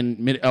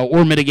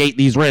or mitigate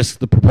these risks,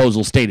 the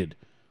proposal stated.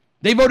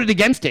 They voted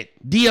against it.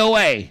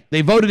 DOA.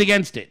 They voted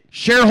against it.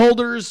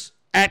 Shareholders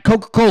at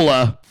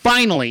Coca-Cola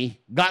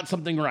finally got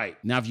something right.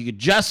 Now, if you could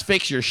just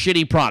fix your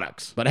shitty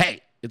products, but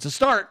hey, it's a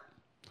start.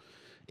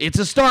 It's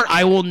a start.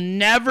 I will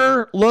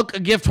never look a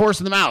gift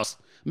horse in the mouth.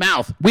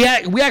 We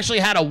actually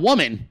had a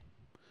woman,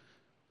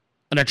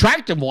 an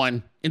attractive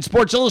one, in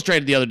Sports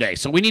Illustrated the other day.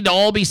 So we need to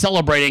all be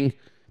celebrating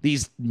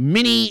these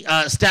mini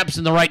steps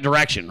in the right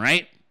direction,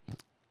 right?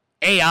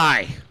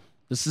 AI.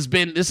 This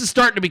is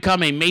starting to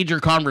become a major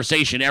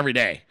conversation every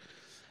day.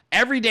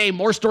 Every day,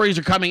 more stories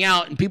are coming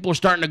out, and people are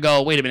starting to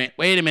go, wait a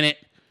minute.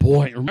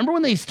 Boy, remember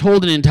when they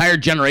told an entire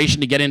generation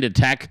to get into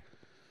tech?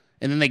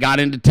 And then they got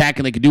into tech,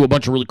 and they could do a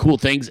bunch of really cool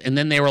things, and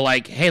then they were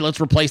like, hey,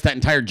 let's replace that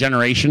entire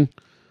generation.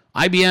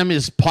 IBM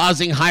is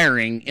pausing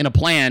hiring in a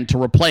plan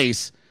to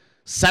replace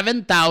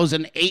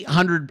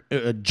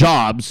 7,800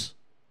 jobs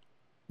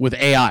with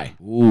AI.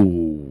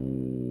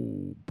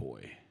 Ooh,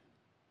 boy.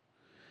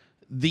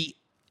 The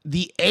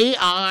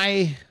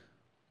AI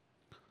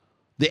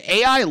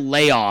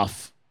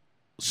layoff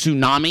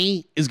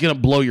tsunami is going to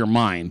blow your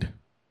mind.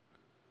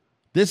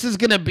 This is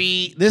going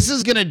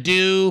to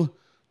do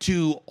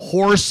to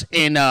horse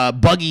and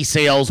buggy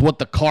sales what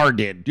the car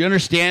did. Do you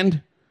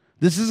understand?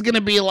 This is going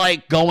to be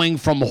like going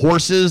from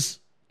horses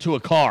to a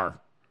car.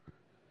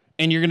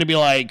 And you're going to be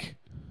like,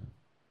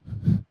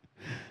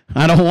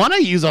 I don't want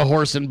to use a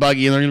horse and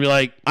buggy. And they're going to be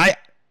like,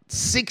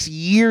 6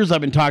 years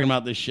I've been talking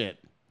about this shit.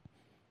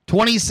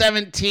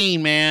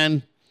 2017,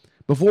 man.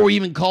 Before we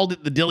even called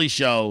it the Dilley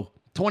Show.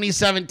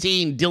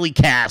 2017 Dilley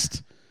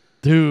Cast.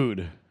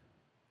 Dude.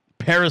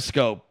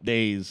 Periscope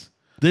days.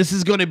 This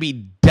is going to be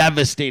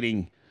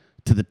devastating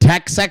to the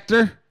tech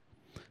sector,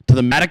 to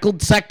the medical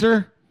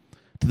sector,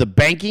 to the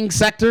banking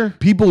sector.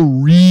 People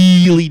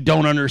really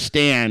don't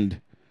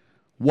understand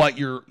what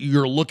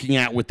you're looking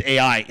at with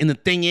AI. And the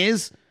thing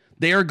is,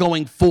 they are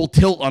going full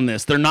tilt on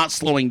this. They're not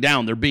slowing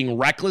down. They're being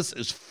reckless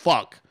as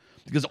fuck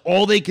because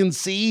all they can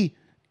see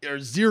are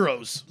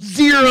zeros.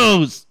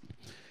 Zeros.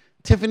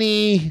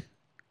 Tiffany,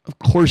 of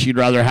course you'd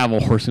rather have a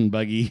horse and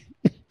buggy.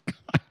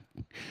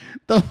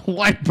 The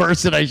white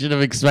person I should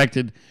have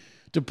expected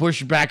to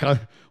push back on.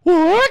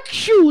 Well,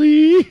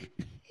 actually,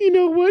 you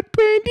know what,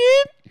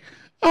 Brandon?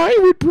 I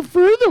would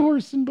prefer the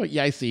horse and buggy.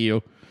 Yeah, I see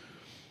you.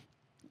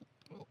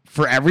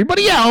 For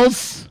everybody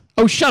else.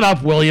 Oh, shut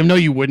up, William. No,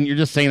 you wouldn't. You're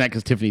just saying that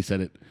because Tiffany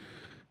said it.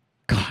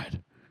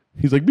 God.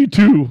 He's like, me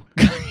too.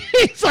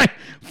 He's like,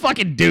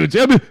 fucking dudes.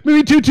 Yeah,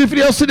 me too,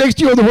 Tiffany. I'll sit next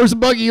to you on the horse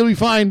and buggy. You'll be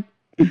fine.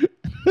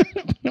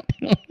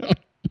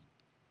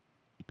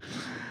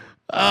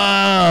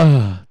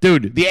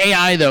 Dude, the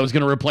AI, though, is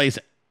going to replace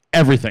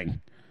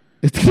everything.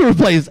 It's going to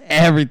replace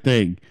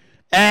everything.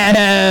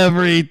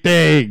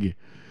 Everything.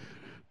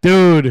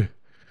 Dude.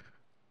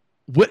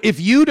 If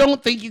you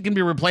don't think you can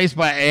be replaced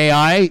by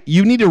AI,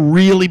 you need to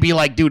really be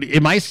like, dude,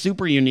 am I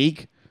super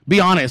unique? Be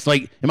honest.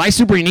 Like, am I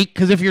super unique?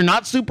 Because if you're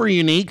not super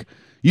unique,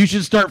 you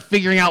should start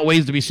figuring out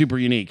ways to be super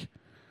unique.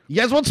 You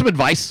guys want some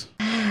advice?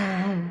 Pull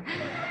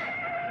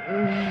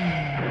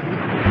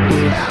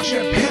out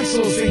your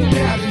pencils and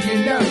gather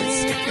your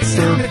notes. It's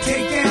time to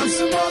take down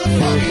some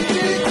motherfucking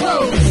good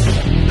quotes.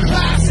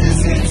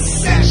 Classes in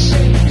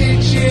session,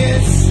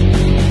 bitches.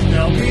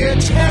 There'll be a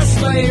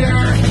test later.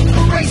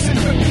 Erase and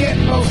forget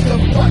most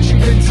of what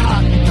you've been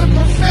taught. The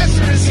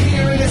professor is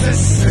here and his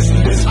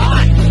assistant is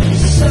hot.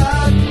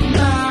 Suck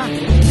my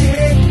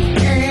dick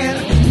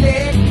and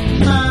lick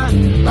my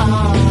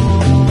balls.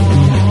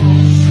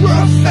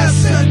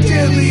 Professor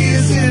Dilley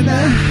is in the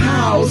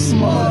house,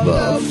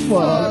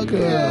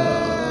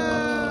 motherfucker.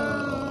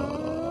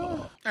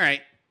 All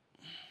right.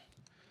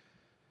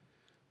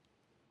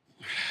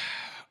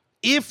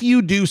 If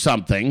you do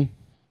something,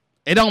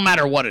 it don't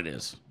matter what it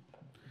is.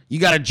 You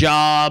got a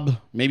job,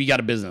 maybe you got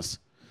a business.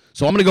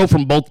 So I'm going to go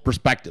from both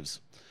perspectives.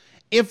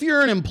 If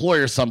you're an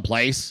employer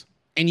someplace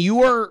and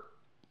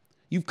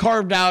you've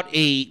carved out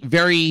a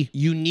very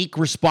unique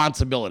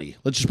responsibility,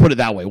 let's just put it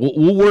that way.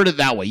 We'll word it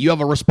that way. You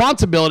have a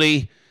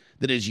responsibility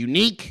that is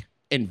unique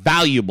and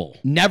valuable.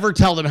 Never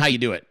tell them how you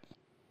do it.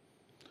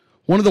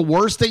 One of the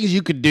worst things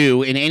you could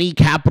do in any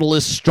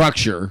capitalist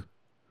structure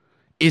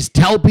is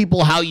tell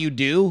people how you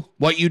do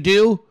what you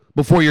do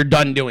before you're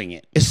done doing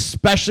it,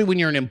 especially when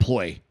you're an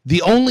employee.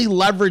 The only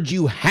leverage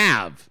you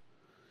have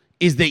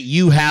is that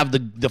you have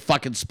the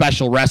fucking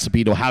special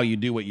recipe to how you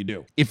do what you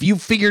do. If you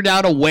figured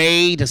out a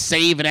way to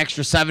save an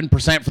extra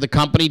 7% for the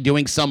company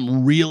doing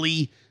some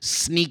really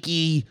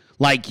sneaky,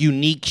 like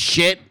unique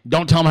shit,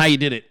 don't tell them how you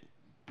did it.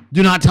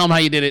 Do not tell them how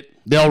you did it.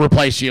 They'll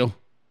replace you.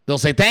 They'll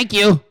say, thank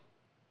you.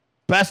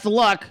 Best of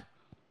luck.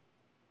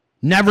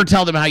 Never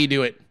tell them how you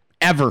do it.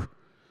 Ever.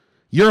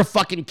 You're a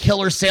fucking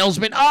killer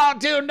salesman. Oh,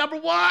 dude, number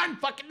one.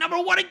 Fucking number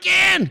one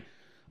again.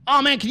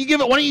 Oh, man, can you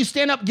give it? Why don't you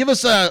stand up? Give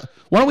us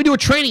why don't we do a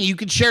training? You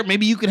could share.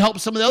 Maybe you could help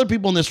some of the other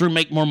people in this room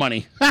make more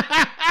money.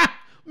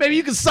 Maybe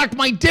you could suck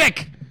my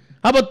dick.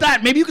 How about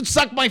that? Maybe you could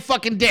suck my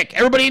fucking dick.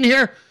 Everybody in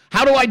here,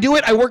 how do I do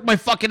it? I work my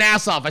fucking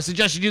ass off. I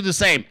suggest you do the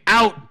same.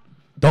 Out.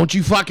 Don't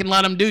you fucking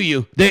let them do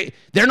you. They're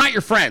not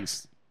your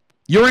friends.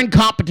 You're in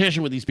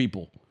competition with these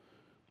people.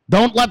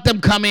 Don't let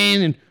them come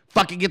in and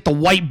fucking get the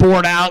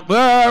whiteboard out.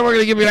 We're going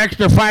to give you an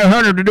extra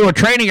 $500 to do a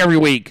training every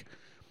week.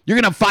 You're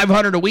going to have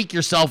 500 a week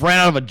yourself right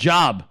out of a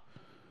job.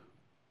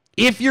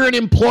 If you're an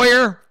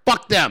employer,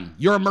 fuck them.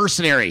 You're a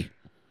mercenary.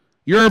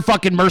 You're a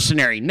fucking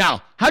mercenary.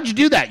 Now, how'd you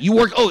do that? You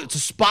work, it's a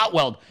spot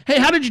weld. Hey,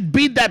 how did you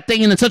bead that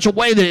thing in such a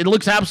way that it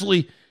looks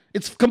absolutely,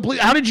 it's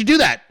complete. How did you do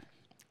that?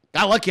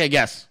 Got lucky, I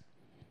guess.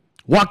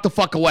 Walk the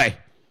fuck away.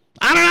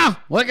 I don't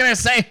know. What can I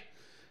say?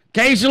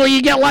 Occasionally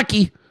you get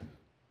lucky.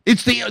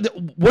 It's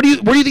where do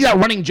you think that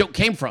running joke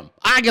came from?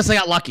 I guess I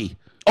got lucky.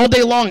 All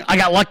day long, I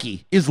got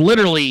lucky is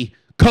literally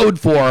code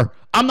for,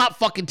 I'm not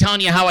fucking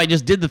telling you how I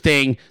just did the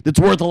thing that's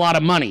worth a lot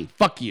of money.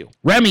 Fuck you.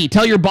 Remy,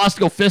 tell your boss to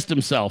go fist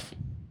himself.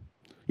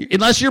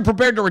 Unless you're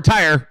prepared to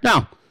retire,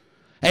 no.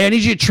 Hey, I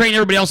need you to train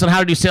everybody else on how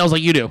to do sales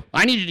like you do.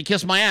 I need you to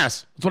kiss my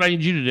ass. That's what I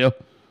need you to do.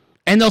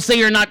 And they'll say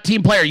you're not a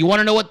team player. You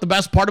want to know what the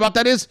best part about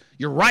that is?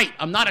 You're right.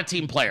 I'm not a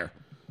team player.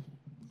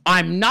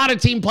 I'm not a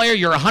team player.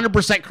 You're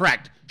 100%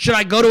 correct. Should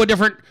I go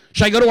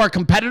to our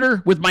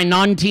competitor with my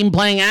non-team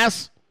playing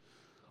ass?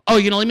 Oh,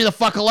 you're going to leave me the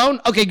fuck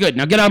alone? Okay, good.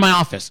 Now get out of my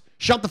office.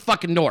 Shut the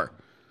fucking door.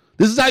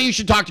 This is how you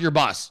should talk to your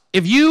boss.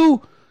 If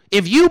you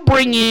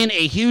bring in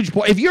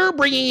if you're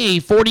bringing a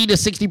 40 to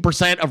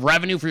 60% of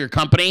revenue for your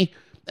company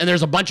and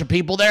there's a bunch of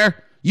people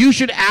there,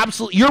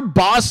 your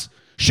boss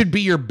should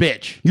be your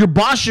bitch. Your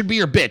boss should be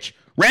your bitch.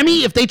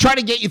 Remy, if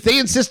they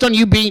insist on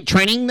you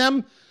training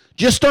them,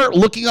 just start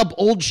looking up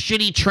old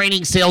shitty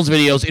training sales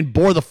videos and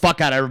bore the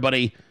fuck out of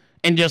everybody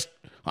and just,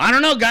 I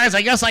don't know, guys,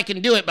 I guess I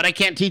can do it, but I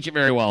can't teach it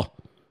very well.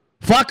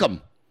 Fuck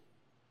them.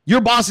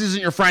 Your boss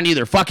isn't your friend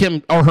either. Fuck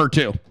him or her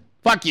too.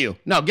 Fuck you.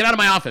 No, get out of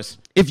my office.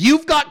 If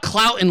you've got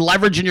clout and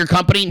leverage in your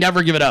company,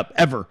 never give it up.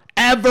 Ever.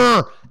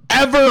 Ever.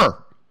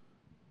 Ever.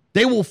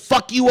 They will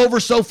fuck you over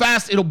so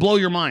fast, it'll blow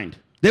your mind.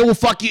 They will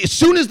fuck you. As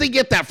soon as they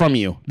get that from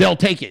you, they'll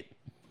take it.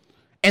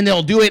 And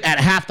they'll do it at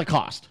half the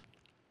cost.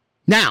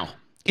 Now,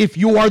 if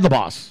you are the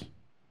boss,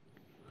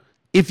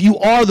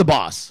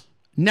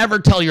 never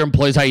tell your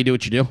employees how you do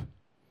what you do.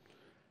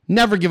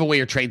 Never give away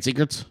your trade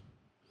secrets.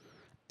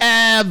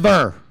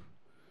 Ever.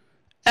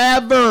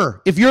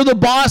 Ever. If you're the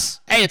boss,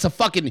 hey,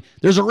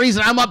 there's a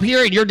reason I'm up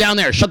here and you're down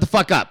there. Shut the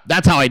fuck up.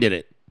 That's how I did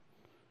it.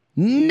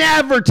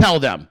 Never tell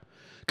them.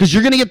 Because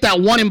you're going to get that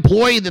one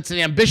employee that's an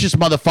ambitious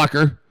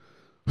motherfucker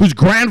whose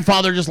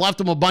grandfather just left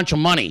him a bunch of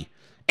money.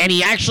 And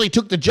he actually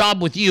took the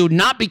job with you,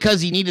 not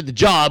because he needed the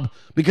job,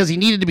 because he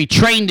needed to be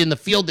trained in the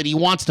field that he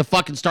wants to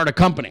fucking start a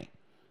company.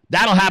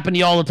 That'll happen to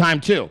you all the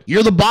time, too.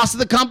 You're the boss of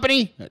the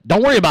company?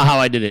 Don't worry about how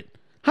I did it.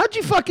 How'd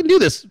you fucking do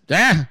this?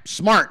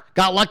 Smart.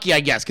 Got lucky,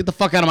 I guess. Get the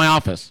fuck out of my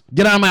office.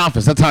 Get out of my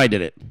office. That's how I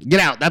did it. Get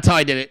out. That's how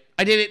I did it.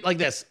 I did it like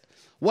this.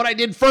 What I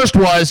did first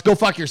was go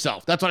fuck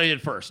yourself. That's what I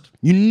did first.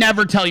 You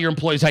never tell your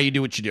employees how you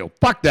do what you do.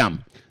 Fuck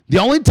them. The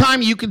only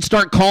time you can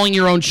start calling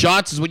your own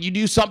shots is when you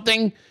do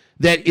something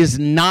that is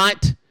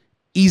not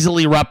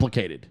easily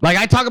replicated. Like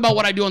I talk about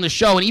what I do on the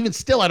show, and even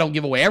still, I don't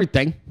give away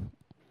everything.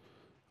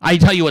 I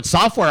tell you what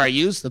software I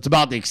use. That's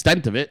about the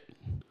extent of it.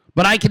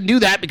 But I can do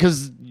that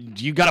because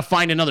you got to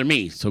find another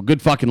me. So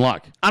good fucking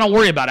luck. I don't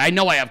worry about it. I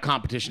know I have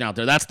competition out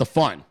there. That's the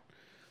fun.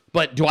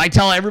 But do I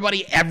tell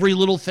everybody every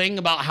little thing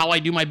about how I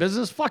do my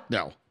business? Fuck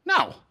no.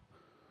 No.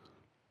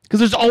 Because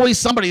there's always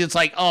somebody that's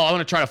like, oh, I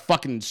want to try to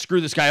fucking screw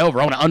this guy over.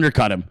 I want to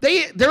undercut him.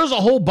 There's a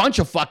whole bunch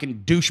of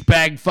fucking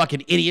douchebag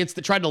fucking idiots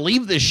that tried to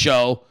leave this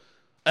show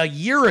a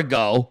year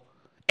ago,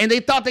 and they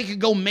thought they could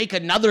go make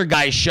another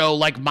guy's show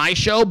like my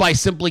show by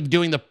simply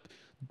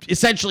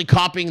essentially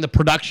copying the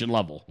production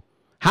level.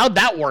 How'd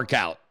that work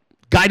out?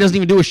 Guy doesn't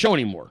even do a show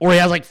anymore. Or he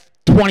has like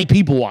 20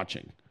 people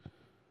watching.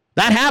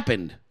 That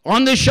happened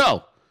on this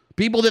show.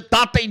 People that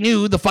thought they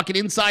knew the fucking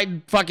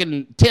inside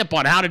fucking tip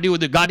on how to do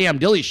the goddamn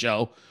Dilley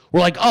show were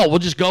like, oh,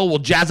 we'll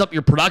jazz up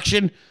your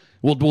production.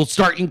 We'll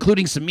start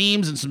including some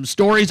memes and some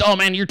stories. Oh,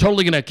 man, you're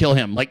totally going to kill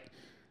him. Like,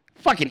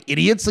 fucking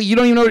idiots. Like, you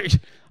don't even know.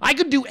 I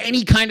could do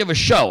any kind of a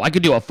show. I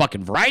could do a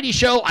fucking variety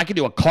show. I could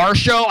do a car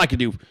show. I could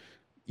do,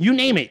 you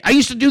name it. I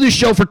used to do this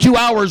show for 2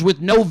 hours with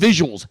no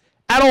visuals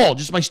at all,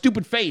 just my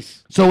stupid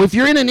face. So if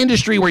you're in an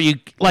industry where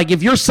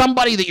if you're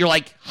somebody that you're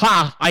like,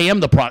 I am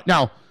the product.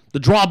 Now, the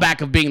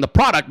drawback of being the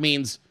product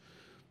means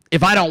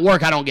if I don't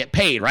work, I don't get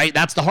paid, right?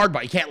 That's the hard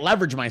part. You can't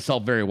leverage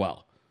myself very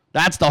well.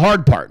 That's the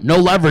hard part.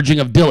 No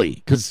leveraging of Dilley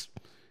because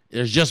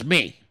there's just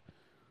me.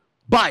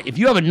 But if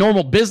you have a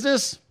normal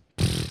business,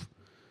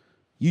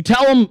 you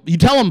tell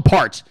them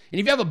parts. And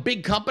if you have a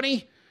big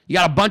company, you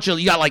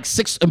got like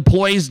 6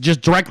 employees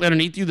just directly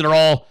underneath you that are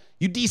all,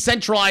 you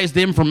decentralize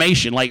the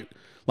information. Like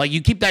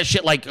you keep that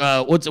shit like,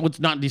 what's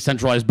not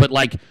decentralized, but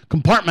like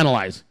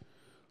compartmentalize.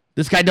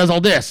 This guy does all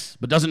this,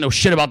 but doesn't know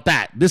shit about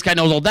that. This guy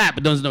knows all that,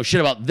 but doesn't know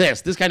shit about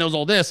this. This guy knows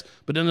all this,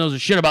 but doesn't know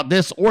shit about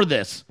this or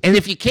this. And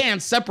if you can,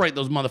 separate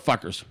those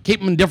motherfuckers.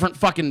 Keep them in different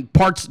fucking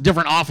parts,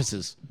 different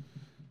offices.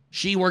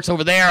 She works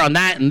over there on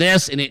that and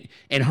this,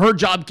 and her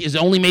job is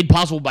only made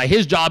possible by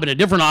his job in a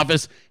different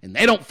office, and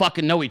they don't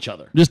fucking know each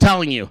other. I'm just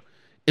telling you,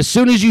 as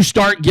soon as you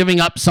start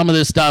giving up some of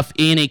this stuff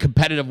in a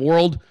competitive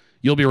world,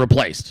 you'll be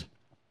replaced.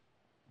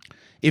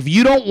 If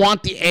you don't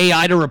want the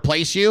AI to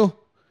replace you,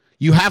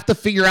 you have to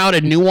figure out a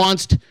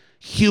nuanced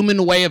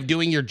human way of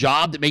doing your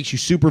job that makes you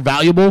super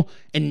valuable,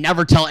 and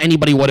never tell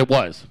anybody what it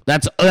was.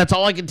 That's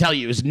all I can tell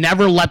you, is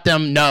never let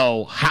them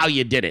know how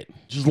you did it.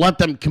 Just let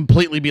them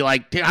completely be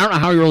like, I don't know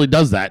how he really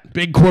does that.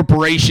 Big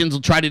corporations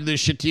will try to do this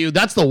shit to you.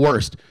 That's the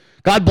worst.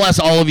 God bless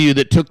all of you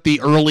that took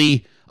the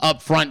early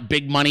upfront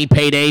big money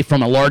payday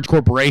from a large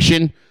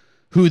corporation,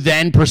 who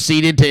then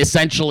proceeded to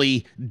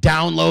essentially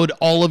download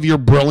all of your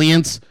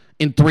brilliance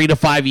in 3 to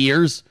 5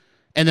 years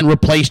and then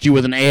replaced you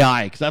with an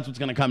AI, because that's what's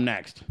going to come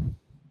next.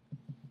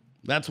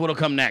 That's what'll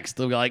come next.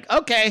 They'll be like,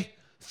 okay,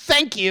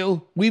 thank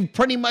you. We've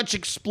pretty much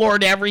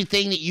explored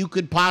everything that you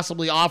could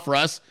possibly offer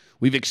us.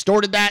 We've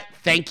extorted that.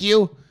 Thank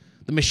you.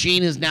 The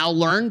machine has now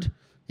learned.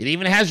 It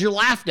even has your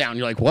laugh down.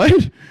 You're like, what?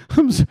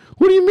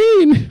 What do you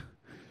mean?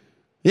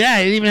 Yeah,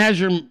 it even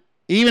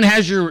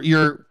has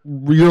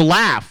your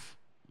laugh.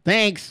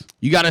 Thanks.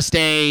 You got to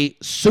stay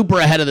super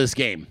ahead of this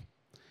game.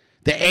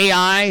 The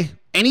AI,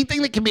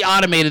 anything that can be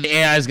automated, the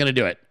AI is going to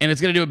do it. And it's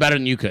going to do it better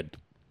than you could.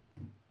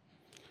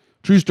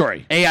 True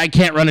story. AI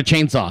can't run a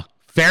chainsaw.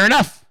 Fair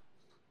enough.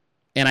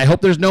 And I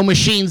hope there's no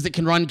machines that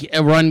can run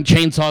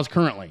chainsaws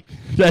currently.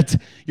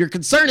 Your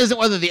concern isn't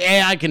whether the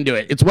AI can do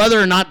it. It's whether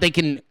or not they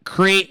can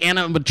create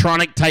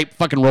animatronic type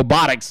fucking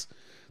robotics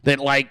that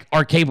like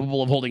are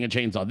capable of holding a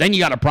chainsaw. Then you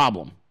got a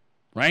problem,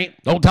 right?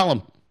 Don't tell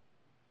them.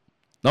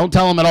 Don't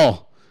tell them at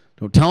all.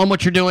 Don't tell them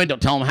what you're doing.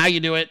 Don't tell them how you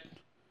do it.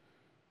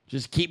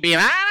 Just keep being,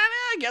 I don't know,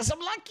 I guess I'm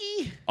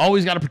lucky.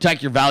 Always got to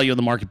protect your value in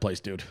the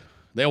marketplace, dude.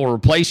 They will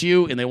replace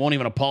you, and they won't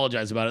even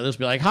apologize about it. They'll just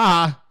be like,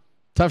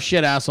 tough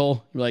shit,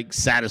 asshole. You're like,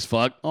 sad as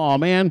fuck. Oh,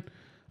 man,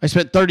 I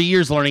spent 30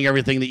 years learning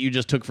everything that you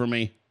just took from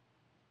me.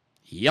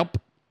 Yep.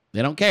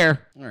 They don't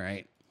care. All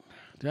right.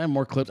 Do I have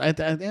more clips? No,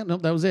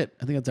 that was it.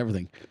 I think that's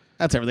everything.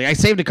 That's everything. I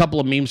saved a couple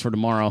of memes for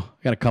tomorrow.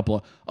 I got a couple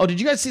of... Oh,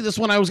 did you guys see this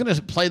one? I was going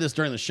to play this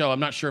during the show. I'm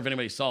not sure if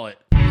anybody saw it.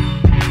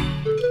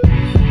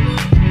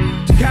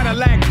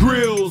 Cadillac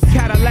grills,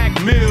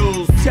 Cadillac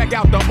mills. Check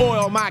out the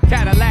oil my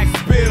Cadillac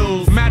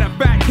spills. Matter of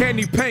fact,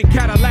 candy paint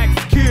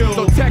Cadillacs kill.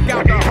 So check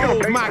out the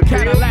holes my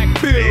Cadillac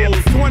fills.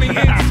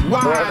 20-inch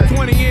wide,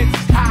 20-inch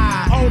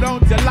high. Hold on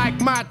to like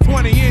my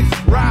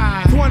 20-inch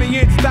ride.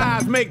 20-inch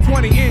thighs make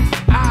 20-inch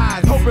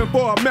eyes. Hoping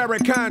for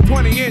American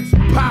 20-inch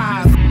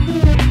pies.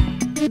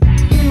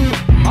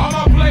 All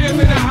my players in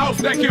the house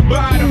that can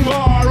buy the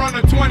bar on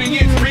a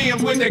 20-inch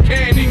rim with the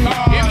candy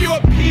car. If you're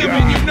a pimp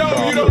and you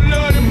know you don't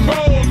love them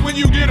clothes when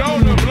you get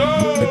on the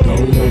blow.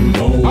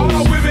 All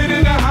my women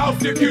in the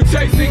house, if you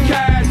chasing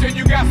cash and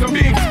you got some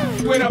big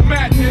with a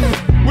mattress,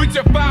 with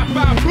your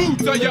 5'5"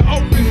 boots or your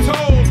open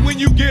toes when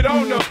you get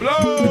on the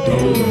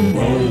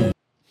blow.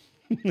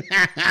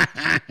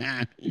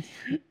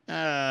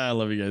 I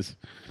love you guys.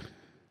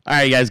 All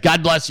right, guys.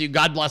 God bless you.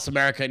 God bless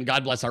America, and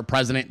God bless our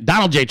president,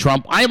 Donald J.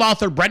 Trump. I am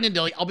Author Brenden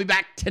Dilley. I'll be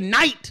back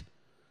tonight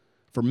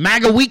for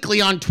MAGA Weekly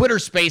on Twitter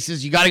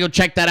Spaces. You got to go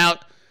check that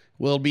out.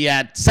 We'll be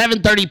at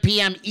 7:30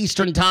 p.m.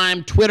 Eastern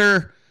Time,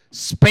 Twitter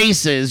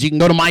Spaces. You can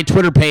go to my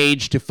Twitter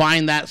page to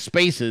find that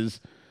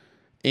Spaces,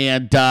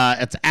 and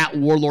it's at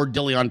Warlord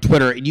Dilley on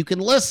Twitter. And you can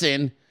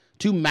listen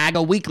to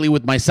MAGA Weekly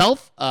with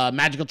myself,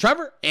 Magical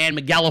Trevor, and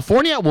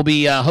McGallifornia. We'll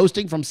be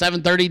hosting from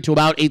 7:30 to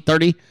about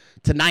 8:30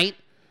 tonight.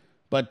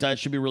 But it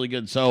should be really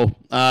good. So,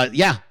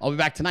 yeah, I'll be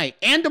back tonight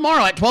and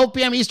tomorrow at 12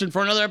 p.m. Eastern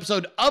for another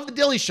episode of The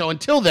Dilley Show.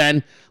 Until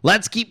then,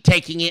 let's keep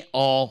taking it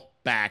all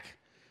back.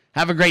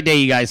 Have a great day,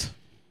 you guys.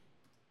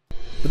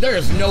 But there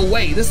is no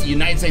way. This is the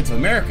United States of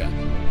America.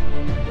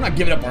 We're not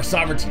giving up our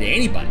sovereignty to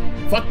anybody.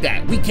 Fuck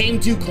that. We came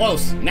too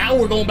close. Now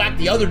we're going back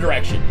the other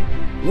direction.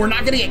 We're not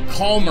going to get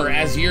calmer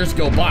as years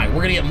go by.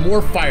 We're going to get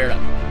more fired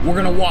up. We're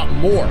going to want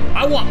more.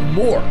 I want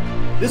more.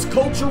 This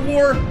culture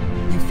war,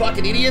 you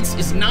fucking idiots,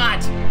 is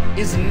not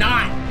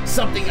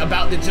something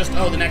about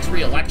the next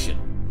re-election.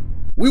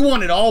 We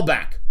want it all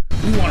back.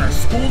 We want our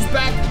schools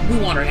back. We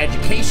want our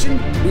education.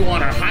 We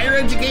want our higher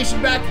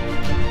education back.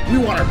 We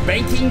want our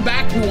banking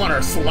back. We want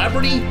our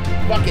celebrity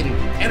fucking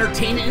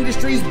entertainment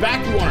industries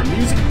back. We want our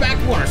music back.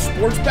 We want our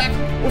sports back.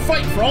 We're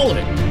fighting for all of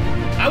it.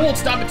 I won't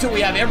stop until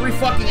we have every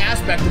fucking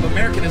aspect of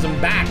Americanism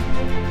back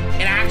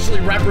and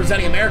actually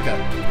representing America.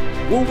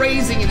 We're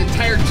raising an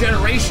entire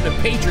generation of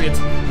patriots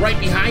right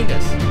behind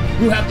us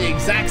who have the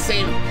exact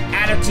same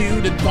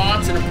attitude and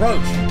thoughts and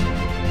approach.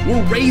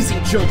 We're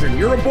raising children.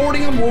 You're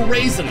aborting them, we're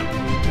raising them.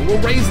 And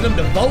we're raising them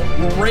to vote.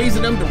 We're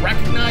raising them to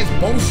recognize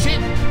bullshit.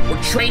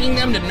 We're training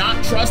them to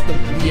not trust the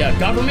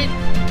government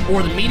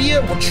or the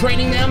media. We're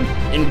training them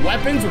in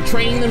weapons. We're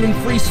training them in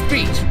free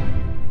speech.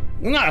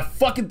 There's not a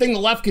fucking thing the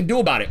left can do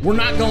about it. We're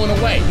not going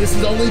away. This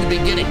is only the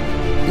beginning.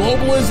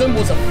 Globalism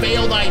was a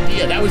failed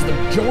idea. That was the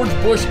George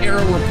Bush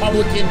era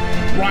Republican,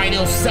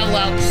 rhino,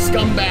 sellout,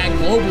 scumbag,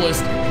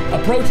 globalist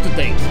approach to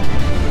things.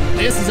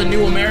 This is a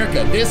new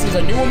America. This is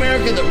a new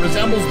America that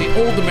resembles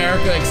the old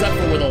America, except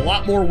for with a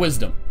lot more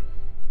wisdom.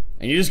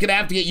 And you're just going to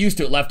have to get used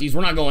to it, lefties.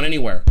 We're not going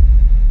anywhere.